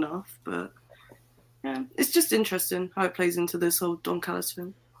about enough. But, yeah, it's just interesting how it plays into this whole Don Callis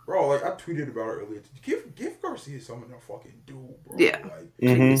thing. Bro, like, I tweeted about it earlier. Give Garcia something to fucking do, bro. Yeah. Like,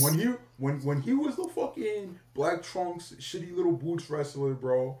 when he was the fucking black trunks, shitty little boots wrestler,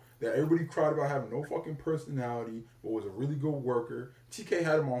 bro, that everybody cried about having no fucking personality, but was a really good worker. TK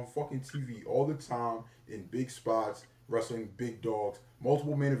had him on fucking TV all the time in big spots, wrestling big dogs,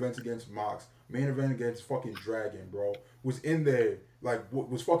 multiple main events against Mox, main event against fucking Dragon, bro. Was in there, like,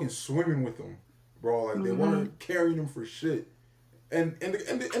 was fucking swimming with them, bro. Like, they weren't carrying him for shit. And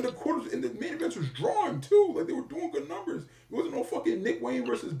the quarters and the main events was drawing too. Like they were doing good numbers. It wasn't no fucking Nick Wayne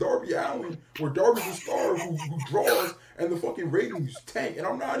versus Darby Allin where Darby's a star who draws and the fucking ratings tank. And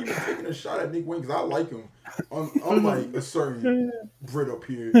I'm not even taking a shot at Nick Wayne because I like him. Unlike a certain Brit up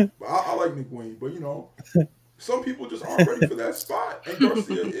here, but I like Nick Wayne. But you know, some people just aren't ready for that spot, and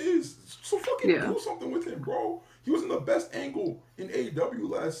Garcia is. So fucking do something with him, bro. He was in the best angle in AEW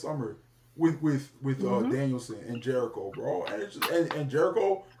last summer with Danielson and Jericho, bro. And it's just, and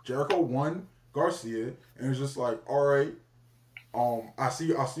Jericho won Garcia, and it's just like, all right, I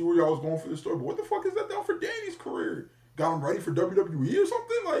see where y'all was going for this story, but what the fuck is that done for Danny's career? Got him ready for WWE or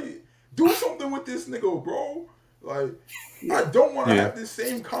something? Like, do something with this nigga, bro. Like, I don't want to have this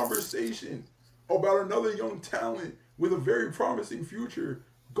same conversation about another young talent with a very promising future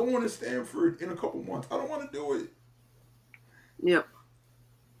going to Stanford in a couple months. I don't want to do it. Yep.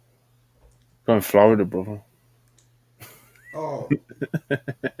 Going Florida, brother. Oh,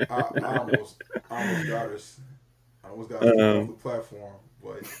 I almost got us. I almost got us off the platform,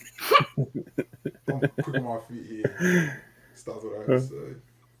 but I'm quick on my feet here. Stop what I have to say.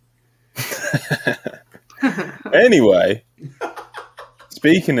 Anyway,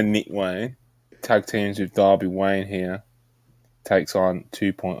 speaking of Nick Wayne, tag teams with Darby Wayne here takes on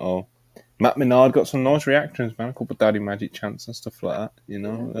 2.0. Matt Menard got some nice reactions, man. A couple of Daddy Magic chants and stuff like that. You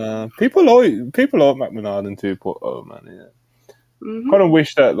know, people like Matt Menard and 2.0, man. Yeah. Kind of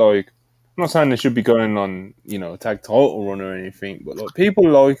wish that, like, I'm not saying they should be going on, you know, a tag title run or anything, but like people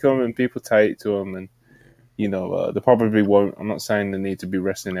like them and people take to them, and you know, they probably won't. I'm not saying they need to be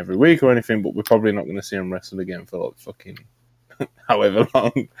wrestling every week or anything, but we're probably not going to see them wrestle again for like fucking however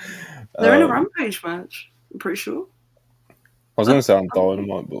long. They're in a Rampage match, I'm pretty sure. I was going to say on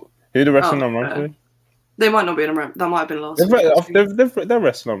Dynamite, but who are wrestling on Rampage? They might not be in a Rampage. That might have been last week. They're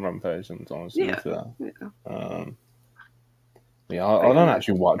wrestling on Rampage sometimes. I don't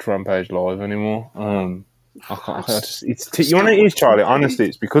actually watch Rampage live anymore. I can't. You want to Charlie? Honestly,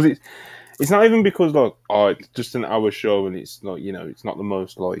 it's because it's not even because like it's just an hour show and it's like, you know, it's not the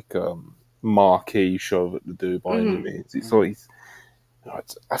most like marquee show that they do by any means. It's like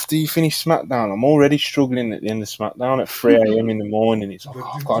after you finish SmackDown, I'm already struggling at the end of SmackDown at 3 a.m. in the morning. It's like,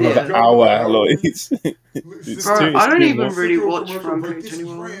 I've got another hour. Like, it's bro, I don't even really watch Rampage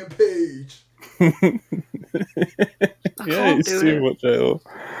anymore. Rampage. It's too much at all.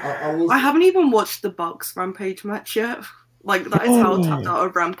 I haven't even watched the Bucks Rampage match yet. Like, that is how tapped out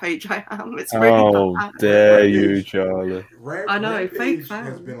of Rampage I am. It's really bad. Dare you, Charlie. I know, fake fan.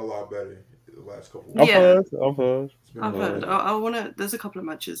 Has been a lot better the last couple of weeks. I've heard. I want to. There's a couple of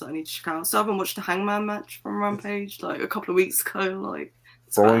matches that I need to check out. So I haven't watched the Hangman match from Rampage like a couple of weeks ago. Like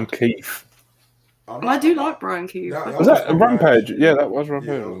Brian Keith. I do like Brian Keith. Was that Rampage? Yeah, that was Rampage.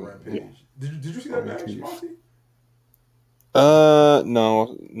 Yeah, that was Rampage. Did you see that match, Monty?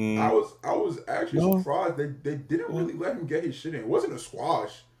 No. I was actually surprised they didn't really let him get his shit in. It wasn't a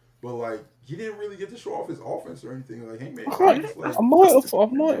squash, but like he didn't really get to show off his offense or anything. Like, hey man, I might have. I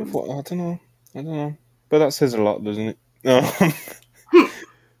don't know. But that says a lot, doesn't it?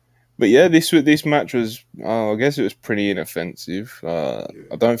 But yeah, this match was. I guess it was pretty inoffensive.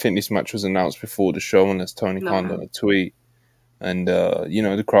 I don't think this match was announced before the show, unless Tony Khan done a tweet. And you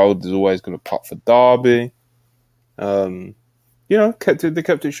know, the crowd is always going to pop for Darby. You know, they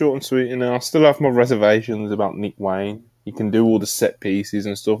kept it short and sweet, and I still have my reservations about Nick Wayne. He can do all the set pieces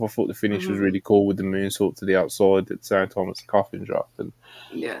and stuff. I thought the finish was really cool with the moonsault to the outside at the same time as the coffin drop. And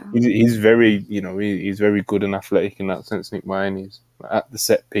he's very, you know, he's very good and athletic in that sense. Nick Wayne is at the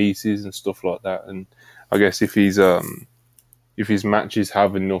set pieces and stuff like that. And I guess if his matches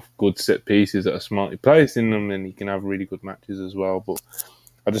have enough good set pieces that are smartly placed in them, then he can have really good matches as well. But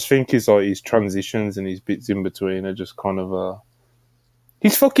I just think his transitions and his bits in between are just kind of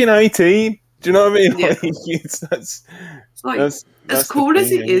he's fucking 18. Do you know what I mean? Yeah. Like, that's as cool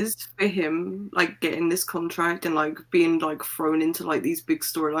as it is for him, like getting this contract and like being like thrown into like these big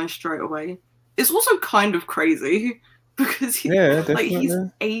storylines straight away. It's also kind of crazy because he's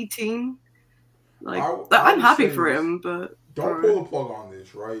 18. Like I'm happy for him, but don't pull the plug on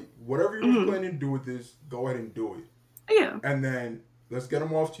this, right? Whatever you're planning to do with this, go ahead and do it. Yeah. And then let's get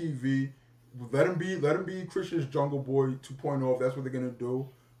him off TV. Let him be Christian's Jungle Boy 2.0 if that's what they're gonna do.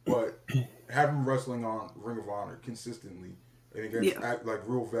 But have him wrestling on Ring of Honor consistently and against like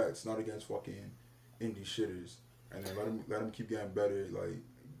real vets, not against fucking indie shitters. And then let him keep getting better. Like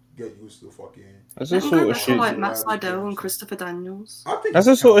get used to the fucking. That's the sort of shit like Matt Sydal and Christopher Daniels. That's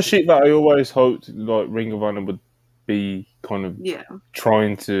the sort of shit that I always hoped like Ring of Honor would be kind of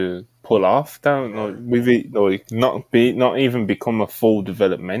trying to pull off. Down like with it, like not even become a full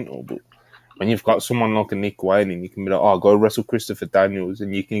developmental, but when you've got someone like a Nick Wayne, and you can be like, oh, go wrestle Christopher Daniels,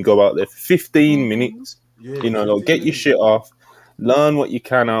 and you can go out there for 15 minutes, Yeah, like, get your shit off, learn what you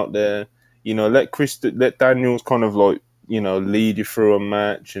can out there, let Daniels kind of like, lead you through a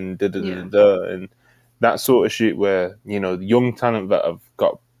match and and that sort of shit where, the young talent that have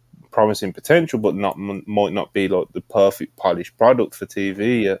got promising potential but might not be like the perfect polished product for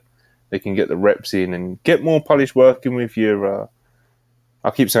TV. They can get the reps in and get more polished working with your. I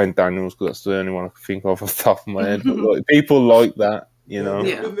keep saying Daniels because that's the only one I can think of off the top of my head. But like, people like that, know.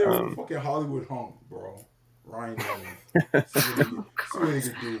 They've been there with fucking Hollywood hunk, bro. Ryan Reynolds. See what they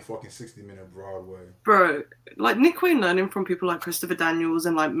could do fucking 60-minute Broadway. Bro, like Nick Wayne learning from people like Christopher Daniels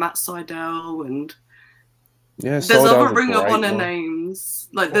and like Matt Sydal and there's other Ring of Honor names.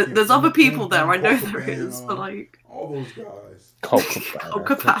 Like there's other people there. I know there is, but like all those guys. Cole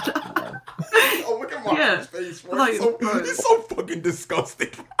Cabana. Oh, look at Mark's face, bro. Like, he's so fucking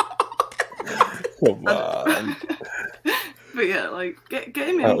disgusting. Come on. But yeah, like get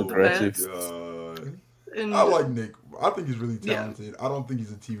him in the best. I like Nick. I think he's really talented. I don't think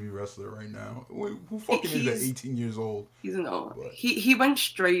he's a TV wrestler right now. Who fucking is at 18 years old? He's not. But he went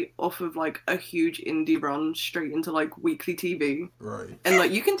straight off of like a huge indie run straight into like weekly TV. Right. And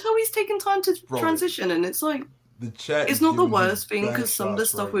like you can tell he's taking time to transition, and it's like it's not the worst thing because some of the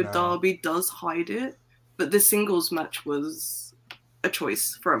stuff with Darby does hide it, but the singles match was a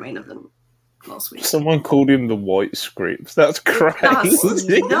choice for a main event last week. Someone called him the White Scripts. That's crazy. That's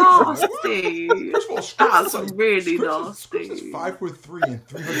nasty. That's really nasty. Scripps is 5'3" and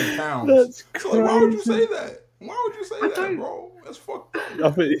 300 pounds. That's crazy. So, why would you say that? Why would you say that, bro? That's fucked up. I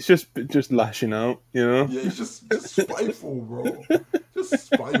think it's just lashing out, Yeah, it's just spiteful, bro. Just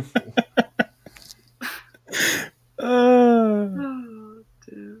spiteful.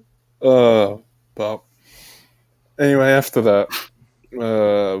 But anyway, after that,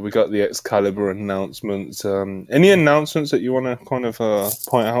 we got the Excalibur announcements. Any announcements that you want to kind of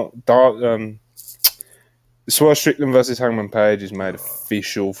point out? Swerve Strickland versus Hangman Page is made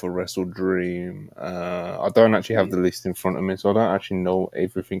official for Wrestle Dream. I don't actually have the list in front of me, so I don't actually know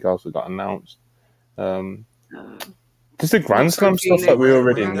everything else that got announced. Just the Grand Slam stuff that we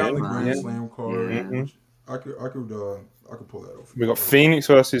already knew. The Grand Slam card. Yeah. I could pull that off. We've got Phoenix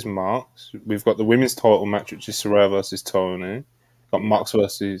versus Marks. We've got the women's title match, which is Saraya versus Tony.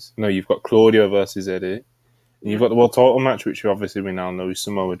 You've got Claudio versus Eddie. And you've got the world title match, which obviously we now know is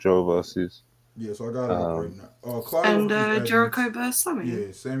Samoa Joe versus. Yeah, so I got it up right now. And Jericho versus Sammy.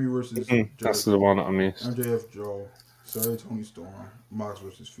 Yeah, Sammy versus that's the one that I missed. MJF Joe, Saraya Tony Storm, Mox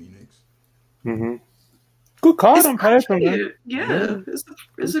versus Phoenix. Mm-hmm. Good card on paper, man. Yeah, it's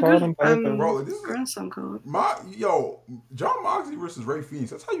a good Grand Slam card. John Moxley versus Ray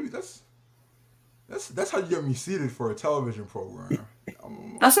Phoenix. That's how you get me seated for a television program.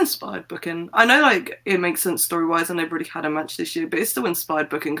 That's inspired booking. I know, like, it makes sense story-wise, and they've already had a match this year, but it's still inspired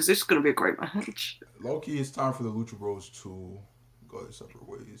booking because it's going to be a great match. Low-key, it's time for the Lucha Bros to go their separate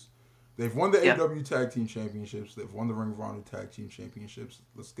ways. They've won the AEW Tag Team Championships. They've won the Ring of Honor Tag Team Championships.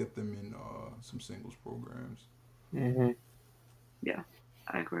 Let's get them in some singles programs. Mm-hmm. Yeah,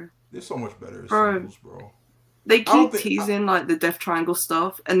 I agree. They're so much better as singles, bro. They keep teasing like the Death Triangle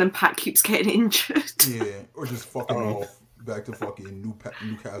stuff, and then Pat keeps getting injured. Yeah, or just fucking off back to fucking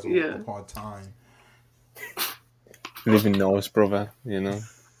Newcastle upon time. Living nice, brother. Living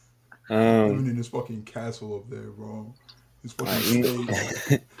in this fucking castle up there, bro. This fucking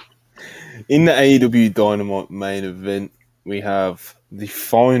state. In the AEW Dynamite main event, we have the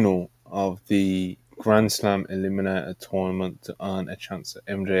final of the Grand Slam Eliminator Tournament to earn a chance at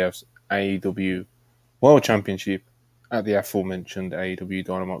MJF's AEW World Championship at the aforementioned AEW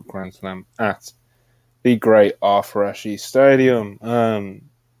Dynamite Grand Slam at the Great Arthur Ashe Stadium.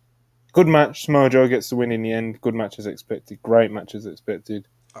 Good match. Samoa Joe gets the win in the end. Good match as expected. Great match as expected.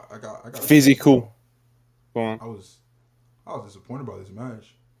 I got physical. Go on. I was disappointed by this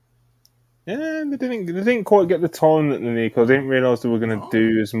match. Yeah, they didn't quite get the time that they needed because I didn't realise they were going to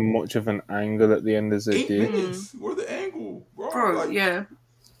do as much of an angle at the end as they 8 did. minutes. Where's the angle, bro? Yeah.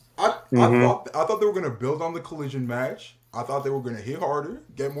 I thought they were going to build on the collision match. I thought they were going to hit harder,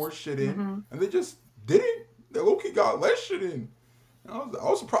 get more shit in, and they just didn't. They low-key got less shit in. I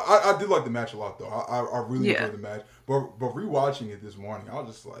was surprised. I did like the match a lot, though. I really enjoyed the match. But rewatching it this morning, I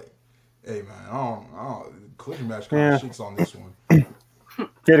was just like, hey, man, the collision match kind of shits on this one.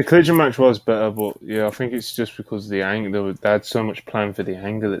 Yeah, the collision match was better, but I think it's just because the angle, they had so much planned for the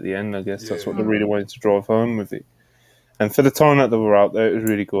angle at the end, I guess. That's what they really wanted to drive home with it. And for the time that they were out there, it was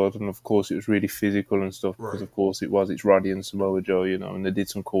really good. And of course, it was really physical and stuff, because of course it's Roddy and Samoa Joe, and they did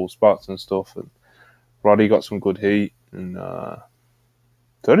some cool spots and stuff. And Roddy got some good heat. And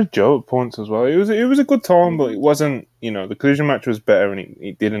So did Joe at points as well. It was a good time, but it wasn't. The collision match was better, and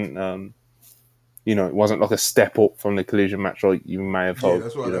it didn't. It wasn't like a step up from the collision match like you may have hoped.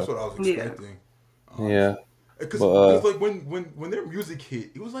 That's what I was expecting. Yeah. Because like when their music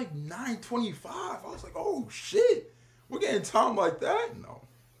hit, it was like 9:25. I was like, oh shit, we're getting time like that? No.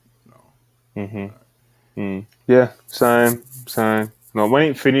 Yeah, same. No, when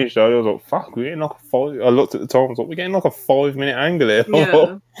it finished, I was like, fuck, we're getting like a 5. I looked at the time, I was like, we're getting like a 5-minute angle here.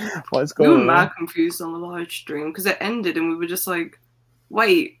 Yeah. What's going on? We on? were mad confused on the live stream because it ended and we were just like,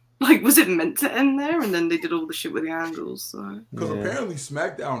 wait, like, was it meant to end there? And then they did all the shit with the angles. So because apparently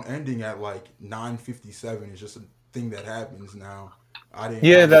SmackDown ending at like 9:57 is just a thing that happens now.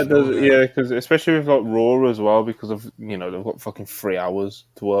 Yeah, because especially with like Raw as well, because of they've got fucking 3 hours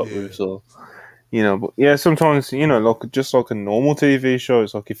to work with, so but yeah, sometimes like just like a normal TV show,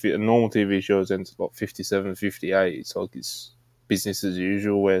 it's like if a normal TV show ends at like 57, 58, it's like it's business as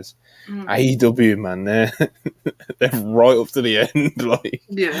usual. Whereas AEW, man, they're right up to the end, like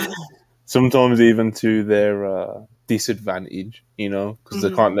sometimes even to their disadvantage, because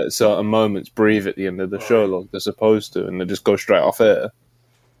they can't let certain moments breathe at the end of the show like they're supposed to, and they just go straight off air,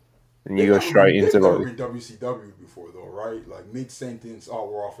 and you go straight into like WCW before though, right? Like mid sentence,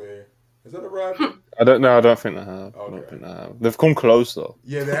 we're off air. Is that a rap? I don't know. I don't think they have. Okay. I don't think they have. They've come close though.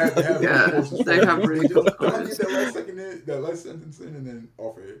 Yeah, they have. They have really come close. That last sentence in, and then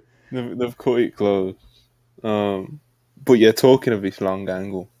off air. They've cut it close. But yeah, talking of this long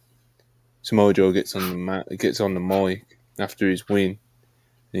angle, Samoa Joe gets on the mic after his win,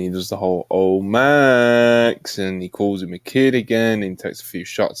 and he does the whole "Oh Max," and he calls him a kid again, and takes a few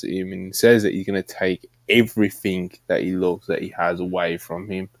shots at him, and says that he's going to take everything that he loves, that he has, away from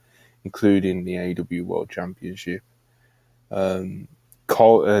him, including the AEW World Championship. And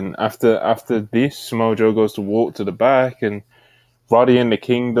after this, Samoa Joe goes to walk to the back, and Roddy and the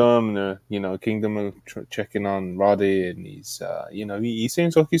Kingdom, Kingdom are checking on Roddy, and he's, he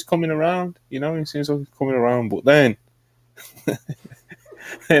seems like he's coming around. But then,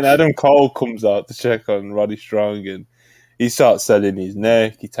 then Adam Cole comes out to check on Roddy Strong, and he starts selling his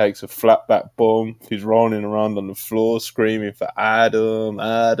neck. He takes a flat back bump. He's rolling around on the floor, screaming for Adam.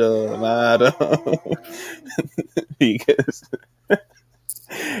 He gets.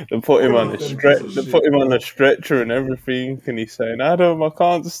 They put him on a stretcher and everything, and he's saying, "Adam, I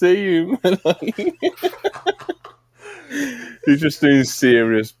can't see him." He's just doing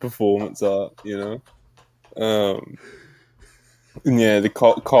serious performance art, Yeah, the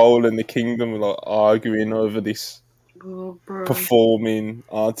Cole and the Kingdom are like arguing over this performing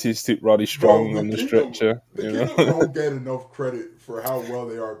artistic Roddy Strong on the stretcher. The Kingdom don't get enough credit for how well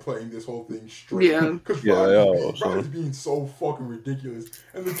they are playing this whole thing straight. Yeah, because Roddy's being so fucking ridiculous,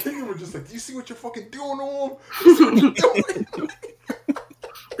 and the Kingdom are just like, "Do you see what you're fucking doing to him?"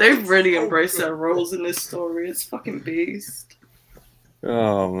 They've really embraced their roles in this story. It's fucking beast.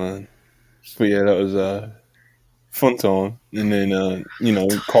 Oh man, but yeah, that was fun time. And then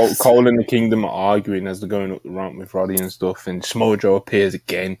Cole and the Kingdom are arguing as they're going up the ramp with Roddy and stuff, and Samoa Joe appears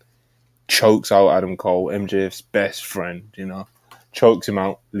again, chokes out Adam Cole, MJF's best friend, chokes him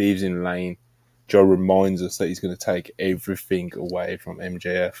out, leaves in lane. Joe reminds us that he's going to take everything away from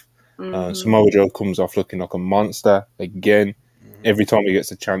MJF. Samoa Joe comes off looking like a monster again. Every time he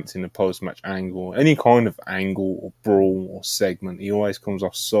gets a chance in a post-match angle, any kind of angle or brawl or segment, he always comes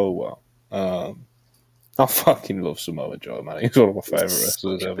off so well. I fucking love Samoa Joe, man. He's one of my favourite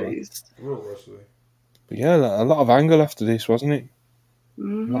wrestlers ever. Real wrestler. But yeah, a lot of angle after this, wasn't it?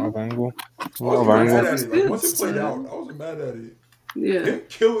 Mm-hmm. A lot of angle. Once it played out, I wasn't mad at it. Yeah.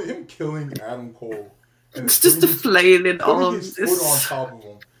 Him killing Adam Cole. And it's just the flailing arms. Putting his foot on top of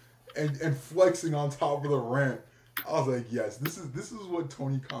him and flexing on top of the ramp. I was like, yes, this is what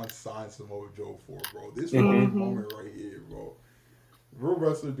Tony Khan signed Samoa Joe for, bro. This moment right here, bro. Real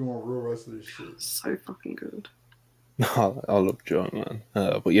wrestler doing real wrestler shit. So fucking good. I love Joe, man.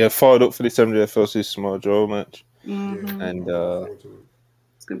 But yeah, fired up for this MJF versus Samoa Joe match. Mm-hmm. And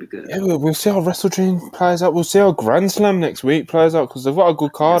it's going to be good. Yeah, we'll see how Wrestle Dream plays out. We'll see how Grand Slam next week plays out, because they've got a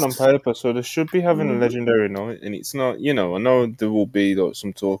good card on paper, so they should be having a legendary night. And it's not, I know there will be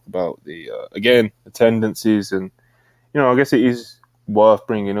some talk about the, again, attendances, and, I guess it is worth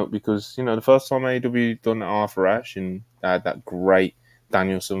bringing up because, the first time AEW done Arthur Ashe and they had that great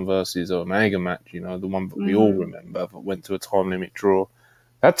Danielson versus Omega match, the one that we all remember, that went to a time limit draw.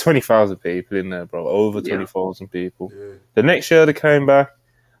 They had 20,000 people in there, bro. Over 20,000 people. Yeah. The next year they came back,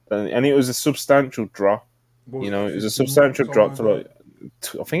 and it was a substantial drop. It was a substantial drop to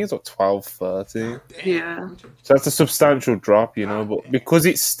I think it's like 12, 13. Yeah. So that's a substantial drop, you know. But because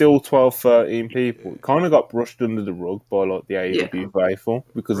it's still 12, 13 people, it kind of got brushed under the rug by like the AEW faithful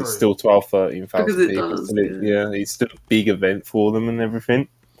because it's still 12, 13,000 because it people. does, It's still a big event for them and everything.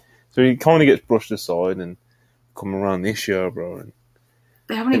 So it kind of gets brushed aside and come around this year, bro. And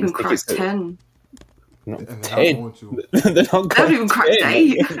they haven't even cracked 10. Not And 10. They haven't even cracked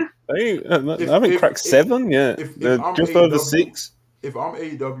 8. They haven't cracked 7 yet. They're just over 6. If I'm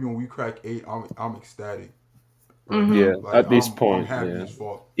AEW and we crack 8, I'm ecstatic. Mm-hmm. Yeah, like, at this point, I'm happy as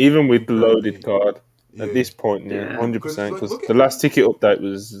fuck. Even with the loaded 8. card, at this point, 100%. Because the last ticket update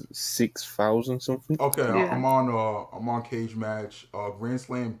was 6,000 something. Okay, I'm on Cage Match. Grand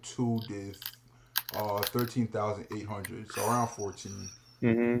Slam 2 did 13,800, so around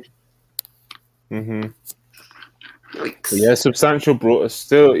 14. Yeah, substantial.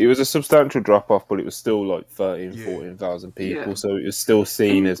 It was a substantial drop off, but it was still like 14,000 people, so it was still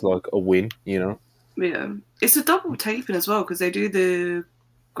seen as like a win, you know. Yeah, it's a double taping as well because they do the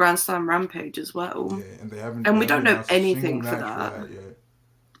Grand Slam Rampage as well. Yeah, and we don't know anything for that.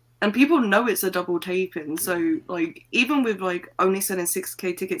 And people know it's a double taping, so like even with like only selling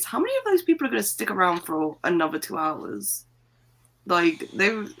 6K tickets, how many of those people are going to stick around for another 2 hours? Like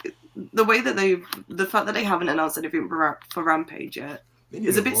the fact that they haven't announced anything for Rampage yet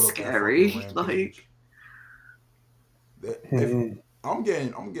is a bit scary. Like, I'm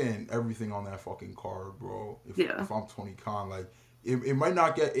getting everything on that fucking card, bro. If I'm Tony Khan, like it might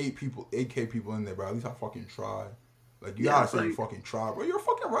not get 8K people in there, but at least I fucking try. Like you gotta say you fucking try, bro. You're a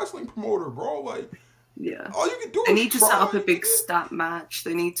fucking wrestling promoter, bro. Like all you can do. They need to set up a big stat match.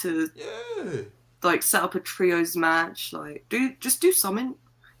 They need to like set up a trios match. Like just do something.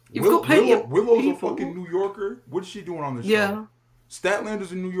 You've got plenty of Willow's people. a fucking New Yorker. What is she doing on the show? Yeah.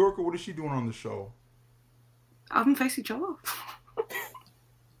 Statlander's a New Yorker. What is she doing on the show? Have them face each other.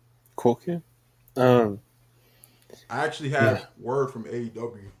 Cooking. I actually had word from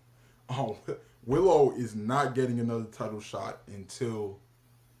AEW. Willow is not getting another title shot until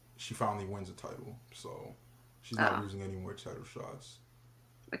she finally wins a title. So she's not losing any more title shots.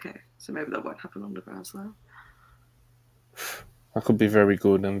 Okay, so maybe that won't happen on the Grand Slam. That could be very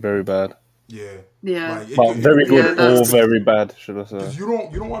good and very bad. Yeah. Like, very good or very bad, should I say? Because you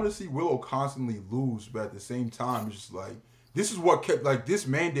don't want to see Willow constantly lose, but at the same time, it's just like this is what kept this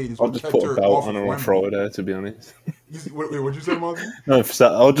mandate is what kept her off on her on Friday, to be honest. Wait, what'd you say, Monty? No,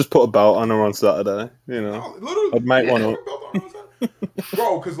 I'll just put a belt on her on Saturday. You know, I'd make one up.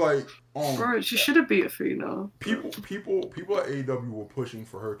 Bro, because bro, she should have beat Athena. People at AEW were pushing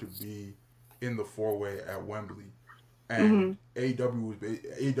for her to be in the 4-way at Wembley. And AEW,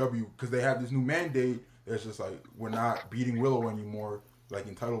 because they have this new mandate that's just like, we're not beating Willow anymore, like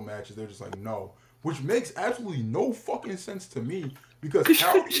in title matches. They're just like, no. Which makes absolutely no fucking sense to me, because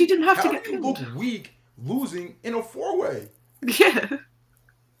she didn't have to get killed. Look weak losing in a 4-way. Yeah.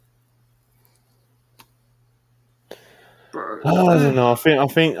 Bro. I don't know. I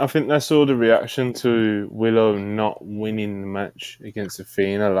think that's all the reaction to Willow not winning the match against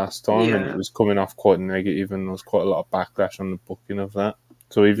Athena last time, and it was coming off quite negative, and there was quite a lot of backlash on the booking of that.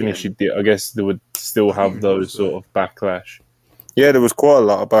 So even if she did, I guess they would still have those sort of backlash. Yeah, there was quite a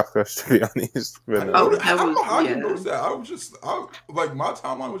lot of backlash, to be honest. I don't know how you noticed that. My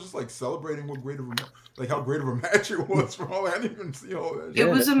timeline was just like celebrating how great of a match it was. Bro. I didn't even see all that. It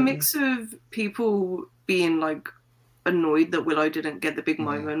was a mix of people being like annoyed that Willow didn't get the big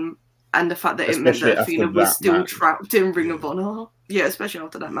moment, and the fact that it meant that Athena was still trapped in Ring of Honor. Yeah, especially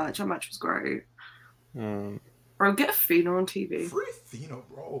after that match. That match was great. Bro, get Athena on TV. Free Athena,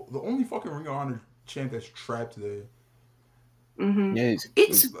 bro. The only fucking Ring of Honor champ that's trapped there. Mm-hmm. Yeah,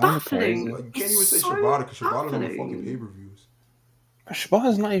 it's baffling. Like, you can't even say Shibata, because Shibata's on the fucking pay-per-views.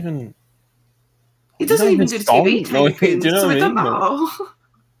 Shibata's not even... He doesn't even do TV tapings, so it doesn't matter.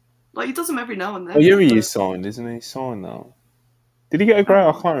 Like, he does them every now and then. Oh, yeah, he is signed, isn't he? He's signed now. Did he get a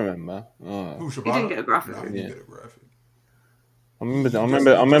graphic? I can't remember. Who, Shibata? He didn't get a graphic. No, he didn't get a graphic. I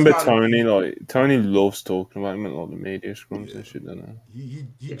remember Tony. Like, Tony loves talking about him at like the media scrums and shit. Don't know.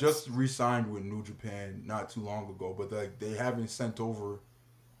 He just re-signed with New Japan not too long ago, but they haven't sent over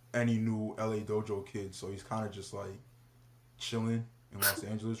any new LA Dojo kids, so he's kind of just like chilling in Los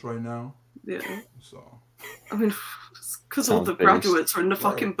Angeles right now. Yeah. So. I mean, because all the graduates are in the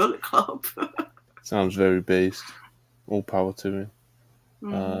fucking Bullet Club. Sounds very based. All power to him.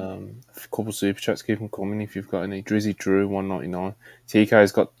 A couple super chats keep them coming if you've got any. Drizzy Drew 199.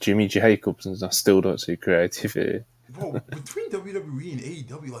 TK's got Jimmy Jacobs, and I still don't see creativity. Bro, between WWE and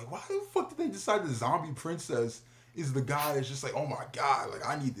AEW, like, why the fuck did they decide the Zombie Princess is the guy that's just like, oh my god, like,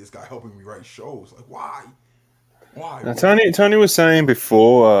 I need this guy helping me write shows? Like, why? Why? Now, Tony was saying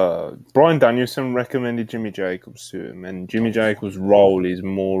before, Bryan Danielson recommended Jimmy Jacobs to him, and Jimmy Jacobs' role is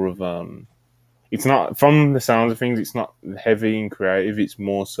more of it's not, from the sounds of things, it's not heavy and creative. It's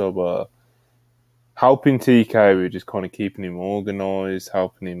more so helping TK with just kind of keeping him organised,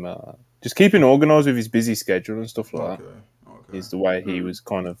 helping him just keeping organised with his busy schedule and stuff like that. Okay. Is the way he was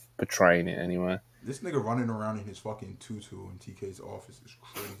kind of portraying it anyway. This nigga running around in his fucking tutu in TK's office is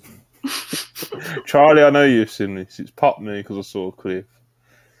crazy. Charlie, I know you've seen this. It's popped me because I saw a clip.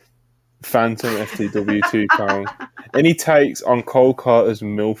 Phantom FTW 2 Any takes on Cole Carter's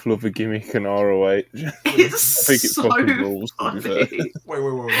MILF lover gimmick and ROH? It's I think it's so fucking rules, to be fair.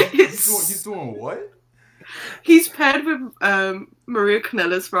 Wait. He's doing what? He's paired with Maria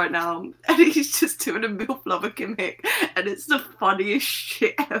Kanellis right now, and he's just doing a MILF lover gimmick, and it's the funniest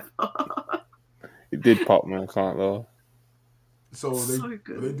shit ever. It did pop me, I can't lie. So they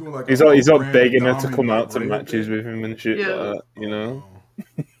doing like he's not begging her to come out to matches with him and shit like that, you know?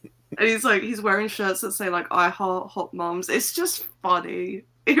 And he's wearing shirts that say like "I heart hot moms." It's just funny.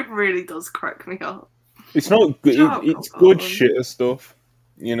 It really does crack me up. It's not good. It's good shitter stuff,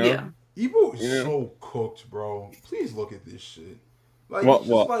 you know. Yeah. Evo is so cooked, bro. Please look at this shit. Like what?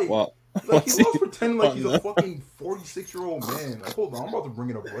 Like he loves pretending like he's a fucking 46-year-old man. Like, hold on, I'm about to bring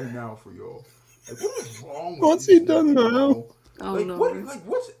it up right now for y'all. Like, what is wrong with What's he done now? Bro? Oh, like, no.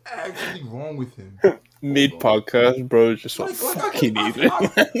 What's actually wrong with him? Mid-podcast, bro, just fucking eating.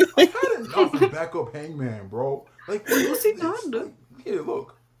 I've had enough of backup Hangman, bro. Like, what's he done? Like, here,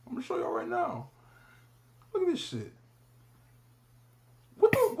 look. I'm gonna show y'all right now. Look at this shit.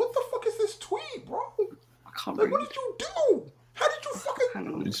 What the fuck is this tweet, bro? I can't like, what did you do? How did you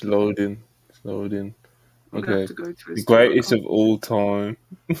fucking... It's loading. Okay. The greatest of all time.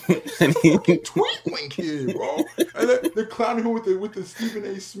 Fucking tweet link here, bro. And they're clowning him with the Stephen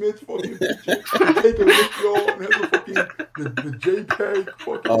A. Smith fucking picture. Take a look, y'all, and has the fucking the JPEG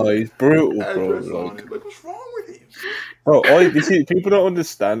fucking. Oh, he's brutal, bro. Like, what's wrong with him? Bro, you see, people don't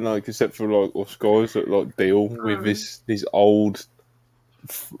understand, like, except for like us guys that like deal with these old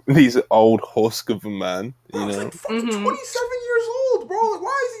husk of a man. Bro, you know, like fucking 27 years old, bro. Like,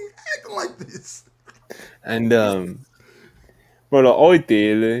 why is he acting like this? And well, like,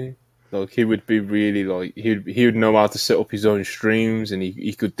 ideally, like, he would be really like he would know how to set up his own streams, and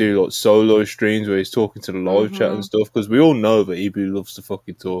he could do like solo streams where he's talking to the live chat and stuff. Because we all know that he loves to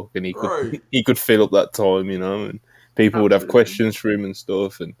fucking talk, and he could fill up that time, you know, and people would have questions for him and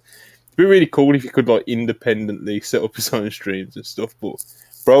stuff. And it'd be really cool if he could like independently set up his own streams and stuff. But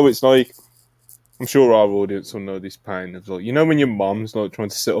bro, it's like, I'm sure our audience will know this pain of, like, you know, when your mom's like trying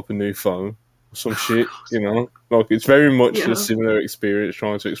to set up a new phone. Some shit, you know, like, it's very much a similar experience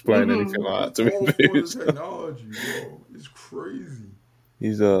trying to explain anything like that to me. Technology, bro, it's crazy.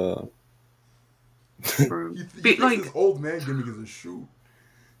 He's he thinks this old man gimmick is a shoot.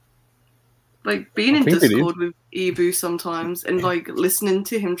 Like, being in Discord with Ebu sometimes, and like listening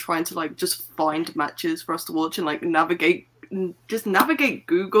to him trying to like just find matches for us to watch and like navigate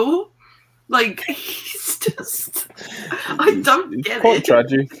Google. Like, he's just, I don't get it. Quite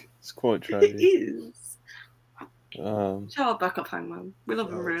tragic. It's quite tragic. It is. Shout out Backup Hangman. We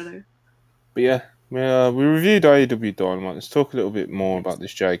love him, really. But yeah, we reviewed AEW Dynamite. Let's talk a little bit more about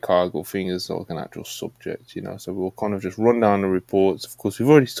this Jade Cargill thing as like an actual subject, you know. So we'll kind of just run down the reports. Of course, we've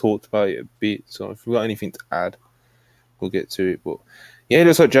already talked about it a bit, so if we've got anything to add, we'll get to it. But yeah, it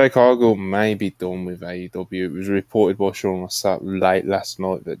looks like Jade Cargill may be done with AEW. It was reported by Sean Rossap late last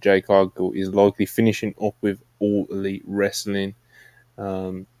night that Jade Cargill is likely finishing up with All Elite Wrestling.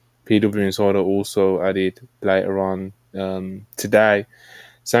 PW Insider also added later on today,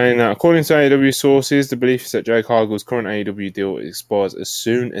 saying that according to AEW sources, the belief is that Jade Cargill's current AEW deal expires as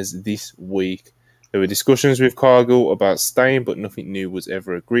soon as this week. There were discussions with Cargill about staying, but nothing new was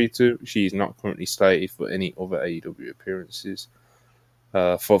ever agreed to. She is not currently slated for any other AEW appearances.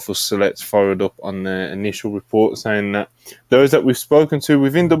 Thoughtful Select followed up on their initial report, saying that those that we've spoken to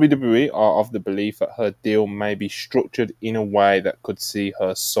within WWE are of the belief that her deal may be structured in a way that could see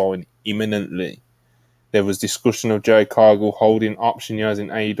her sign imminently. There was discussion of Jade Cargill holding option years in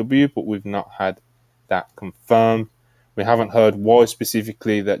AEW, but we've not had that confirmed. We haven't heard why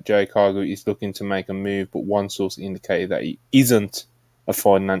specifically that Jade Cargill is looking to make a move, but one source indicated that it isn't a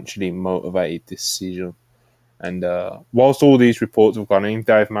financially motivated decision. And whilst all these reports have gone in,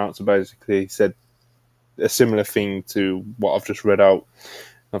 Dave Meltzer basically said a similar thing to what I've just read out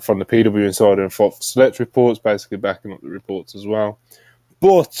from the PW Insider and Thoughtful Select reports, basically backing up the reports as well.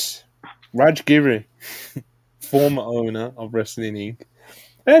 But Raj Giri, former owner of Wrestling Inc.,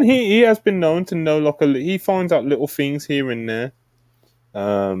 and he has been known to know, like, he finds out little things here and there.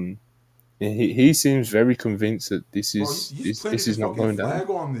 He seems very convinced that this is He's planted this his is not fucking going down. flag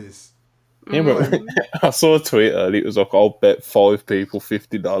on this. Yeah, but I saw a tweet earlier. It was like, I'll bet 5 people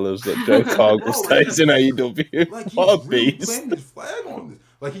 $50 that Jade Cargill stays in AEW. Like, he's What a really beast. planting his flag on this.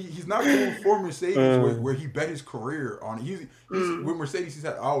 Like, he's not going for Mercedes where he bet his career on it. He's with Mercedes. He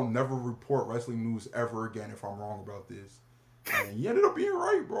said, "I'll never report wrestling news ever again if I'm wrong about this." And he ended up being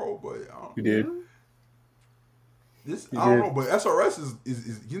right, bro. But He did. I don't know. But SRS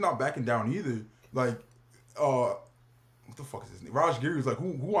is he's not backing down either. Like, what the fuck is his name? Raj Giri was like,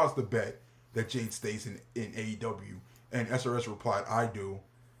 who wants to bet that Jade stays in AEW? And SRS replied, "I do."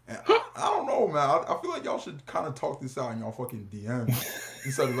 And I don't know, man. I feel like y'all should kind of talk this out in y'all fucking DMs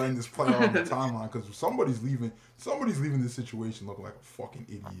instead of letting this play out on the timeline, because somebody's leaving this situation looking like a fucking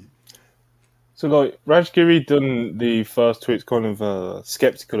idiot. So, like, Raj Giri done the first tweets kind of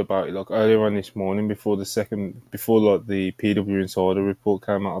skeptical about it, like, earlier on this morning before the PW Insider report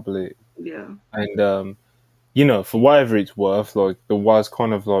came out, I believe. Yeah. And, you know, for whatever it's worth, like, there was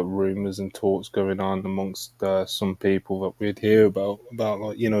kind of, like, rumours and talks going on amongst some people that we'd hear about,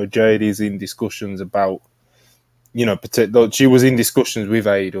 like, you know, Jade is in discussions about, you know, like, she was in discussions with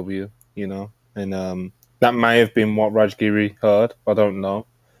AEW, you know, and that may have been what Raj Giri heard, I don't know.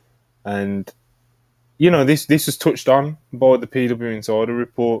 And, you know, this was touched on by the PW Insider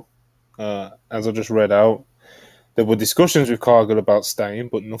report, as I just read out. There were discussions with Cargill about staying,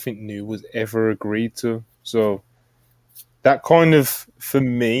 but nothing new was ever agreed to. So that kind of, for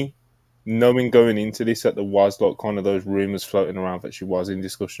me, knowing going into this that there was like kind of those rumours floating around that she was in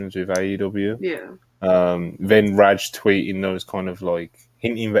discussions with AEW. Yeah. Then Raj tweeting those kind of like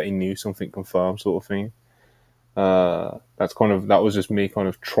hinting that he knew something confirmed sort of thing. That was just me kind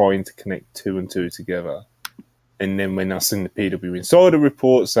of trying to connect 2 and 2 together. And then when I seen the PW Insider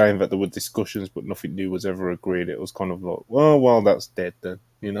report saying that there were discussions but nothing new was ever agreed, it was kind of like, well, that's dead then,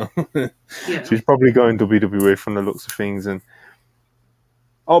 you know? Yeah. She's probably going WWE from the looks of things. And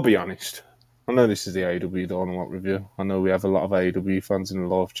I'll be honest, I know this is the AEW Dynamite review. I know we have a lot of AEW fans in the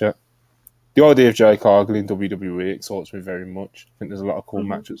live chat. The idea of Jade Cargill in WWE excites me very much. I think there's a lot of cool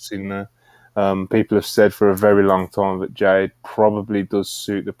matchups in there. People have said for a very long time that Jade probably does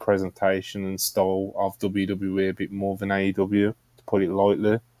suit the presentation and style of WWE a bit more than AEW, to put it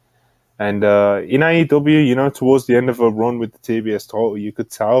lightly. And in AEW, you know, towards the end of her run with the TBS title, you could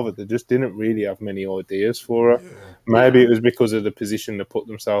tell that they just didn't really have many ideas for her. Yeah. Maybe it was because of the position they put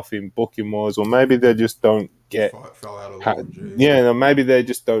themselves in booking-wise, or maybe they just don't get... Fell out of love, Jade. no, maybe they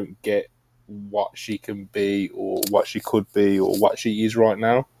just don't get what she can be or what she could be or what she is right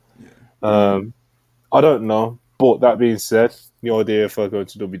now. Yeah. I don't know. But that being said, the idea of her going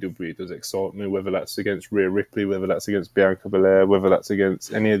to WWE does excite me, whether that's against Rhea Ripley, whether that's against Bianca Belair, whether that's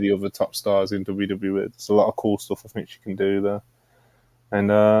against any of the other top stars in WWE. There's a lot of cool stuff I think she can do there.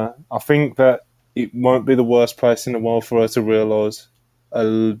 And I think that it won't be the worst place in the world for her to realise a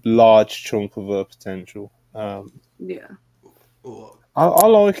large chunk of her potential. Yeah. I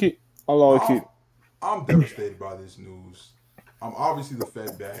like it. I like it. I'm devastated by this news. I'm obviously the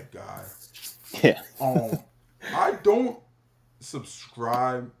Fed bad guy. Yeah. I don't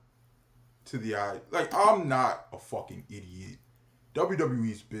subscribe to the like. I'm not a fucking idiot.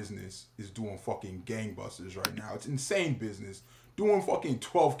 WWE's business is doing fucking gangbusters right now. It's insane business. Doing fucking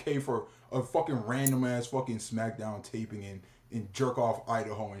 12K for a fucking random ass fucking SmackDown taping in Jerk Off,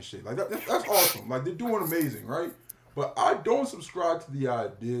 Idaho and shit. Like that's awesome. Like they're doing amazing, right? But I don't subscribe to the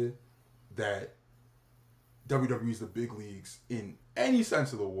idea that WWE's the big leagues in any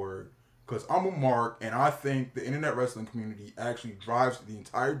sense of the word. Because I'm a mark, and I think the internet wrestling community actually drives the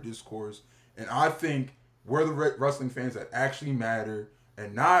entire discourse. And I think we're the wrestling fans that actually matter,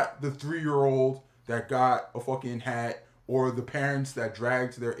 and not the 3-year-old that got a fucking hat, or the parents that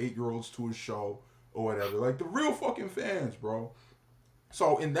dragged their 8-year-olds to a show, or whatever. Like, the real fucking fans, bro.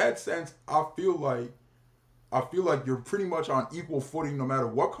 So, in that sense, I feel like you're pretty much on equal footing no matter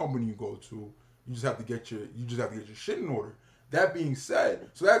what company you go to. You just have to get your shit in order. That being said,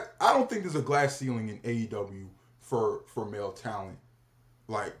 I don't think there's a glass ceiling in AEW for male talent.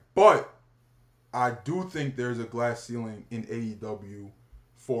 Like, but I do think there's a glass ceiling in AEW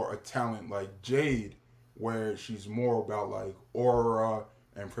for a talent like Jade, where she's more about like aura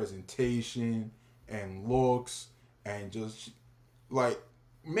and presentation and looks and just like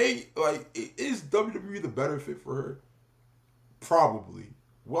is WWE the better fit for her? Probably.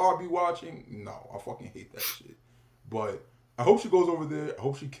 Will I be watching? No, I fucking hate that shit. But I hope she goes over there. I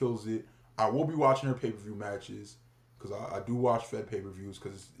hope she kills it. I will be watching her pay-per-view matches because I do watch Fed pay-per-views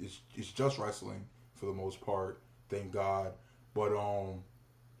because it's just wrestling for the most part. Thank God. But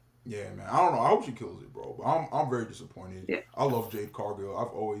Yeah, man. I don't know. I hope she kills it, bro. But I'm very disappointed. Yeah. I love Jade Cargill. I've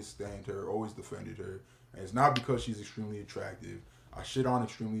always stand her, always defended her. And it's not because she's extremely attractive. I shit on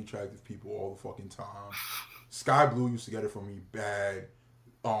extremely attractive people all the fucking time. Sky Blue used to get it from me bad.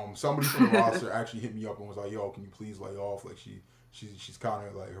 Somebody from the roster actually hit me up and was like, "Yo, can you please lay off?" Like she's kind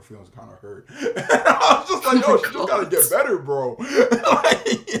of like her feelings are kind of hurt. And I was just like, "Yo, she just gotta get better, bro."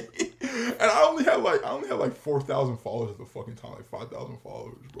 And I only had like 4,000 followers at the fucking time, like 5,000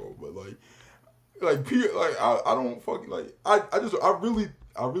 followers, bro. But I don't fucking like I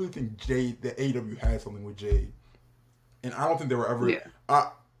really think Jade, the AEW had something with Jade, and I don't think they were ever. Yeah. I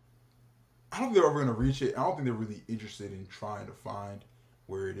don't think they're ever gonna reach it. I don't think they're really interested in trying to find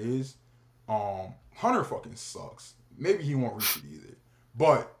where it is. Hunter fucking sucks. Maybe he won't reach it either.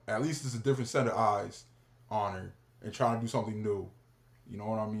 But at least it's a different set of eyes on her and trying to do something new. You know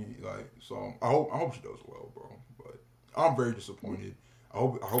what I mean? Like, so I hope she does well, bro. But I'm very disappointed. I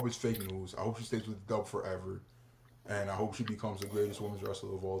hope it's fake news. I hope she stays with the dub forever. And I hope she becomes the greatest women's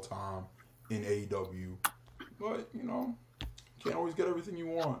wrestler of all time in AEW. But, you know, can't always get everything you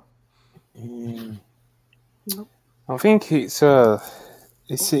want. I think there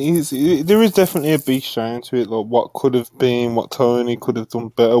is definitely a big shame to it, like what could have been, what Tony could have done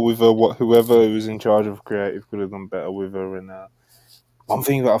better with her, what whoever was in charge of creative could have done better with her. And one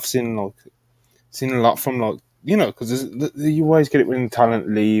thing that I've seen a lot from because you always get it when talent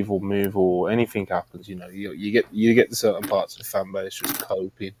leave or move or anything happens. You get the certain parts of the fan base just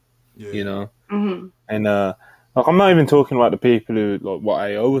coping. Yeah. And I'm not even talking about the people who, like what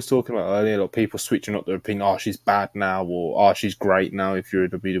AO was talking about earlier, like people switching up their opinion. Oh, she's bad now, or oh, she's great now. If you're a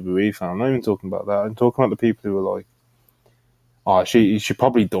WWE fan, I'm not even talking about that. I'm talking about the people who are like, oh, she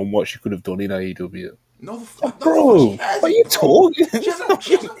probably done what she could have done in AEW. No, the fuck, bro. What are you talking? She hasn't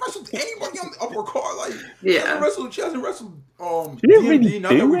wrestled anybody on the upper card. Like, she hasn't wrestled. She didn't really DMD.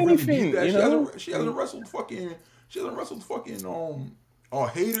 Not that we really anything, need that. you know? She hasn't wrestled fucking. She hasn't wrestled fucking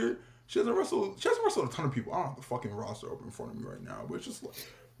Hater. She hasn't wrestled a ton of people. I don't have the fucking roster up in front of me right now, but it's just like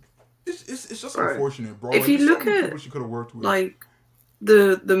it's just unfortunate, bro. If like, you look at she could have worked with, like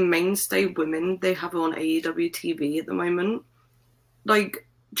the mainstay women they have on AEW TV at the moment, like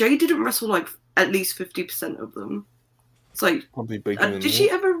Jade didn't wrestle like at least 50% of them. It's like probably bigger than did she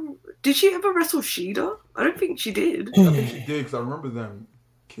ever wrestle Shida? I don't think she did. I think she did because I remember them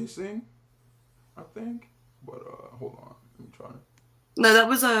kissing. I think, but hold on, let me try. No, that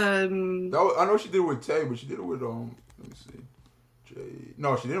was I know she did it with Tay, but she did it with let me see, Jade.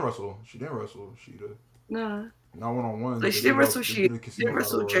 No, she didn't wrestle. She didn't wrestle Shida. No. Not 1-on-1. Like she didn't wrestle Shida. She didn't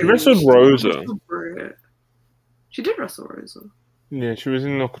wrestle Jade. She wrestled Rosa. She did wrestle Rosa. Yeah, she was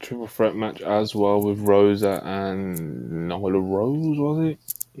in like a triple threat match as well with Rosa and Nola Rose, was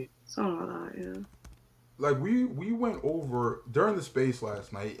it? Something like that, yeah. Like we went over during the space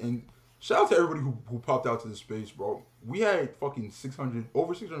last night, and shout out to everybody who popped out to the space, bro. We had fucking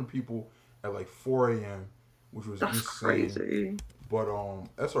over 600 people at like 4 a.m., which was That's insane. Crazy. But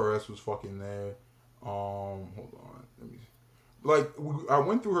SRS was fucking there. Hold on, let me. Like I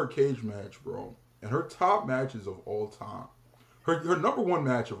went through her cage match, bro, and her top matches of all time. Her number one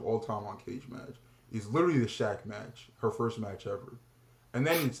match of all time on cage match is literally the Shaq match, her first match ever. And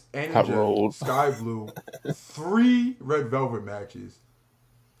then it's Annie Sky Blue, 3 Red Velvet matches,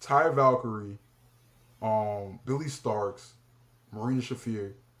 Ty Valkyrie, Billy Starks, Marina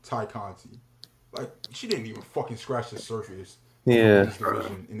Shafir, Ty Conti. Like, she didn't even fucking scratch the surface of this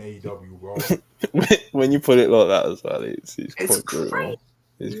division in AEW, bro. When you put it like that as well, it's quite crazy. brutal.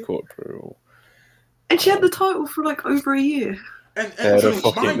 It's quite brutal. And she had the title for like over a year. And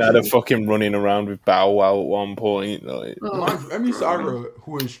they're fucking running around with Bow Wow at one point. Like, Emi Sakura,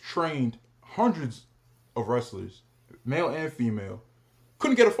 who has trained hundreds of wrestlers, male and female,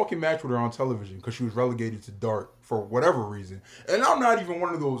 couldn't get a fucking match with her on television because she was relegated to dark for whatever reason. And I'm not even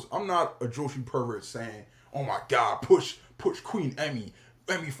one of those. I'm not a Joshi pervert saying, "Oh my God, push Queen Emi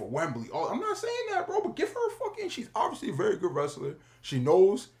for Wembley." I'm not saying that, bro. But give her a fucking. She's obviously a very good wrestler. She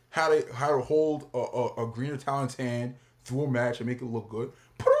knows how to hold a greener talent's hand through a match and make it look good.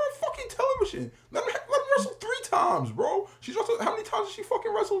 Put her on fucking television. Let him wrestle 3 times, bro. She's wrestled. How many times has she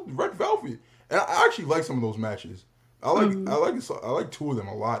fucking wrestled Red Velvet? And I actually like some of those matches. I like 2 of them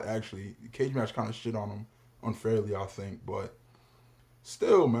a lot, actually. The cage match kind of shit on them unfairly, I think, but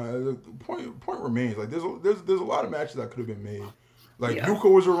still, man, the point remains. Like, there's a lot of matches that could have been made. Like, Yuka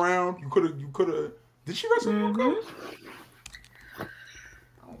was around. You could have. Did she wrestle Yuka?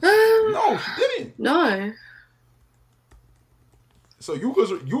 No, she didn't. No. So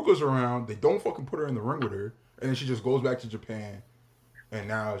Yuka's around. They don't fucking put her in the ring with her, and then she just goes back to Japan. And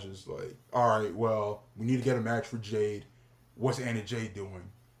now it's just like, all right, well, we need to get a match for Jade. What's Anna Jade doing?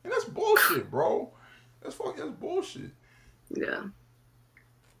 And that's bullshit, bro. That's bullshit. Yeah.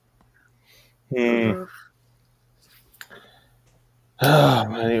 Man,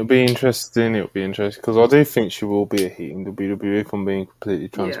 it'll be interesting. Because I do think she will be a hit in WWE. If I'm being completely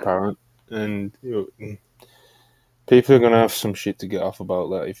transparent, and people are gonna have some shit to get off about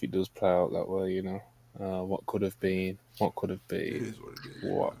that if it does play out that way. What could have been, what could have been, It is what it is.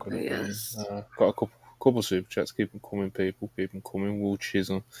 what could have been. Got a couple super chats. Keep them coming, people. Keep them coming. Will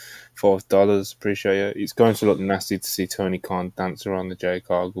Chisholm, $5. Appreciate it. It's going to look nasty to see Tony Khan dance around the Jade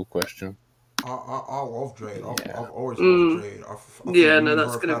Cargill question. I love Jade. I've always loved Jade. I no,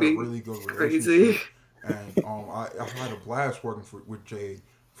 that's gonna be a really good crazy. And I've had a blast working with Jade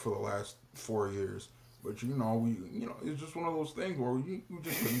for the last 4 years. But it's just one of those things where we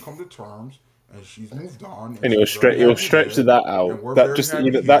just couldn't come to terms. And she's moved on. And it'll stretch that out.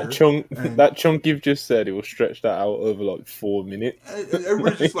 That chunk you've just said, it will stretch that out over like 4 minutes. And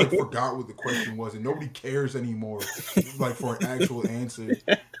everybody just like forgot what the question was, and nobody cares anymore, like for an actual answer.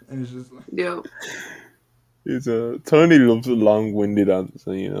 And it's just like, Tony loves a long-winded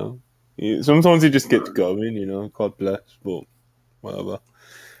answer. Sometimes he just gets going. God bless, but whatever.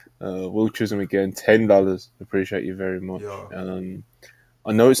 Will Chisholm again, $10. Appreciate you very much. Yeah.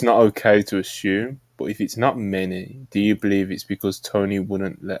 I know it's not okay to assume, but if it's not many, do you believe it's because Tony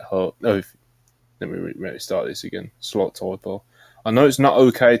wouldn't let her... let me start this again. Slight typo. I know it's not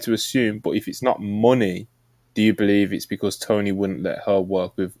okay to assume, but if it's not money, do you believe it's because Tony wouldn't let her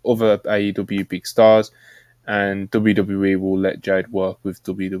work with other AEW big stars and WWE will let Jade work with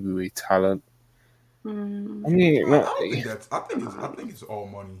WWE talent? I think it's all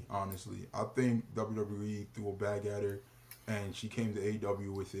money, honestly. I think WWE threw a bag at her and she came to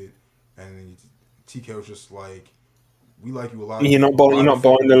AEW with it, and TK was just like, "We like you a lot." You're not buying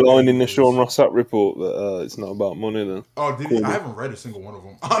the line in the Sean Ross Sapp report that it's not about money. Then did he? I haven't read a single one of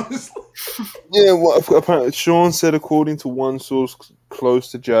them, honestly. Yeah, apparently Sean said, according to one source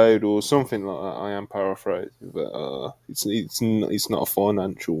close to Jade or something like that. I am paraphrasing, but it's not a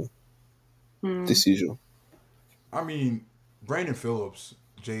financial decision. I mean, Brandon Phillips,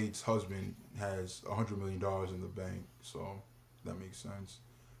 Jade's husband, has $100 million in the bank, so that makes sense.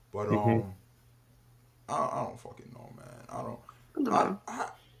 But I don't fucking know, man.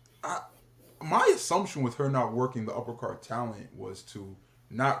 My assumption with her not working the uppercard talent was to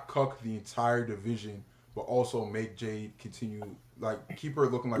not cuck the entire division, but also make Jade continue, like, keep her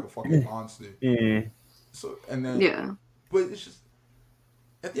looking like a fucking monster. So but it's just,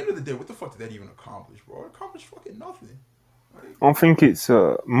 at the end of the day, what the fuck did that even accomplish, bro? It accomplished fucking nothing. I think it's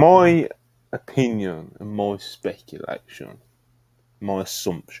my opinion and my speculation, my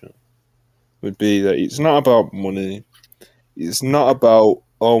assumption would be that it's not about money. It's not about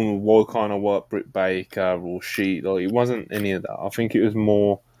why can't I work Britt Baker or she. Like, it wasn't any of that. I think it was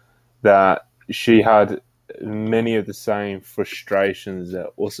more that she had many of the same frustrations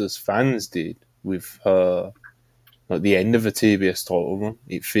that us as fans did with her. Like the end of a TBS title run,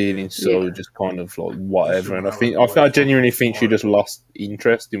 it feeling just kind of like whatever, and I genuinely think she just lost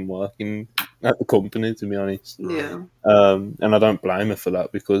interest in working at the company, to be honest. Yeah. And I don't blame her for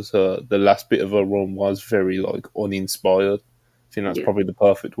that, because the last bit of her run was very like uninspired. I think that's probably the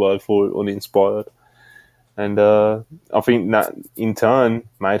perfect word for it, uninspired. And I think that in turn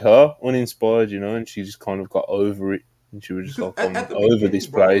made her uninspired, and she just kind of got over it, and she was just like, I'm over this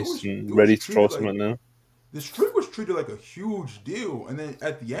place and ready to try something now. The streak was treated like a huge deal, and then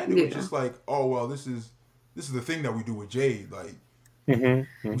at the end it was just like, oh well, this is the thing that we do with Jade. Like, we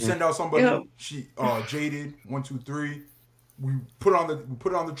send out somebody, she Jaded 1, 2, 3. We put on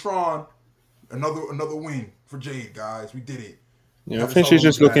the Tron, another win for Jade, guys. We did it. Yeah, I think she's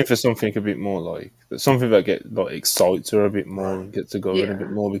just looking for something a bit more like something that excites her a bit more and gets her going a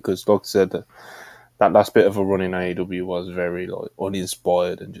bit more, because, like I said, that last bit of a run in AEW was very like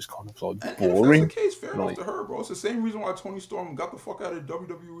uninspired and just kind of like boring. And if that's the case, fair enough to her, bro. It's the same reason why Toni Storm got the fuck out of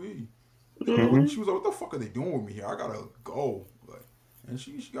WWE. She was like, "What the fuck are they doing with me here? I gotta go." Like, and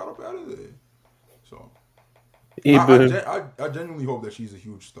she got up out of there. So I genuinely hope that she's a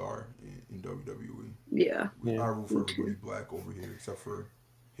huge star in WWE. Yeah. I root for everybody black over here except for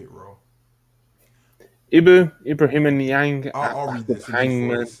Hit Row. Ibrahim and Yang. I'll read this.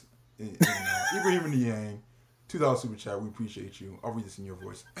 Hangman. Ibrahim and Yang, $2 super chat. We appreciate you. I'll read this in your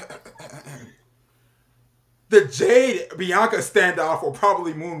voice. The Jade Bianca standoff will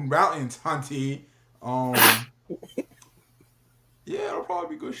probably Moon Mountains, hunty. Yeah, it'll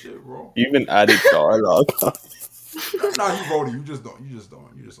probably be good shit, bro. You even added dialogue. Nah, he wrote it. You just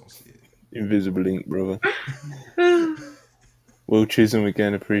don't see it. Invisible ink, brother. Will Chisholm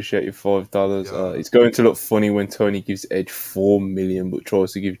again, appreciate your $5. Yeah. It's going to look funny when Tony gives Edge $4 million, but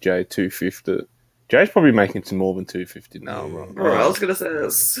tries to give Jade $250. Jade's probably making some more than $250 now, bro. I was gonna say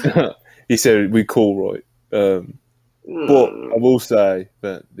this. He said we cool, right? But I will say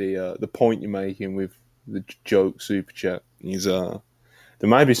that the point you're making with the joke super chat is there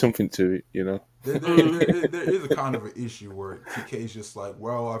may be something to it, you know. There is a kind of an issue where TK's just like,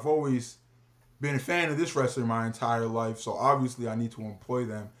 well, I've always been a fan of this wrestler my entire life, so obviously I need to employ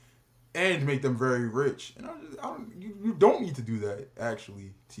them and make them very rich. And you don't need to do that,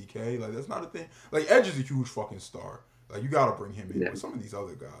 actually, TK. Like, that's not a thing. Like, Edge is a huge fucking star. Like, you gotta bring him in. But some of these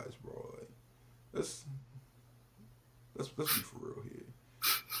other guys, bro, like, let's be for real here.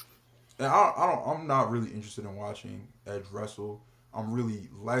 And I'm not really interested in watching Edge wrestle. I'm really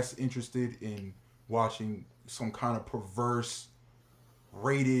less interested in watching some kind of perverse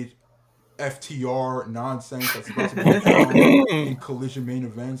rated FTR nonsense that's about to be found in collision main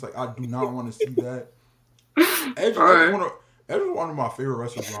events. Like, I do not want to see that. Edge was one of my favorite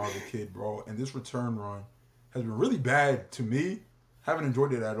wrestlers when I was a kid, bro. And this return run has been really bad to me. Haven't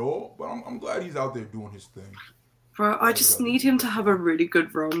enjoyed it at all, but I'm glad he's out there doing his thing. Bro, I just need him to have a really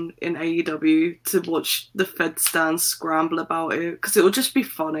good run in AEW to watch the Fed stands scramble about it, because it will just be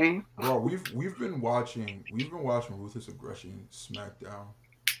funny. Bro, we've been watching Ruthless Aggression SmackDown,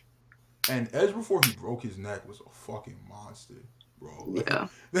 and Edge before he broke his neck was a fucking monster, bro. Like, yeah,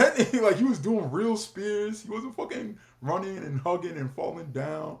 that thing, like, he was doing real spears. He wasn't fucking running and hugging and falling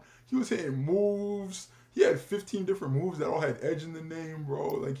down. He was hitting moves. He had 15 different moves that all had Edge in the name,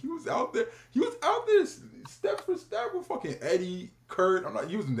 bro. Like, he was out there step for step with fucking Eddie, Kurt.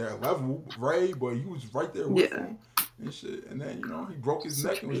 He wasn't their level, Ray, but he was right there with him and shit. And then, he broke his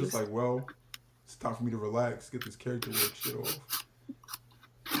neck and was just like, well, it's time for me to relax, get this character work shit off.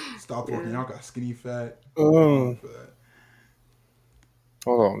 Stopped working out, got skinny fat. For that.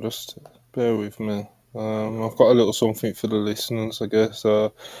 Hold on, just bear with me. I've got a little something for the listeners, I guess.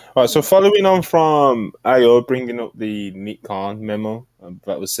 Right, so following on from AO bringing up the Nick Khan memo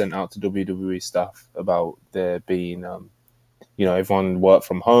that was sent out to WWE staff about there being, everyone work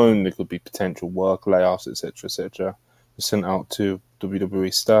from home, there could be potential work layoffs, etc., etc. Was sent out to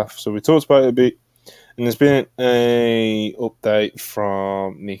WWE staff. So we talked about it a bit, and there's been a update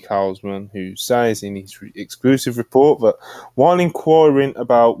from Nick Hausman, who says in his exclusive report that while inquiring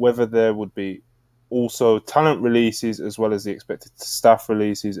about whether there would be also talent releases as well as the expected staff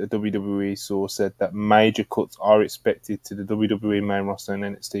releases, a WWE source said that major cuts are expected to the WWE main roster and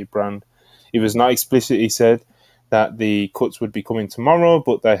NXT brand. It was not explicitly said that the cuts would be coming tomorrow,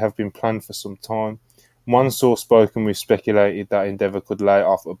 but they have been planned for some time. One source spoken with speculated that Endeavour could lay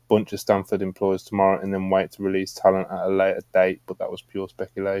off a bunch of Stanford employees tomorrow and then wait to release talent at a later date, but that was pure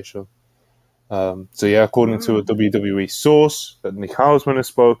speculation. According to a WWE source that Nick Hausman has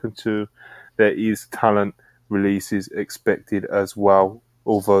spoken to, there is talent releases expected as well,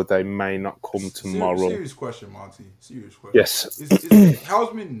 although they may not come tomorrow. Serious question, Monty. Serious question. Yes. Is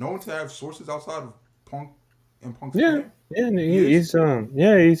Hausman known to have sources outside of Punk and Punk's camp?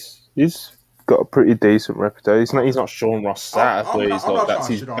 He's got a pretty decent reputation. He's not Sean Ross Sapp, where that's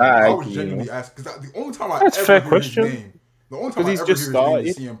his bag. I was genuinely asking, because the only time I ever heard his name, the only time I ever heard his name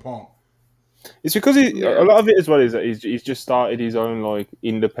is CM Punk. It's because a lot of it as well is that he's just started his own like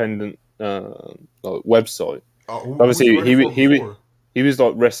independent website. Obviously, he was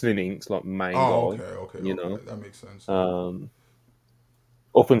like Wrestling Inc.'s like main guy. Okay, that makes sense.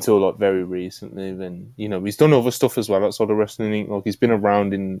 Up until like very recently, then he's done other stuff as well outside of Wrestling Inc. Like he's been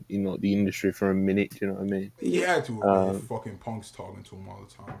around in the industry for a minute. Do you know what I mean? He had to. Fucking Punk's talking to him all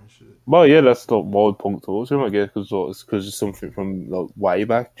the time and shit. Well, yeah, that's like why Punk talks to him, I guess, because it's something from like way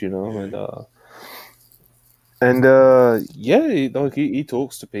back. Do you know? Yeah. He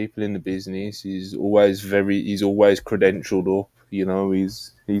talks to people in the business. He's always credentialed up.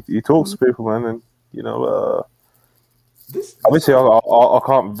 He talks to people, man, and obviously I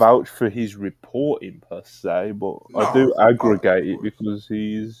can't vouch for his reporting per se, but I do aggregate it because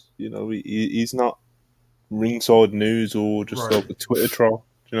he's not ringside news or just like a Twitter troll.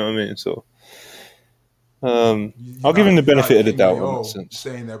 Do you know what I mean? So I'll give him the benefit of the doubt in that sense.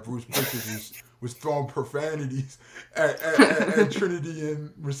 Saying that Bruce Prichard was throwing profanities at Trinity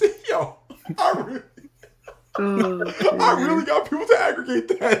and Mercedes. Yo, I really got people to aggregate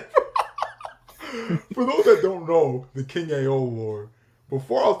that. For those that don't know the King AO lore,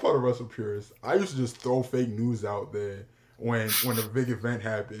 before I was part of WrestlePurists, I used to just throw fake news out there when a big event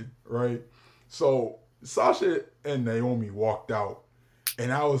happened, right? So Sasha and Naomi walked out,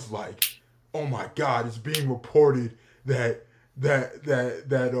 and I was like, oh my God, it's being reported that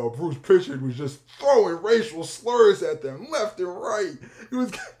that Bruce Pritchard was just throwing racial slurs at them left and right. It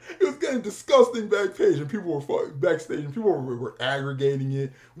was getting disgusting backstage, and people were aggregating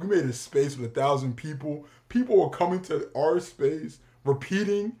it. We made a space with 1,000 people. People were coming to our space,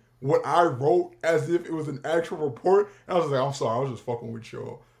 repeating what I wrote as if it was an actual report. And I was like, I'm sorry, I was just fucking with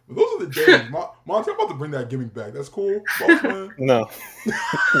y'all. But those are the days. Monty, I'm about to bring that gimmick back. That's cool, boss man. No.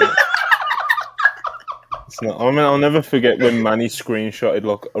 It's not. I mean, I'll never forget when Manny screenshotted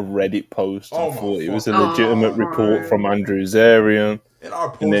like a Reddit post and thought it was a legitimate report from Andrew Zarian.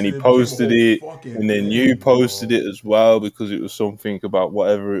 And then he posted it, and then you posted it as well because it was something about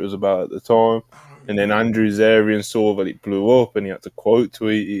whatever it was about at the time. And then Andrew Zarian saw that it blew up, and he had to quote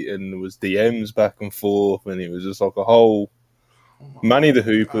tweet it, and there was DMs back and forth, and it was just like a whole. Manny the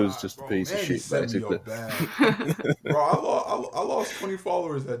Hooper's just a piece of shit, basically. Bro, I lost 20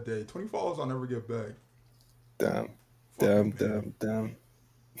 followers that day. 20 followers I'll never get back. Damn.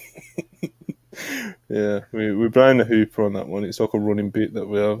 Yeah, we blame the Hooper on that one. It's like a running bit that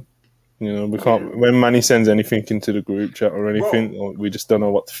we have. You know, we can't. When Manny sends anything into the group chat or anything, we just don't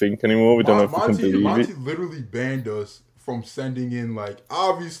know what to think anymore. We don't know if we can believe it. Monty literally banned us from sending in like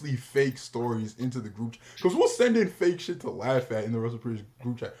obviously fake stories into the group chat because we'll send in fake shit to laugh at in the WrestlePurists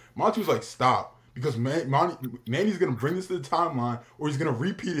group chat. Monty was like, "Stop." Because Manny's going to bring this to the timeline, or he's going to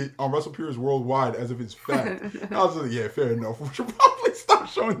repeat it on WrestlePurists Worldwide as if it's fact. And I was like, yeah, fair enough. We should probably stop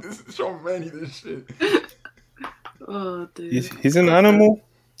showing Manny this shit. Oh, dude. He's an animal.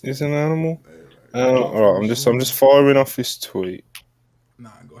 He's an animal. All right, I'm just firing off this tweet. Nah,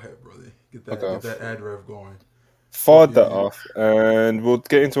 go ahead, brother. Get that ad rev going. Fired that off, and we'll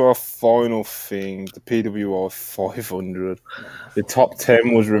get into our final thing, the PWI 500. The top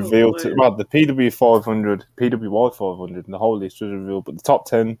 10 was revealed. The PWI 500, and the whole list was revealed, but the top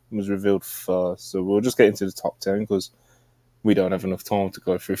 10 was revealed first. So we'll just get into the top 10 because we don't have enough time to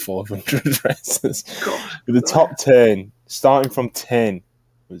go through 500 wrestlers. The top 10, starting from 10,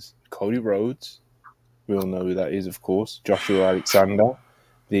 was Cody Rhodes. We all know who that is, of course. Joshua Alexander,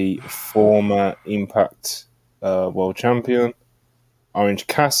 the former Impact world champion. Orange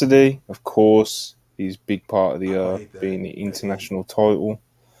Cassidy, of course, he's a big part of the being the international title.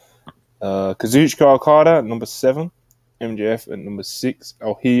 Kazuchika Okada at number 7, MJF at number 6,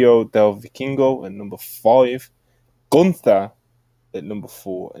 El Hijo del Vikingo at number 5, Gunther at number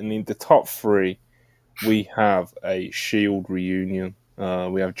 4, and in the top 3 we have a Shield reunion.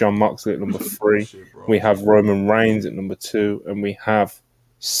 We have John Moxley at number 3, we have Roman Reigns at number 2, and we have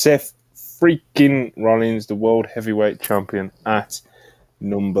Seth freaking Rollins, the World Heavyweight Champion, at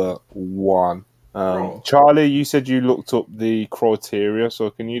number 1. Charlie, you said you looked up the criteria, so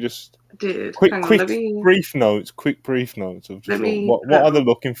can you just quick brief notes of just what are they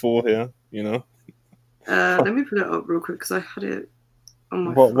looking for here? You know. Let me put it up real quick because I had it on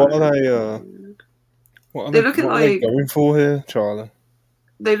my phone. What are they? What are they going for here, Charlie?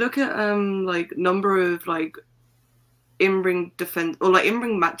 They look at like number of like in-ring defense or like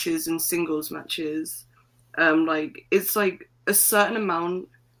in-ring matches and singles matches. Like it's like a certain amount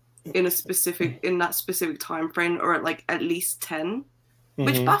in that specific time frame, or at least 10,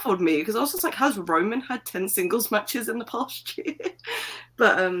 which baffled me because I was just like, has Roman had 10 singles matches in the past year?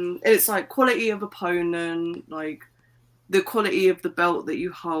 But it's like quality of opponent, like the quality of the belt that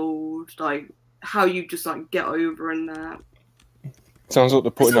you hold, like how you just like get over and that. Sounds like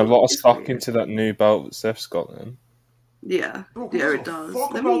they're putting a lot of stock into that new belt that Steph's got then. Yeah, bro, it does.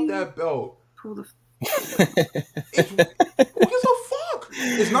 Fuck about that belt. Pull the. Who gives a fuck?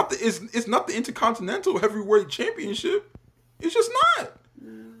 It's not the Intercontinental Heavyweight Championship. It's just not.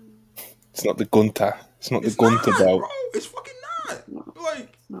 It's not the Gunther. It's not the Gunther belt. Bro, it's fucking not.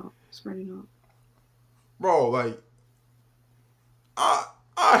 No, it's really not. Bro, like, I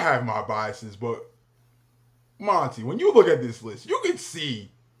have my biases, but Monty, when you look at this list, you can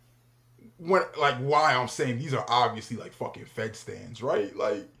see why I'm saying these are obviously like fucking Fed stands, right?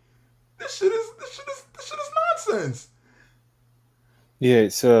 Like this shit is nonsense. Yeah,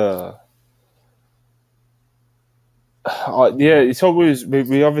 it's it's always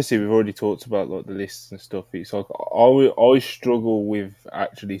we've already talked about like the lists and stuff. It's like I struggle with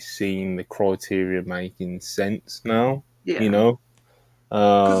actually seeing the criteria making sense now. Yeah. You know,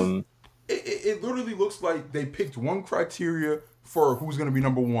 it literally looks like they picked one criteria for who's going to be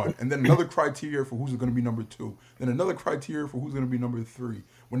number 1, and then another criteria for who's going to be number 2, then another criteria for who's going to be number 3.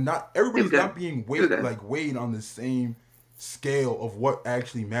 When not everybody's not being weighed on the same scale of what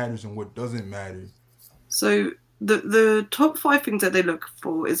actually matters and what doesn't matter. So the top 5 things that they look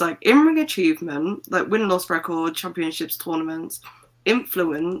for is like in-ring achievement, like win-loss record, championships, tournaments,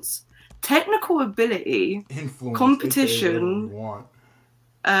 influence, technical ability, influence, competition, want.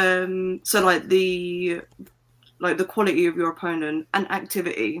 So like the quality of your opponent and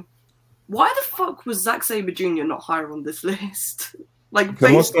activity. Why the fuck was Zack Sabre Jr. not higher on this list? Like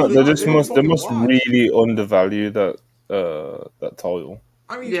they must watch. really undervalue that title.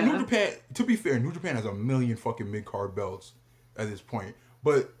 I mean, New Japan. To be fair, New Japan has a million fucking mid-card belts at this point,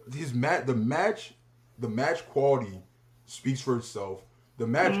 but the match quality speaks for itself. The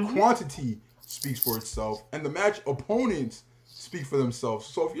match quantity speaks for itself, and the match opponents speak for themselves.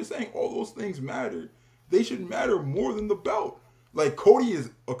 So if you're saying all those things matter, they should matter more than the belt. Like, Cody has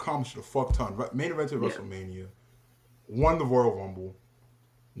accomplished a fuck ton. Main event of WrestleMania, won the Royal Rumble,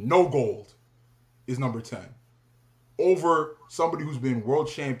 no gold, is number 10. Over somebody who's been world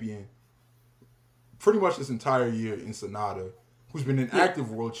champion pretty much this entire year in Sonata, who's been an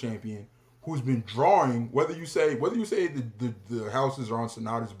active world champion, who's been drawing, whether you say the houses are on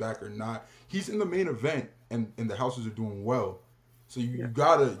Sonata's back or not, he's in the main event and the houses are doing well. So you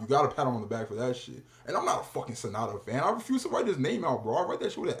gotta pat him on the back for that shit. And I'm not a fucking Sonata fan. I refuse to write his name out, bro. I write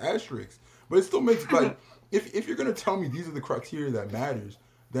that shit with an asterisk. But it still makes, like, if you're gonna tell me these are the criteria that matters,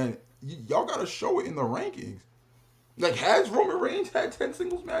 then y'all gotta show it in the rankings. Like, has Roman Reigns had 10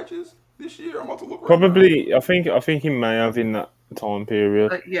 singles matches this year? I'm about to look. Probably, right now. I think he may have in that time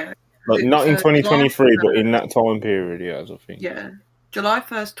period. Like, not in 2023, but in that time period, he has, I think. Yeah. July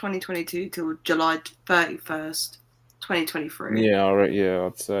 1st, 2022 till July 31st, 2023. Yeah, all right, yeah,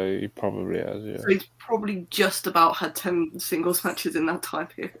 I'd say he probably has, yeah. So he's probably just about had 10 singles matches in that time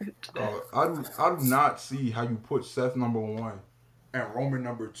period. I do not see how you put Seth number 1 and Roman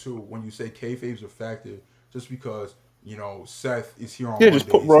number 2 when you say kayfabe's a factor, just because, you know, Seth is here on Mondays. Just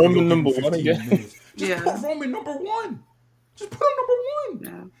put Roman number 1 again. Put Roman number 1. Just put him number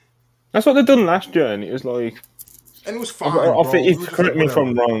 1. Yeah. That's what they done last year, and it was like... And it was fine, I think, correct me if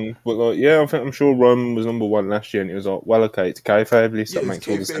I'm wrong, but like, yeah, I'm sure Roman was number 1 last year, and it was like, well, okay, it's kayfabe list, that makes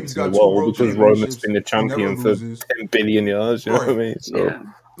all the sense in the world, because Roman's been the champion for 10 billion years, you know what I mean? So,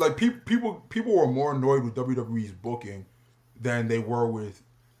 like, people were more annoyed with WWE's booking than they were with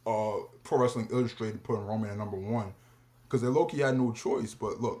Pro Wrestling Illustrated putting Roman at number 1, because they low-key had no choice.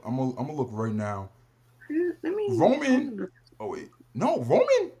 But look, I'm gonna look right now.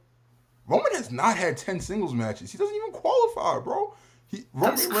 Roman has not had 10 singles matches. He doesn't even qualify, bro.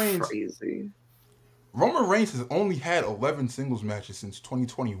 Roman Reigns has only had 11 singles matches since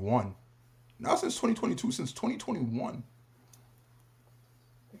 2021. Not since 2022, since 2021.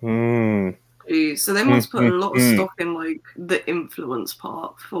 So they must put a lot of stock in, like, the influence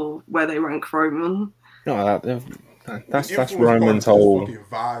part for where they rank Roman. No, that's Roman's whole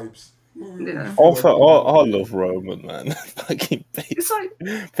vibes. Yeah. I love Roman, man. It's like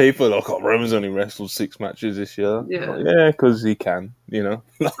people are like, oh, Roman's only wrestled 6 matches this year. Yeah, because he can, you know.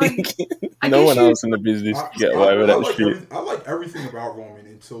 Like, no one else in the business can get away with that shit. I like everything about Roman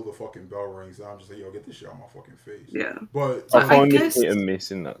until the fucking bell rings. I'm just like, yo, get this shit out my fucking face. Yeah. But I find it hit and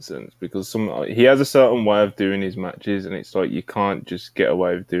miss in that sense, because he has a certain way of doing his matches, and it's like you can't just get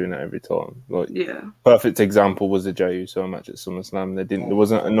away with doing that every time. Like, perfect example was the Jey Uso match at SummerSlam. There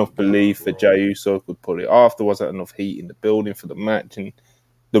wasn't enough belief for Jey Uso could pull it off. There wasn't enough heat in the building for the match, and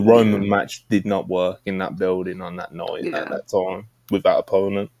the Roman match did not work in that building on that night at that time with that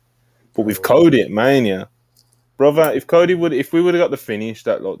opponent. But with Cody at Mania, brother, if we would have got the finish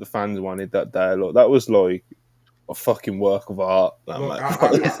that like the fans wanted that day, like that was like a fucking work of art. I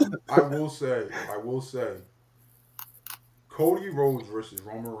will say, Cody Rhodes versus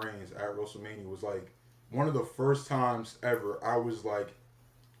Roman Reigns at WrestleMania was like one of the first times ever I was like,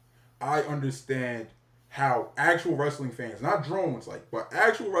 I understand how actual wrestling fans, not drones, like, but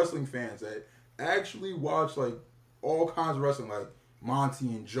actual wrestling fans that actually watch like all kinds of wrestling, like Monty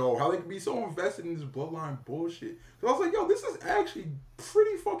and Joe, how they can be so invested in this bloodline bullshit. So I was like, yo, this is actually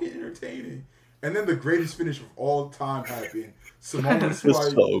pretty fucking entertaining. And then the greatest finish of all time happened. Samoan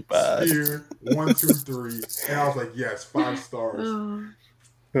Swipe, Spear, 1, 2, 3. And I was like, yes, 5 stars.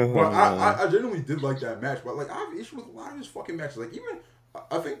 But I genuinely did like that match. But like, I have issues with a lot of his fucking matches. Like, even,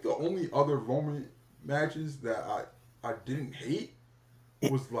 I think the only other Roman matches that I didn't hate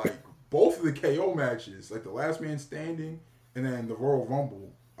was like both of the KO matches. Like the Last Man Standing and then the Royal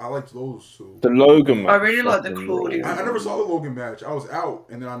Rumble. I liked those two. The Logan match. I really like the Claudio. I never saw the Logan match. I was out,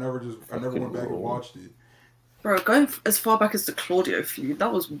 and then I never went back and watched it. Bro, going as far back as the Claudio feud,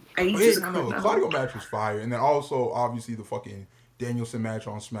 that was ages ago. No, the Claudio match was fire, and then also obviously the fucking Danielson match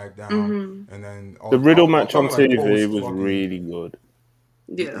on SmackDown, and then the Riddle match on TV was really good.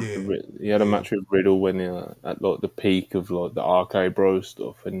 Yeah, he had a match with Riddle when at like the peak of like the RK Bro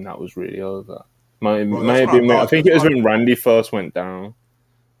stuff, and that was really over. I think it was when Randy first went down.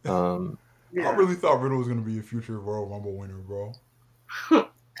 I really thought Riddle was gonna be a future Royal Rumble winner, bro.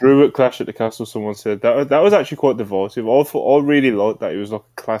 Drew at Clash at the Castle, someone said that was actually quite divisive. I really liked that. It was like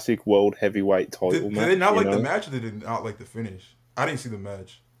a classic world heavyweight title match. Did they not like the match, or did they not like the finish? I didn't see the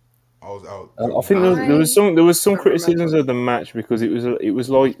match. I was out. I think there was some criticisms of the match because it was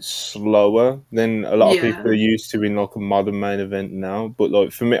like slower than a lot of people are used to in like a modern main event now. But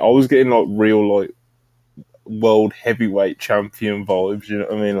like for me, I was getting like real like world heavyweight champion vibes. You know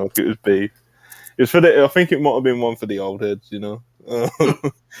what I mean? Like it was beef. It was for I think it might have been one for the old heads. You know.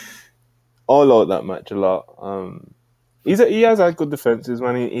 I like that match a lot. He has had good defenses,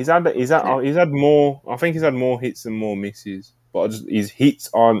 man. He's had more. I think he's had more hits and more misses. But his hits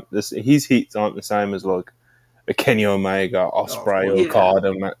aren't the same as like a Kenny Omega, Ospreay, or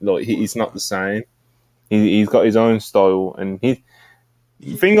Okada. Like he's not the same. He's got his own style, and the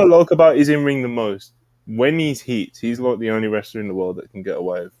thing I like about his in ring the most, when he's hit, he's like the only wrestler in the world that can get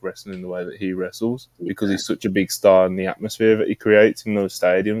away with wrestling the way that he wrestles because he's such a big star in the atmosphere that he creates in those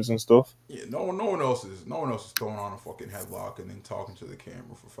stadiums and stuff. Yeah, no one else is throwing on a fucking headlock and then talking to the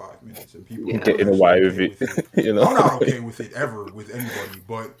camera for 5 minutes and people getting away with it. You know? I'm not okay with it ever with anybody,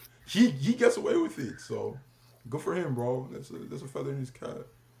 but he gets away with it. So good for him, bro. That's a feather in his cap.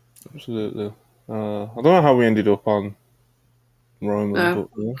 Absolutely. I don't know how we ended up on Roman,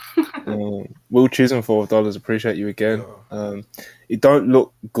 but Will Chisholm, $4. Appreciate you again. It don't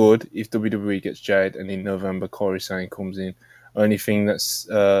look good if WWE gets Jade and in November Corey Sane comes in. Only thing that's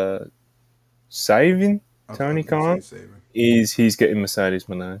saving Tony Khan is he's getting Mercedes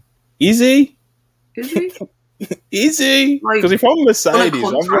Moné. Is he? Is he? Because if I'm Mercedes,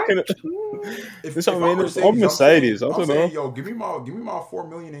 I'm looking at. If I'm Mercedes, I don't know. Yo, give me my $4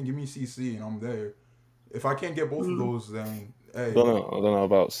 million and give me CC, and I'm there. If I can't get both of those, then hey. I don't know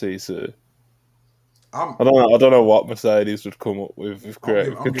about CC. I don't know what Mercedes would come up with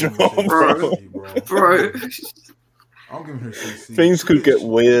creative control, bro. I'm giving her CC. Things could get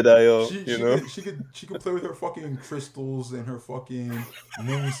weird, you know. She could play with her fucking crystals and her fucking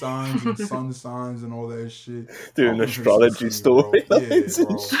moon signs and sun signs and all that shit. Doing an astrology story.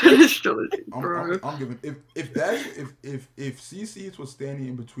 Astrology, bro. I'm giving if CC was standing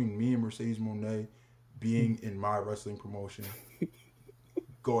in between me and Mercedes Moné being in my wrestling promotion,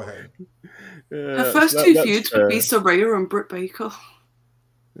 go ahead. Her first two feuds would be Saraya and Britt Baker.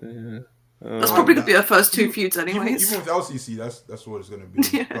 Yeah. That's probably gonna be her first two feuds, anyways. Even with LCC, that's what it's gonna be.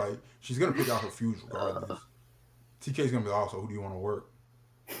 Yeah. Like she's gonna pick out her feuds regardless. TK's gonna be also, who do you want to work?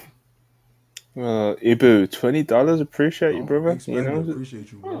 Ibu, $20. Appreciate you, brother. You know,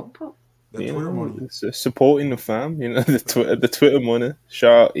 appreciate you, bro. That Twitter money, supporting the fam. You know, the Twitter money.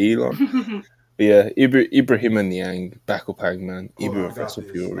 Shout out Elon. But yeah, Ibrahim and Niang, backup hangman. Ibu and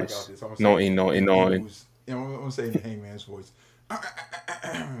WrestlePurists, 1999. I'm gonna say in the Hangman's voice.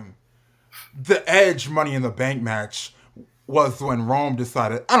 The Edge Money in the Bank match was when Rome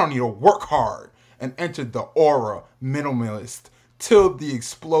decided, I don't need to work hard, and entered the Aura minimalist till the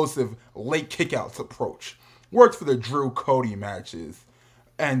explosive late kickouts approach. Worked for the Drew Cody matches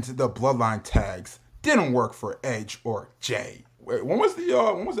and the Bloodline tags. Didn't work for Edge or Jay. Wait, when was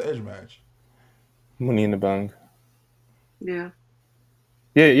the Edge match? Money in the Bank. Yeah.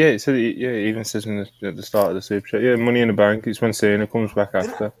 Yeah. So it even says at the start of the Super Chat. Yeah, Money in the Bank. It's when Cena comes back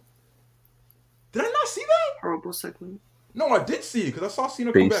after. Did I not see that? Horrible segment. No, I did see it because I saw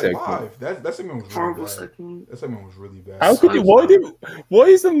Cena come back live. That segment was horrible really bad. Segment. That segment was really bad. How could you? Why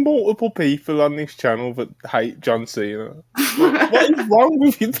is there multiple people on this channel that hate John Cena? What is wrong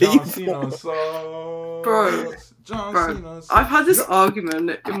with you people? John Cena Bro, I've had this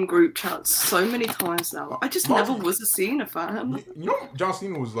argument in group chats so many times now. I just never was a Cena fan. You know, John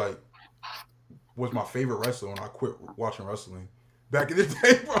Cena was my favorite wrestler when I quit watching wrestling. Back in the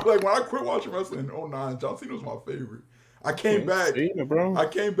day, bro. Like when I quit watching wrestling in 2009, John Cena was my favorite. I came back.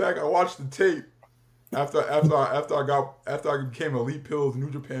 I watched the tape after I became Elite Pills, New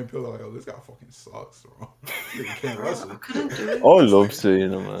Japan Pill. I'm like, oh, this guy fucking sucks, bro. He can't wrestle. I love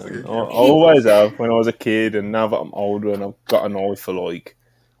Cena, man. I always have when I was a kid, and now that I'm older and I've got an eye for like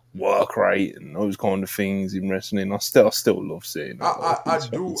work rate and those kind of things in wrestling, I still love Cena. I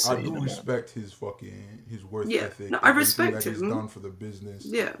do respect his work ethic. No, I respect him. He's done for the business.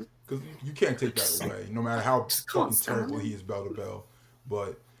 Yeah. Because you can't take that away, no matter how fucking terrible he is bell to bell.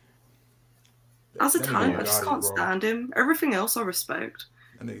 But as a talent, I just can't stand him. Everything else I respect.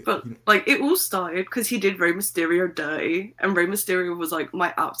 But it all started because he did Rey Mysterio dirty, and Rey Mysterio was like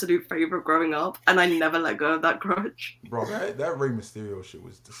my absolute favorite growing up, and I never let go of that grudge. Bro, that Rey Mysterio shit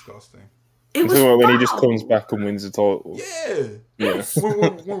was disgusting. It was when he just comes back and wins the title. Yeah. Yes.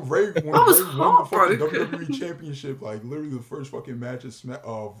 When Ray won the fucking WWE Championship, like literally the first fucking match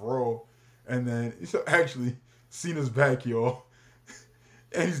of Raw, and then actually Cena's back, y'all,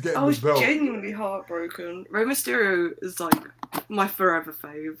 and he's getting the belt. I was genuinely heartbroken. Rey Mysterio is like my forever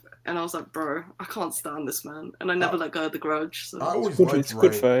fave, and I was like, bro, I can't stand this man, and I never let go of the grudge. So. I always it's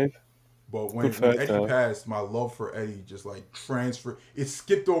good fave. But when Eddie passed, my love for Eddie just like transferred. It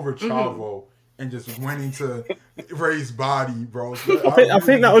skipped over Chavo and just went into Ray's body, bro. So I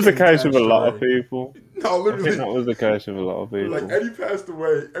think that was the case with a lot of people. No, literally. I think that was the case with a lot of people. Like, Eddie passed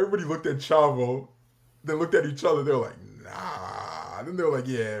away. Everybody looked at Chavo, then looked at each other. They were like, nah. Then they were like,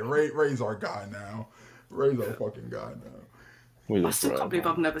 yeah, Ray's our guy now. Ray's our fucking guy now. I still can't believe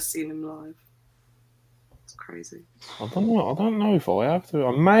I've never seen him live. It's crazy. I don't know if I have to.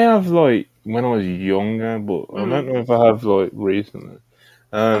 I may have, like, when I was younger, but I don't know if I have, like, recently.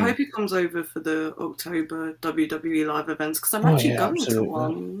 I hope he comes over for the October WWE live events, because I'm actually going to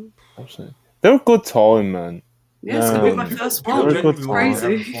one. Absolutely. They're a good time, man. Yeah, it's going to be my first one. They're a good time.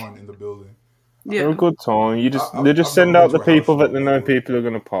 Having fun in the building. Yeah. They're a good time. They just send out the people that they know people are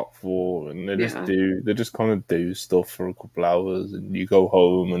going to pop for, and they just kind of do stuff for a couple hours, and you go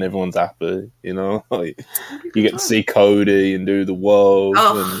home and everyone's happy, you know? Like, you get to see Cody and do the world,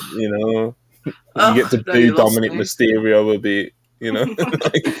 and, you know, you get to do Dominic Mysterio a bit, you know?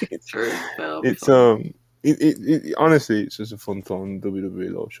 Like, True. It's honestly, it's just a fun time,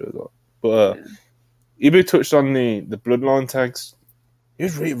 WWE live shows like. But Ibu touched on the Bloodline tags.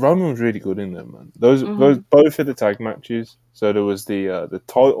 Roman was really good in them, man. Those both of the tag matches. So there was the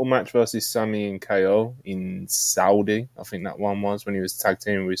title match versus Sami and KO in Saudi. I think that one was when he was tag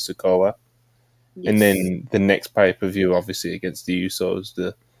teaming with Sikoa. Yes. And then the next pay-per-view, obviously, against the Usos,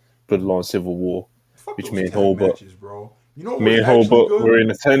 the Bloodline Civil War, which me and Hulbert, were in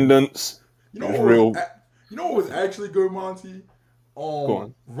attendance. You know what was actually good, Monty?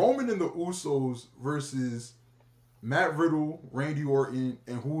 Roman and the Usos versus Matt Riddle, Randy Orton,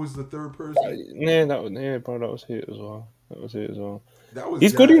 and who was the third person? Bro, that was it as well.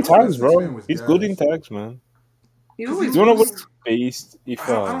 He's good in tags, bro. He's good in tags, man. You want to watch Beast? I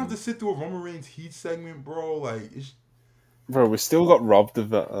don't have to sit through a Roman Reigns Heat segment, bro. Like, bro, we still got robbed of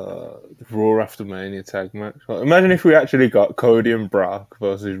the Raw After Mania tag match. Like, imagine if we actually got Cody and Brock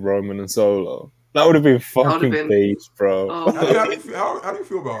versus Roman and Solo. That would have been fucking beast, bro. Oh. How do you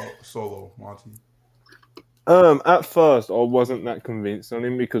feel about Solo, Monty? At first, I wasn't that convinced on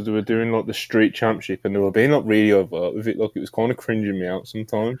him because they were doing like the street championship and they were being like really overt with it. Like, it was kind of cringing me out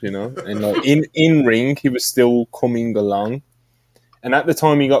sometimes, you know. And like in ring, he was still coming along. And at the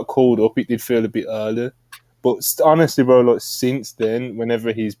time he got called up, it did feel a bit early. But honestly, bro, like since then,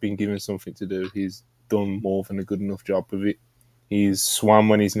 whenever he's been given something to do, he's done more than a good enough job of it. He's swam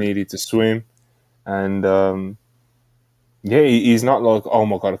when he's needed to swim, and he's not like, oh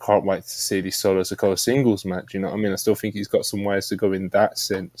my god, I can't wait to see this Solo Sikoa singles match. You know what I mean? I still think he's got some ways to go in that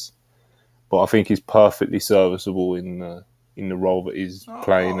sense, but I think he's perfectly serviceable in the role that he's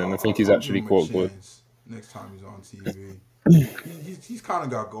playing, and I think he's actually quite good. Next time he's on TV. He's kind of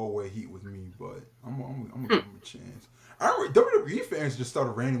got go away heat with me, but I'm gonna give him a chance. I remember WWE fans just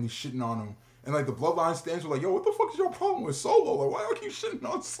started randomly shitting on him, and like the Bloodline stands were like, "Yo, what the fuck is your problem with Solo? Like, why y'all keep shitting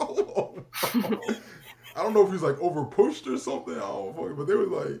on Solo?" I don't know if he's like over pushed or something. I don't know, but they were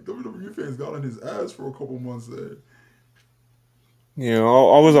like, WWE fans got on his ass for a couple months there. Yeah,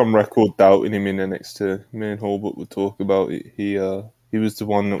 I was on record doubting him in NXT. Me and Hulbert would talk about it. He was the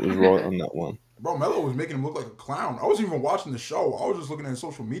one that was right on that one. Bro, Mello was making him look like a clown. I wasn't even watching the show. I was just looking at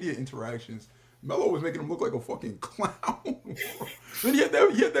social media interactions. Mello was making him look like a fucking clown. Then he had that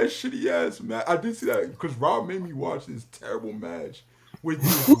shitty ass match. I did see that because Rob made me watch this terrible match with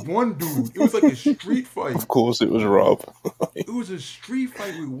this one dude. It was like a street fight. Of course it was Rob. It was a street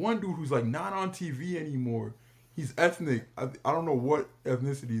fight with one dude who's like not on TV anymore. He's ethnic. I don't know what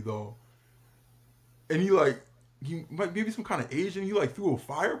ethnicity though. And he might maybe some kind of Asian. He like threw a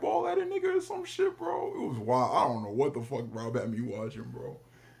fireball at a nigga or some shit, bro. It was wild. I don't know what the fuck Rob had me watching, bro.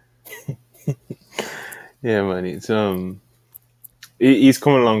 Yeah, man. It's he's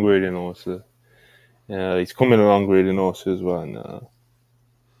coming along really nice. He's coming along really nice as well. And,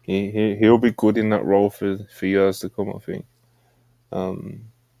 he'll be good in that role for years to come, I think.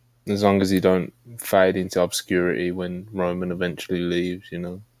 As long as he don't fade into obscurity when Roman eventually leaves, you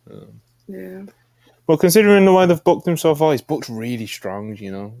know. Yeah. Well, considering the way they've booked him so far, he's booked really strong,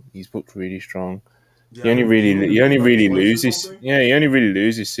 you know. He's booked really strong. Yeah, he only really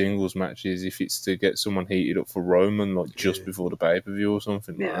loses singles matches if it's to get someone heated up for Roman, like just before the pay-per-view or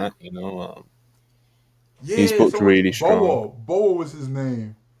something like that, you know. He's booked really strong. Boa was his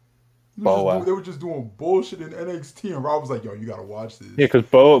name. Boa. They were just doing bullshit in NXT, and Rob was like, "Yo, you gotta watch this." Yeah, because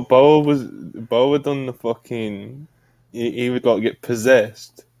Boa done the fucking. He would like get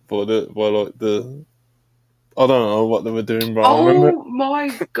possessed by the. I don't know what they were doing, bro. Oh my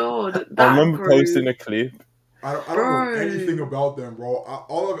god, that I remember group. posting a clip. I don't know anything about them, bro.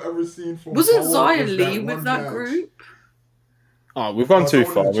 All I've ever seen from wasn't Boa Zaya was Lee that with one that match. group? Oh, we've gone too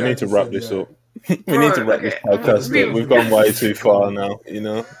far. We need to wrap this up. We need to wrap this podcast up. We've gone way too far now. You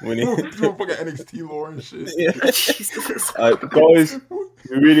know, we need doing fucking NXT lore and shit. Yeah. Jesus. Guys,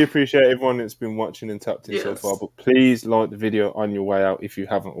 we really appreciate everyone that's been watching and tapped in so far. But please like the video on your way out if you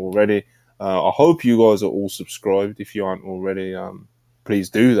haven't already. I hope you guys are all subscribed. If you aren't already, please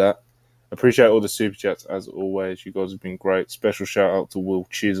do that. Appreciate all the super chats as always. You guys have been great. Special shout out to Will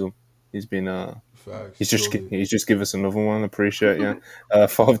Chisholm. He's been he's just give us another one. Appreciate you.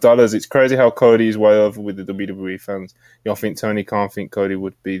 $5. It's crazy how Cody is way over with the WWE fans. Y'all think Tony Khan think Cody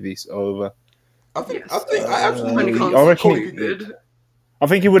would be this over? I absolutely think Cody could. I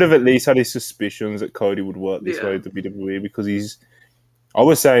think he would have at least had his suspicions that Cody would work this way with WWE because I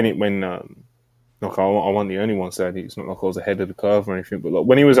was saying it when like I wasn't the only one saying it. It's not like I was ahead of the curve or anything, but like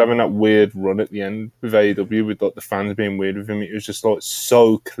when he was having that weird run at the end with AEW with like the fans being weird with him, it was just like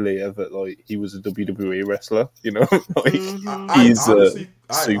so clear that like he was a WWE wrestler, you know, like he's a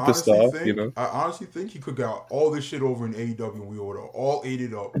superstar, you know. I honestly think he could get all this shit over in AEW and we would have all ate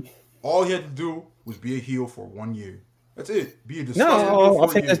it up. All he had to do was be a heel for 1 year. That's it. Be a disgusting heel for I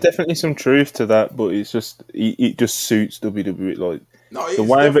think there's definitely some truth to that, but it's just it just suits WWE. Like the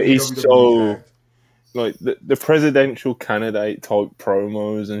way that he's so act. Like the presidential candidate type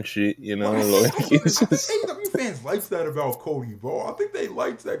promos and shit, you know. Like it's just... AEW fans liked that about Cody, bro. I think they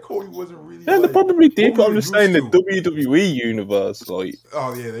liked that Cody wasn't really. Yeah, they probably did. But I'm just saying the WWE universe, like,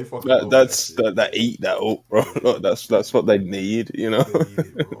 oh yeah, they fucking that eat that up, bro. Like, that's what they need, you know. They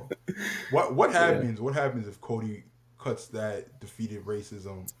need it, bro. What happens? Yeah. What happens if Cody cuts that defeated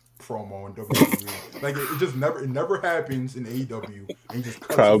racism promo in WWE? Like it never happens in AEW. And he just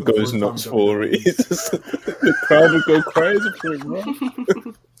cuts crowd goes nuts for it. The crowd would go crazy for it, bro.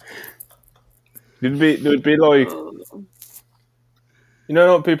 It'd be like, you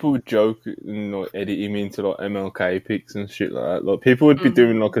know, like people would joke and like edit him into like MLK pics and shit like that. Like people would be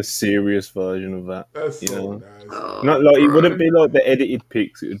doing like a serious version of that. That's you so know, nice. Not like it wouldn't be like the edited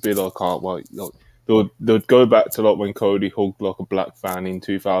pics. It would be like, like they'd go back to like when Cody hugged like a black fan in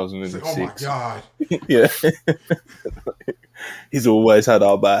 2006. Oh my god! Yeah, he's always had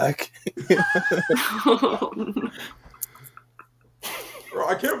our back. Bro,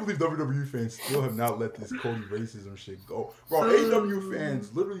 I can't believe WWE fans still have not let this Cody racism shit go. Bro, AEW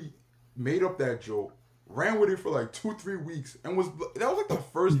fans literally made up that joke, ran with it for like 2-3 weeks, and that was like the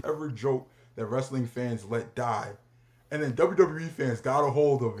first ever joke that wrestling fans let die. And then WWE fans got a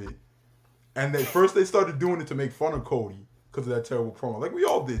hold of it. And they started doing it to make fun of Cody because of that terrible promo. Like we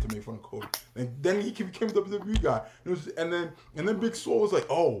all did to make fun of Cody. And then he became a WWE guy. And then Big Swole was like,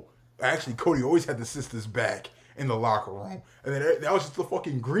 oh, actually Cody always had the sisters back in the locker room. And then that was just the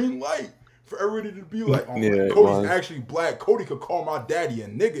fucking green light for everybody to be like, oh, yeah, Cody's actually black. Cody could call my daddy a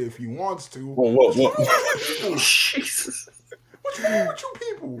nigga if he wants to. What? Jesus. What's wrong with you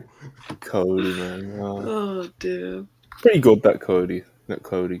people? Cody, man. Oh, dear. Pretty good, that Cody. That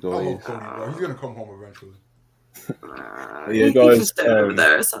Cody guy. I love Cody, bro. He's gonna come home eventually. Yeah, guys. He's over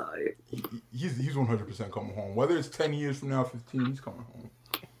there, so he's 100% coming home. Whether it's 10 years from now, 15, he's coming home.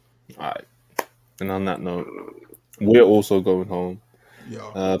 All right. And on that note, we're also going home.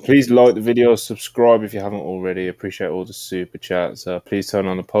 Yeah. Please like the video, subscribe if you haven't already. Appreciate all the super chats. Please turn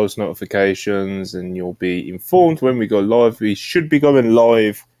on the post notifications, and you'll be informed when we go live. We should be going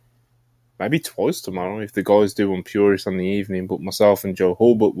live maybe twice tomorrow if the guys do on Purists on the evening, but myself and Joe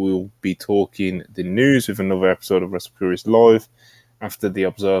Hulbert will be talking the news with another episode of WrestlePurists Live after the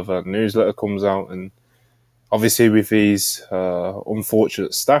Observer newsletter comes out. And obviously with these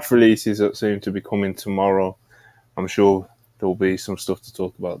unfortunate staff releases that seem to be coming tomorrow, I'm sure there'll be some stuff to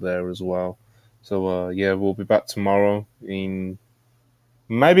talk about there as well. So yeah, we'll be back tomorrow in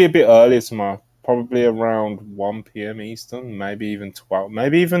maybe a bit earlier tomorrow. Probably around 1 p.m. Eastern, maybe even 12.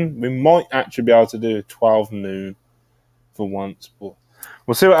 Maybe even we might actually be able to do 12 noon for once. But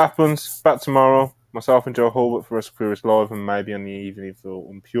we'll see what happens. Back tomorrow. Myself and Joe Hulbert for WrestlePurists Live, and maybe on the evening for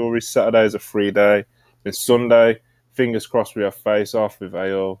Unpurists. Saturday is a free day. Then Sunday, fingers crossed, we have Face Off with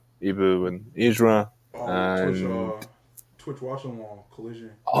AO, Ibu, and Isra. Twitch watch along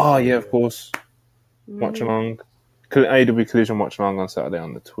Collision. Oh yeah, of course. Watch along. AEW Collision watch along on Saturday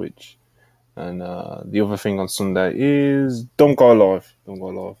on the Twitch. And the other thing on Sunday is don't go live. Don't go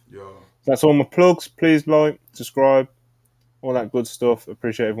live. Yeah. That's all my plugs. Please like, subscribe. all that good stuff.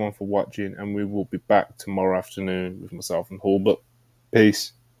 Appreciate everyone for watching, and we will be back tomorrow afternoon with myself and Hulbert.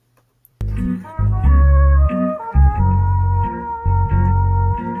 Peace.